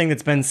same thing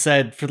that's been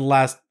said for the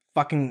last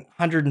fucking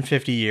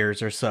 150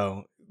 years or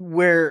so,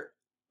 where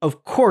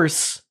of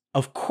course,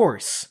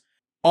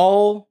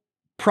 all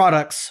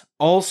products,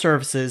 all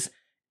services,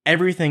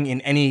 everything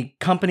in any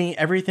company,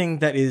 everything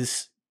that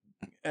is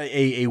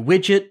a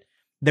widget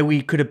that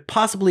we could have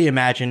possibly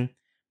imagine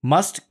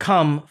must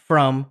come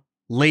from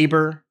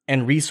labor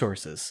and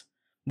resources.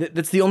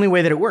 That's the only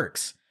way that it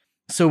works.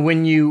 So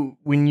when you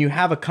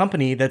have a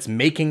company that's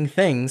making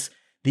things,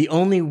 the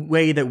only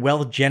way that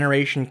wealth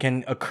generation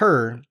can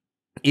occur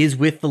is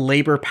with the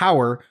labor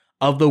power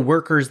of the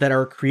workers that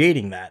are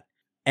creating that.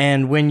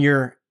 And when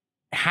you're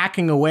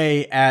hacking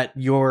away at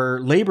your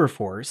labor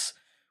force,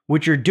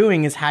 what you're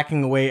doing is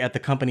hacking away at the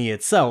company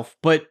itself.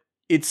 But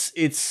it's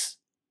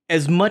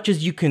as much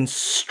as you can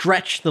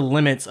stretch the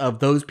limits of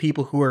those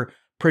people who are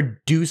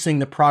producing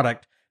the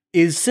product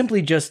is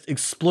simply just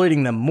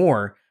exploiting them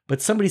more.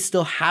 But somebody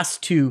still has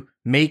to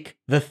make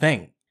the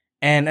thing.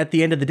 And at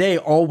the end of the day,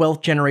 all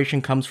wealth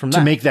generation comes from that.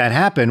 To make that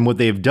happen, what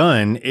they've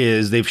done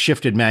is they've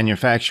shifted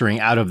manufacturing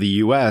out of the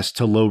US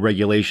to low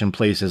regulation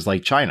places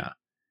like China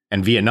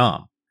and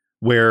Vietnam,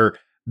 where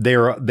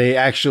they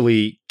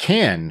actually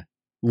can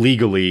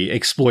legally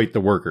exploit the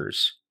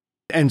workers.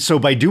 And so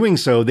by doing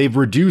so, they've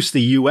reduced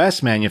the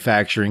US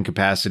manufacturing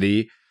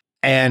capacity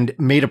and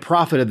made a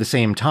profit at the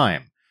same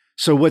time.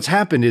 So what's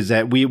happened is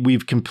that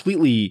we've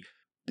completely,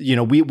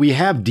 we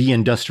have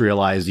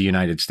deindustrialized the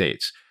United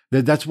States.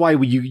 That's why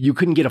you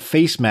couldn't get a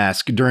face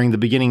mask during the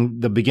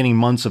beginning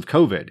months of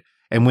COVID.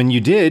 And when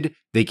you did,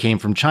 they came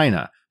from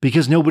China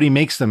because nobody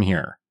makes them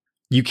here.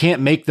 You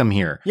can't make them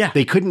here. Yeah.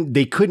 They couldn't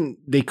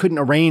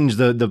arrange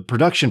the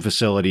production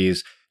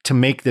facilities to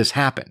make this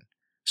happen.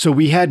 So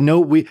we had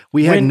no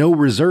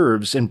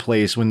reserves in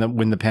place when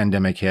the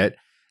pandemic hit.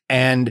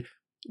 And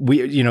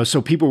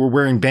so people were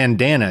wearing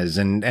bandanas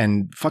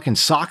and fucking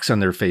socks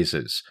on their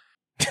faces.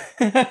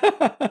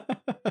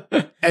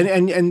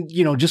 and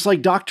just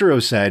like Dr. O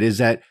said, is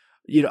that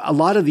a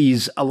lot of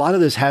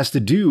this has to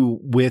do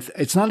with,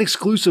 it's not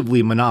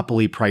exclusively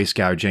monopoly price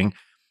gouging,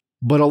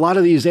 but a lot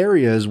of these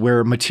areas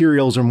where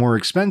materials are more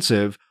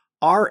expensive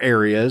are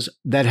areas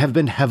that have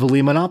been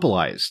heavily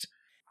monopolized.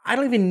 I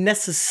don't even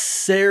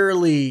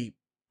necessarily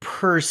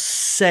per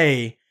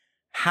se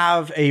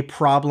have a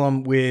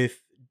problem with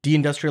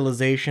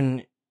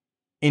deindustrialization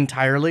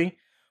entirely,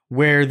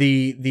 where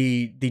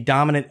the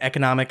dominant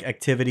economic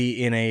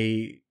activity in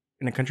a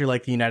country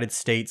like the United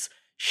States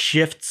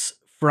shifts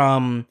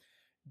from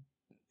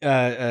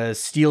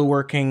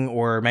steelworking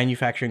or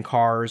manufacturing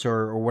cars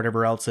or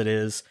whatever else it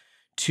is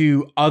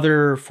to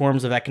other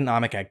forms of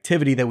economic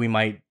activity that we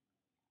might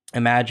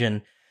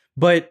imagine.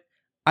 But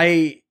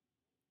I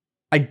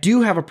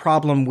do have a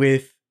problem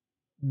with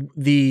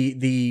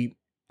the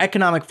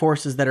economic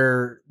forces that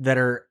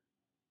are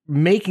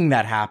making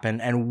that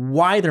happen and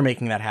why they're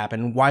making that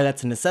happen, why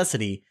that's a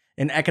necessity,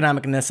 an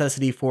economic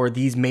necessity for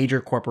these major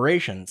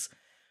corporations,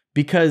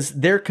 because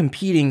they're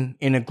competing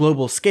in a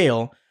global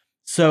scale.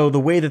 So the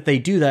way that they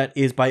do that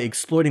is by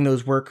exploiting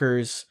those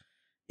workers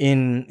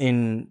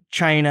in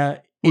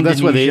China. Well,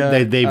 that's why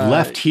Indonesia, they've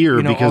left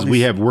here because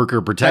we have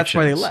worker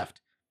protections. That's why they left.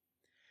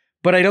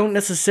 But I don't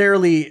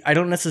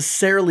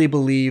necessarily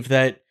believe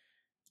that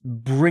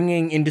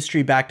bringing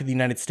industry back to the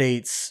United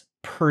States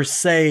per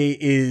se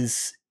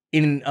is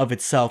in and of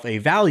itself a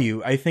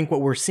value. I think what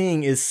we're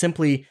seeing is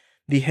simply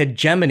the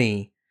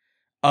hegemony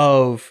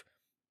of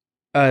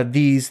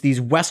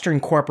these Western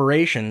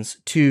corporations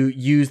to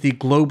use the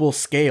global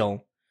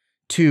scale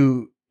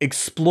to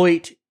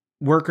exploit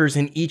workers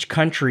in each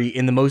country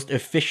in the most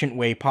efficient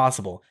way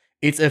possible.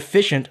 It's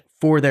efficient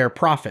for their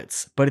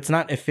profits, but it's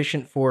not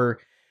efficient for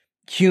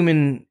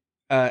human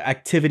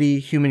activity,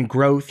 human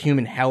growth,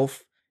 human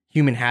health,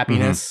 human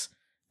happiness.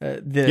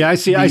 I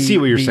see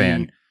what you're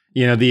saying.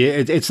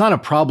 It's not a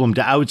problem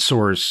to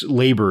outsource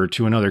labor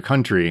to another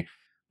country,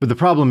 but the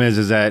problem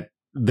is that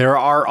there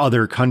are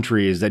other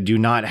countries that do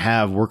not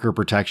have worker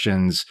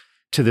protections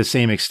to the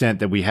same extent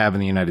that we have in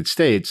the United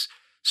States.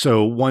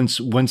 So once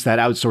that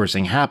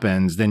outsourcing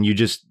happens, then you're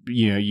just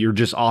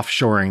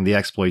offshoring the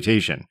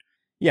exploitation.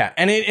 Yeah,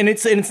 and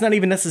it's not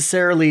even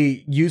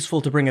necessarily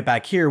useful to bring it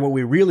back here. What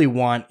we really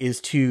want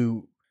is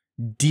to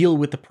deal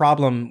with the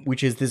problem,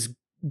 which is this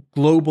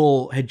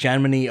global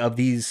hegemony of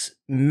these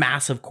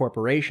massive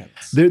corporations.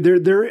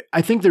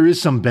 I think there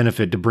is some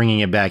benefit to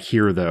bringing it back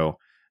here, though,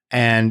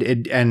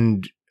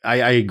 and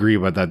I agree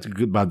about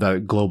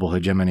the global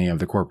hegemony of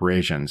the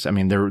corporations. I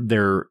mean,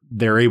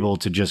 they're able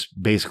to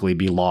just basically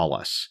be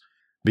lawless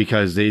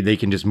because they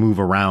can just move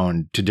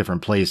around to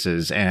different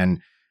places,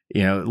 and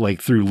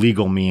like through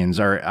legal means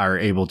are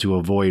able to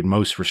avoid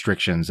most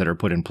restrictions that are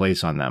put in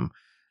place on them.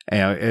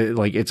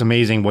 It's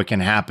amazing what can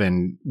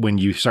happen when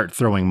you start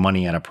throwing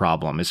money at a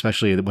problem,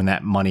 especially when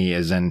that money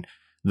is in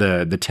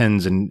the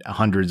tens and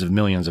hundreds of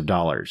millions of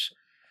dollars.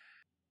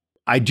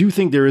 I do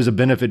think there is a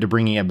benefit to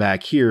bringing it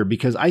back here,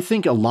 because I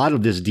think a lot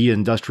of this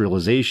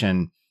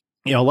deindustrialization,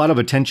 a lot of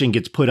attention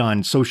gets put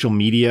on social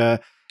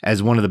media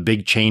as one of the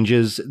big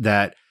changes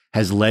that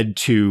has led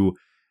to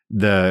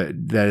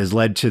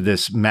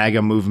this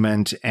MAGA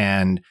movement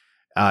and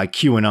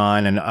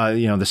QAnon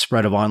and the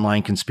spread of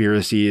online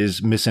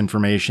conspiracies,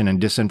 misinformation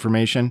and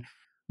disinformation.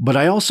 But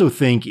I also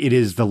think it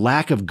is the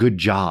lack of good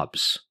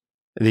jobs.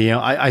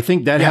 I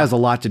think that has a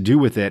lot to do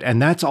with it, and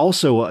that's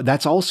also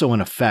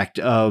an effect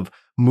of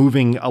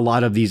moving a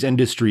lot of these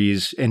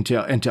industries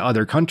into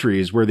other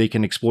countries where they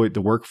can exploit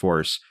the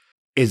workforce.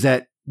 Is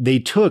that they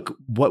took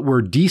what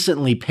were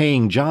decently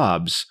paying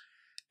jobs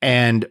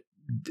and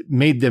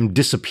made them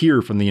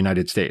disappear from the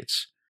United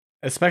States.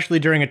 Especially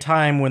during a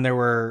time when there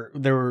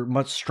were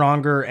much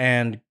stronger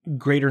and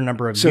greater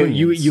number of so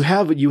unions. you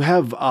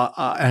have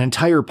an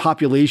entire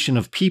population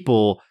of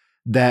people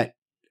that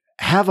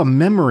have a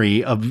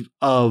memory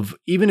of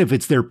even if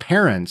it's their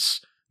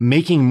parents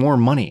making more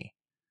money.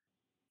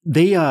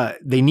 They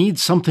need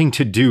something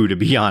to do, to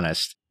be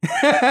honest.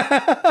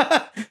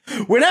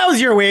 When I was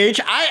your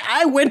age,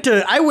 I went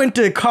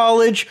to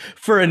college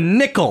for a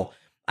nickel.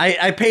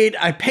 I paid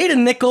a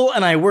nickel,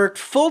 and I worked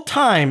full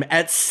time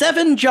at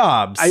 7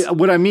 jobs.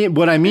 What I mean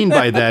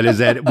by that is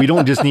that we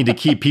don't just need to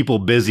keep people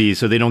busy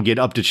so they don't get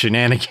up to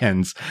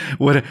shenanigans.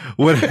 What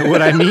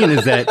I mean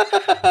is that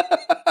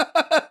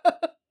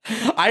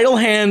idle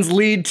hands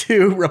lead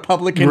to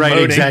Republican voting.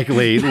 Right,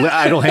 exactly.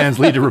 Idle hands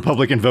lead to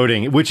Republican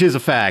voting, which is a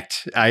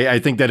fact. I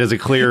think that's a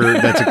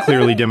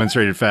clearly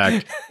demonstrated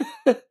fact.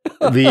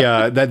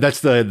 That's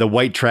the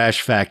white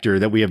trash factor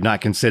that we have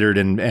not considered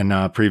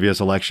in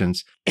previous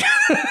elections.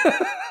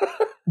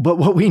 But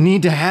what we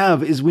need to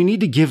have is we need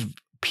to give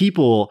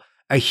people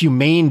a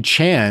humane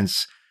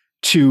chance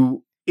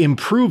to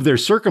improve their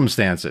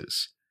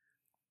circumstances.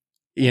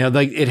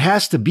 It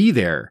has to be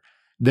there.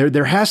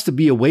 There has to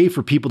be a way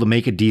for people to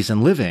make a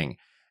decent living.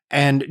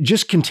 And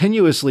just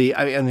continuously,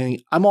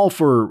 I'm all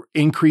for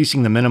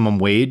increasing the minimum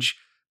wage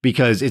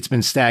because it's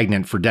been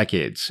stagnant for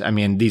decades. I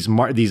mean, these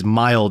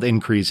mild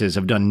increases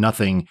have done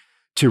nothing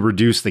to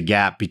reduce the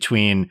gap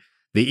between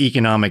the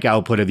economic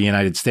output of the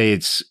United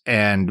States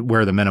and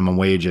where the minimum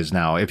wage is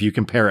now. If you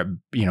compare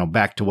it,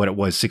 back to what it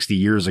was 60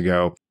 years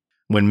ago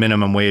when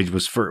minimum wage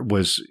was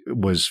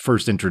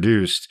first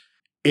introduced,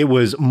 it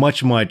was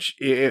much.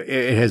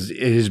 It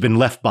has been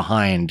left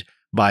behind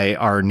by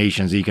our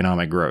nation's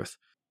economic growth.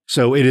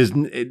 So it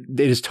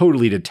is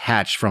totally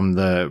detached from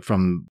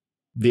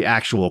the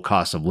actual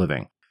cost of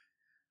living.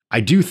 I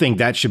do think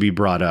that should be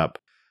brought up,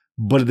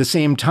 but at the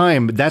same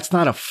time, that's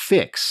not a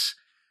fix.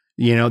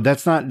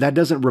 That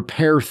doesn't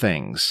repair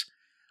things.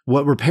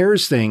 What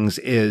repairs things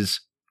is,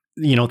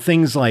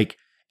 things like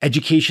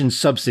education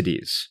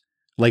subsidies,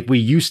 like we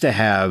used to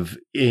have,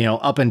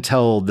 up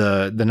until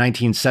the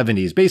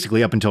 1970s,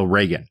 basically up until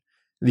Reagan.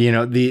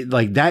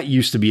 That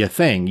used to be a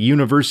thing.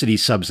 University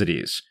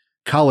subsidies,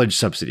 college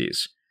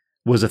subsidies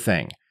was a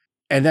thing.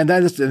 And then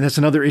that's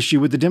another issue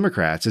with the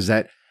Democrats, is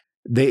that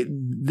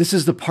this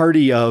is the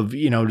party of,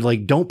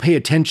 don't pay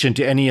attention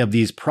to any of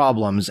these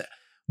problems.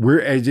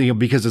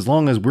 Because as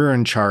long as we're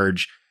in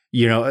charge,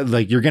 you're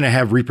going to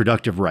have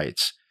reproductive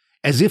rights,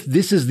 as if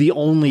this is the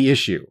only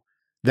issue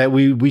that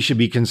we should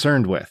be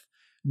concerned with.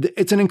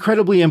 It's an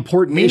incredibly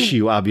important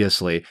issue,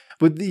 obviously,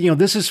 but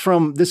this is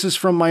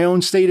from my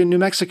own state in New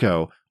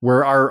Mexico,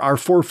 where our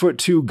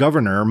 4'2"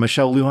 governor,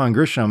 Michelle Lujan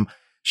Grisham,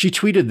 she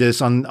tweeted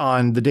this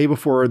on the day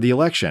before the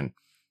election.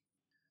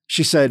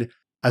 She said,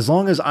 "As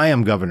long as I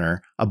am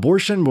governor,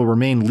 abortion will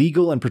remain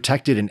legal and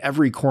protected in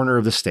every corner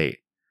of the state.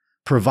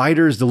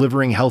 Providers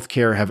delivering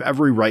healthcare have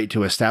every right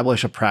to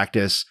establish a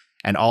practice,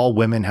 and all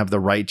women have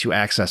the right to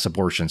access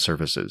abortion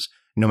services,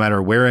 no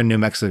matter where in New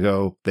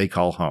Mexico they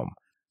call home."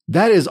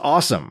 That is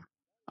awesome.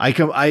 I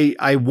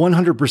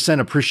 100%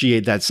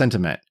 appreciate that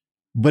sentiment.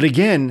 But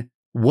again,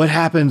 what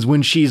happens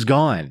when she's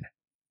gone?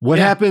 What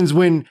happens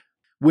when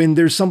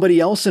there's somebody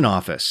else in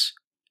office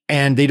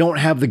and they don't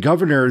have the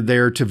governor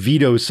there to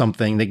veto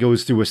something that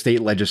goes through a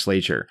state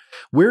legislature?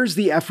 Where's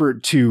the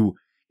effort to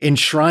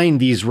enshrine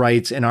these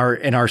rights in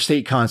our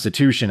state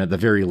constitution at the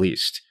very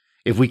least?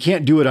 If we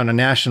can't do it on a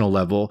national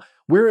level,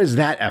 where is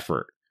that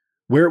effort?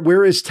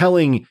 Where is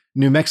telling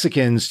New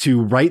Mexicans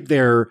to write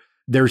their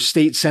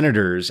state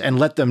senators and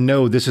let them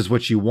know this is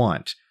what you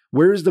want?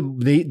 Where is the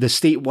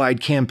statewide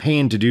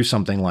campaign to do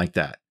something like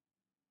that?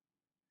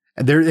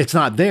 It's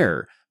not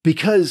there,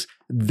 because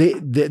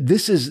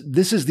this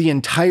is the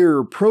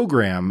entire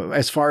program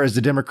as far as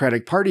the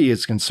Democratic Party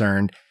is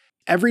concerned.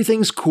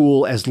 Everything's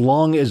cool as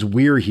long as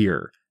we're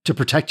here to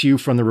protect you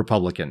from the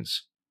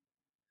Republicans.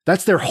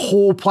 That's their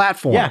whole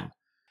platform. Yeah.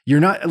 You're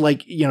not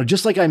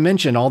just like I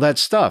mentioned, all that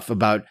stuff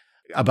about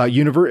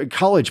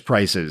college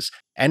prices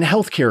and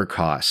healthcare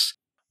costs.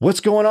 What's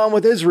going on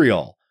with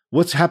Israel?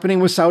 What's happening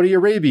with Saudi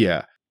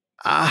Arabia?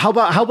 How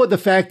about the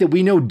fact that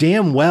we know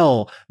damn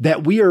well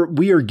that we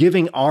are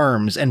giving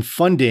arms and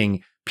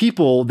funding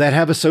people that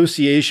have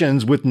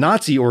associations with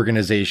Nazi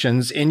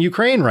organizations in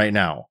Ukraine right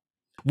now?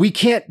 We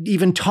can't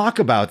even talk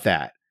about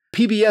that.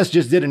 PBS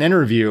just did an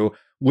interview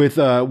with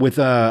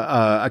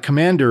a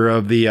commander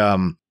of the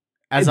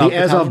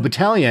Azov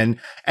battalion,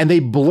 and they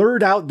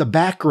blurred out the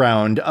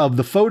background of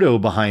the photo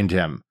behind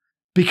him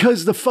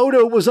because the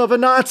photo was of a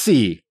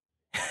Nazi.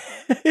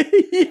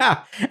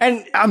 Yeah.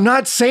 And I'm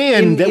not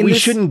saying that we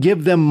shouldn't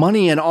give them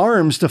money and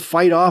arms to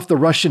fight off the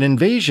Russian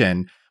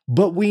invasion,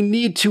 but we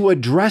need to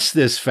address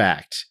this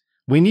fact.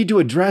 We need to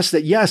address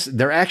that, yes,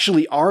 there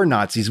actually are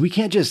Nazis. We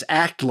can't just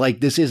act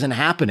like this isn't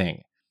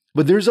happening.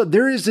 But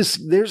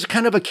there's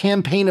kind of a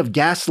campaign of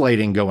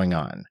gaslighting going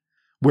on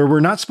where we're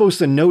not supposed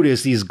to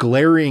notice these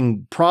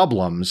glaring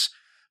problems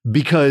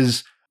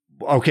because,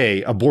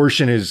 okay,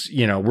 abortion is,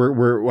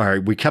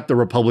 we kept the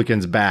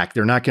Republicans back.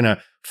 They're not going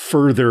to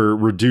further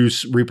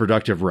reduce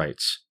reproductive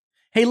rights.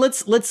 Hey,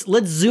 let's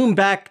zoom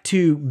back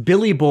to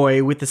Billy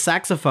Boy with the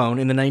saxophone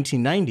in the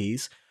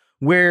 1990s,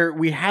 where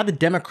we had the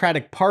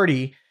Democratic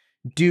Party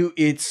do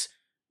its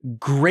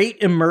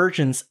great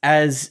emergence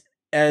as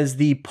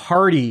the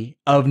party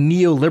of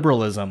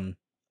neoliberalism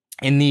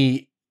in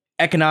the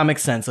economic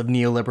sense of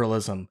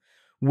neoliberalism,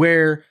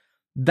 where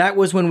that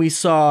was when we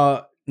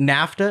saw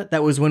NAFTA,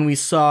 that was when we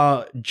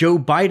saw Joe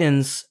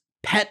Biden's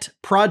pet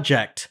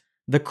project,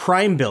 the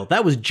crime bill.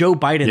 That was Joe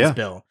Biden's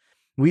bill.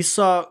 We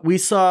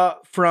saw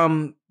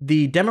from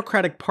the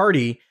Democratic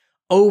Party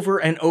over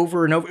and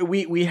over and over.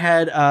 We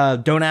had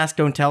Don't Ask,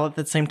 Don't Tell at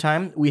the same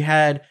time. We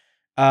had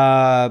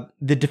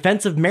the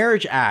Defense of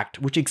Marriage Act,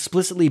 which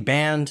explicitly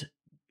banned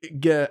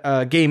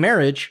gay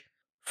marriage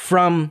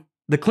from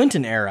the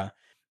Clinton era.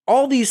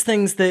 All these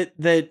things that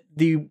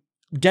the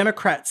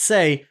Democrats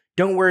say,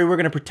 don't worry, we're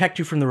going to protect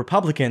you from the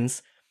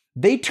Republicans,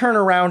 they turn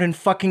around and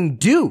fucking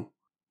do.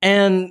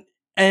 And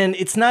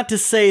it's not to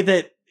say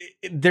that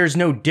there's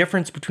no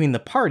difference between the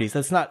parties.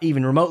 That's not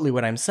even remotely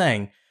what I'm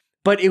saying.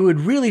 But it would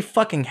really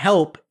fucking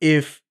help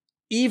if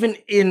even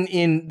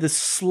in the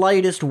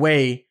slightest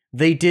way,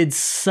 they did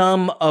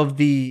some of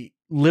the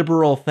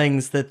liberal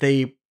things that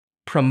they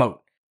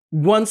promote.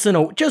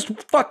 Just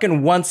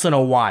fucking once in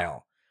a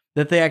while,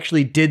 that they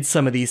actually did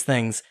some of these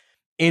things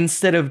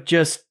instead of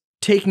just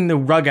taking the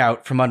rug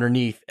out from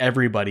underneath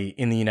everybody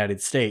in the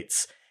United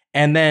States.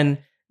 And then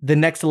the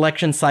next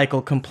election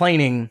cycle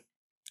complaining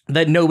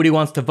that nobody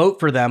wants to vote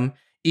for them,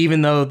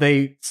 even though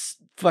they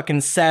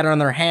fucking sat on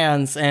their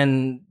hands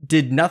and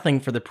did nothing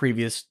for the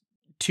previous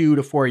 2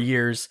 to 4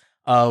 years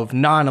of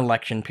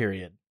non-election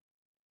period.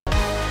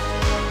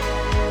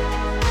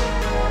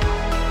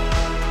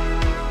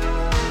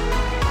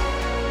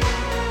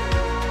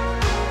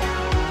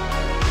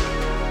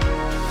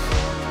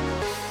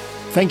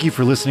 Thank you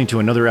for listening to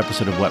another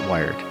episode of Wet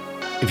Wired.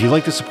 If you'd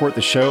like to support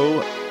the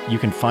show, you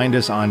can find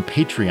us on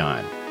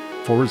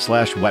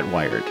Patreon/Wet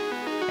Wired.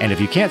 And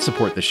if you can't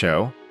support the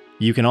show,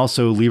 you can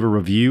also leave a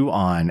review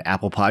on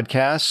Apple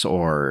Podcasts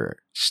or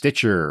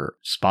Stitcher,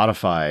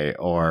 Spotify,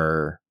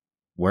 or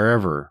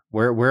wherever.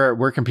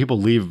 Where can people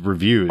leave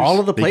reviews? All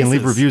of the places. They can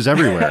leave reviews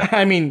everywhere.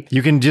 I mean,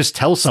 you can just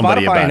tell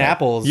somebody Spotify about and it.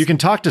 Apple's you can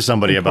talk to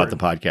somebody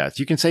important. about the podcast.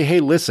 You can say,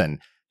 hey, listen,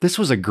 this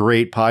was a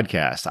great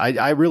podcast.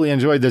 I really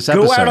enjoyed this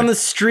episode. Go out on the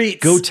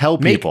streets. Go tell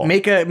people.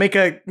 Make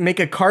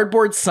a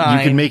cardboard sign.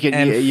 You can make it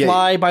and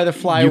fly by the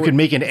flyway. You can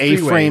make an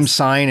A-frame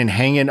sign and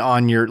hang it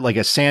on your like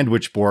a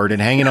sandwich board and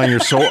hang it on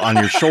your on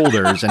your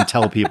shoulders and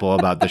tell people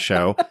about the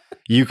show.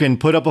 You can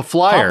put up a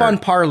flyer. Hop on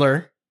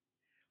Parler.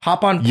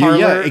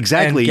 Yeah,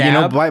 exactly. You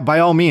know, by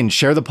all means,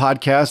 share the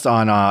podcast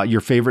on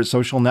your favorite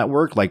social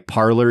network like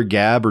Parler,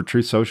 Gab, or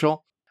Truth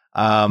Social.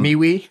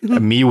 MeWe.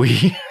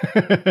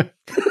 MeWe.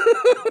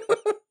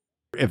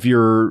 If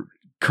you're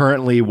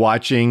currently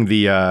watching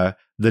the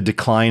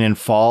decline and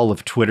fall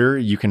of Twitter,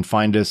 you can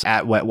find us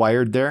at Wet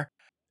Wired there.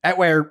 At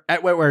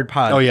Wet Wired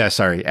Pod. Oh yeah,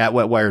 sorry, at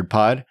Wet Wired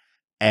Pod.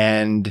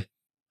 And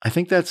I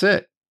think that's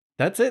it.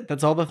 That's it.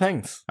 That's all the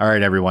things. All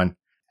right, everyone.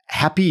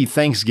 Happy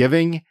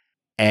Thanksgiving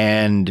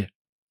and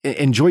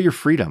enjoy your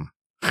freedom.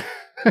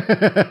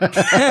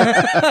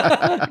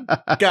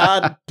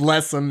 God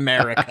bless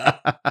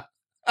America.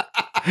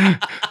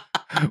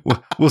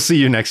 We'll see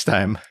you next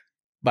time.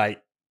 Bye.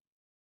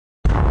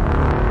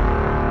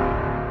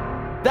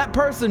 That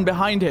person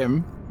behind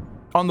him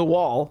on the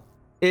wall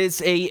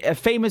is a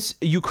famous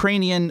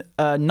Ukrainian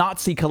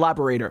Nazi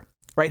collaborator,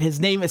 right? His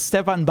name is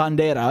Stefan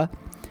Bandera,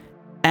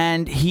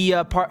 and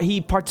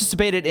he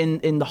participated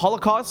in the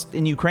Holocaust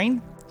in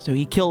Ukraine. So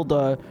he killed,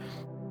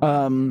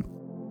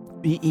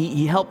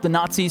 he helped the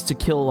Nazis to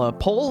kill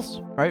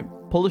Poles, right?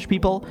 Polish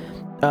people,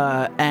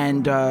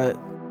 and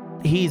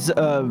he's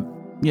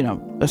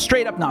a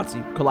straight up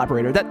Nazi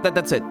collaborator.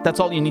 That's it.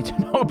 That's all you need to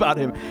know about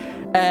him,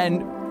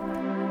 and.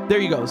 There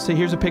you go. So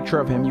here's a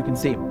picture of him. You can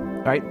see him,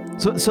 right?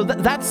 So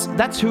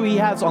that's who he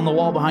has on the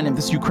wall behind him.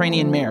 This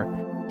Ukrainian mayor.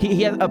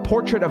 He has a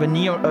portrait of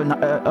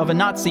a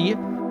Nazi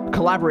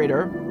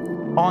collaborator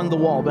on the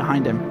wall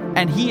behind him.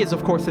 And he is,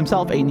 of course,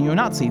 himself a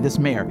neo-Nazi, this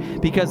mayor,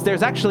 because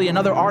there's actually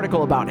another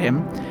article about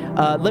him.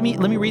 Let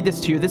me read this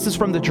to you. This is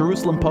from the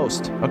Jerusalem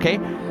Post, okay?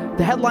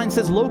 The headline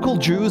says, local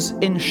Jews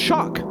in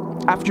shock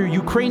after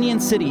Ukrainian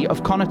city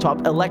of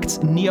Konotop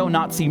elects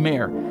neo-Nazi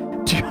mayor.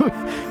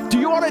 Do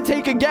you want to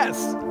take a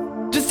guess?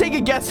 Just take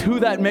a guess who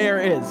that mayor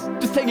is.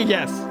 Just take a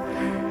guess.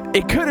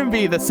 It couldn't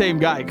be the same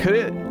guy, could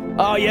it?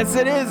 Oh, yes,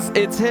 it is.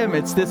 It's him.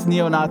 It's this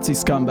neo-Nazi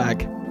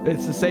scumbag.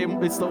 It's the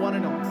same. It's the one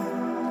and only.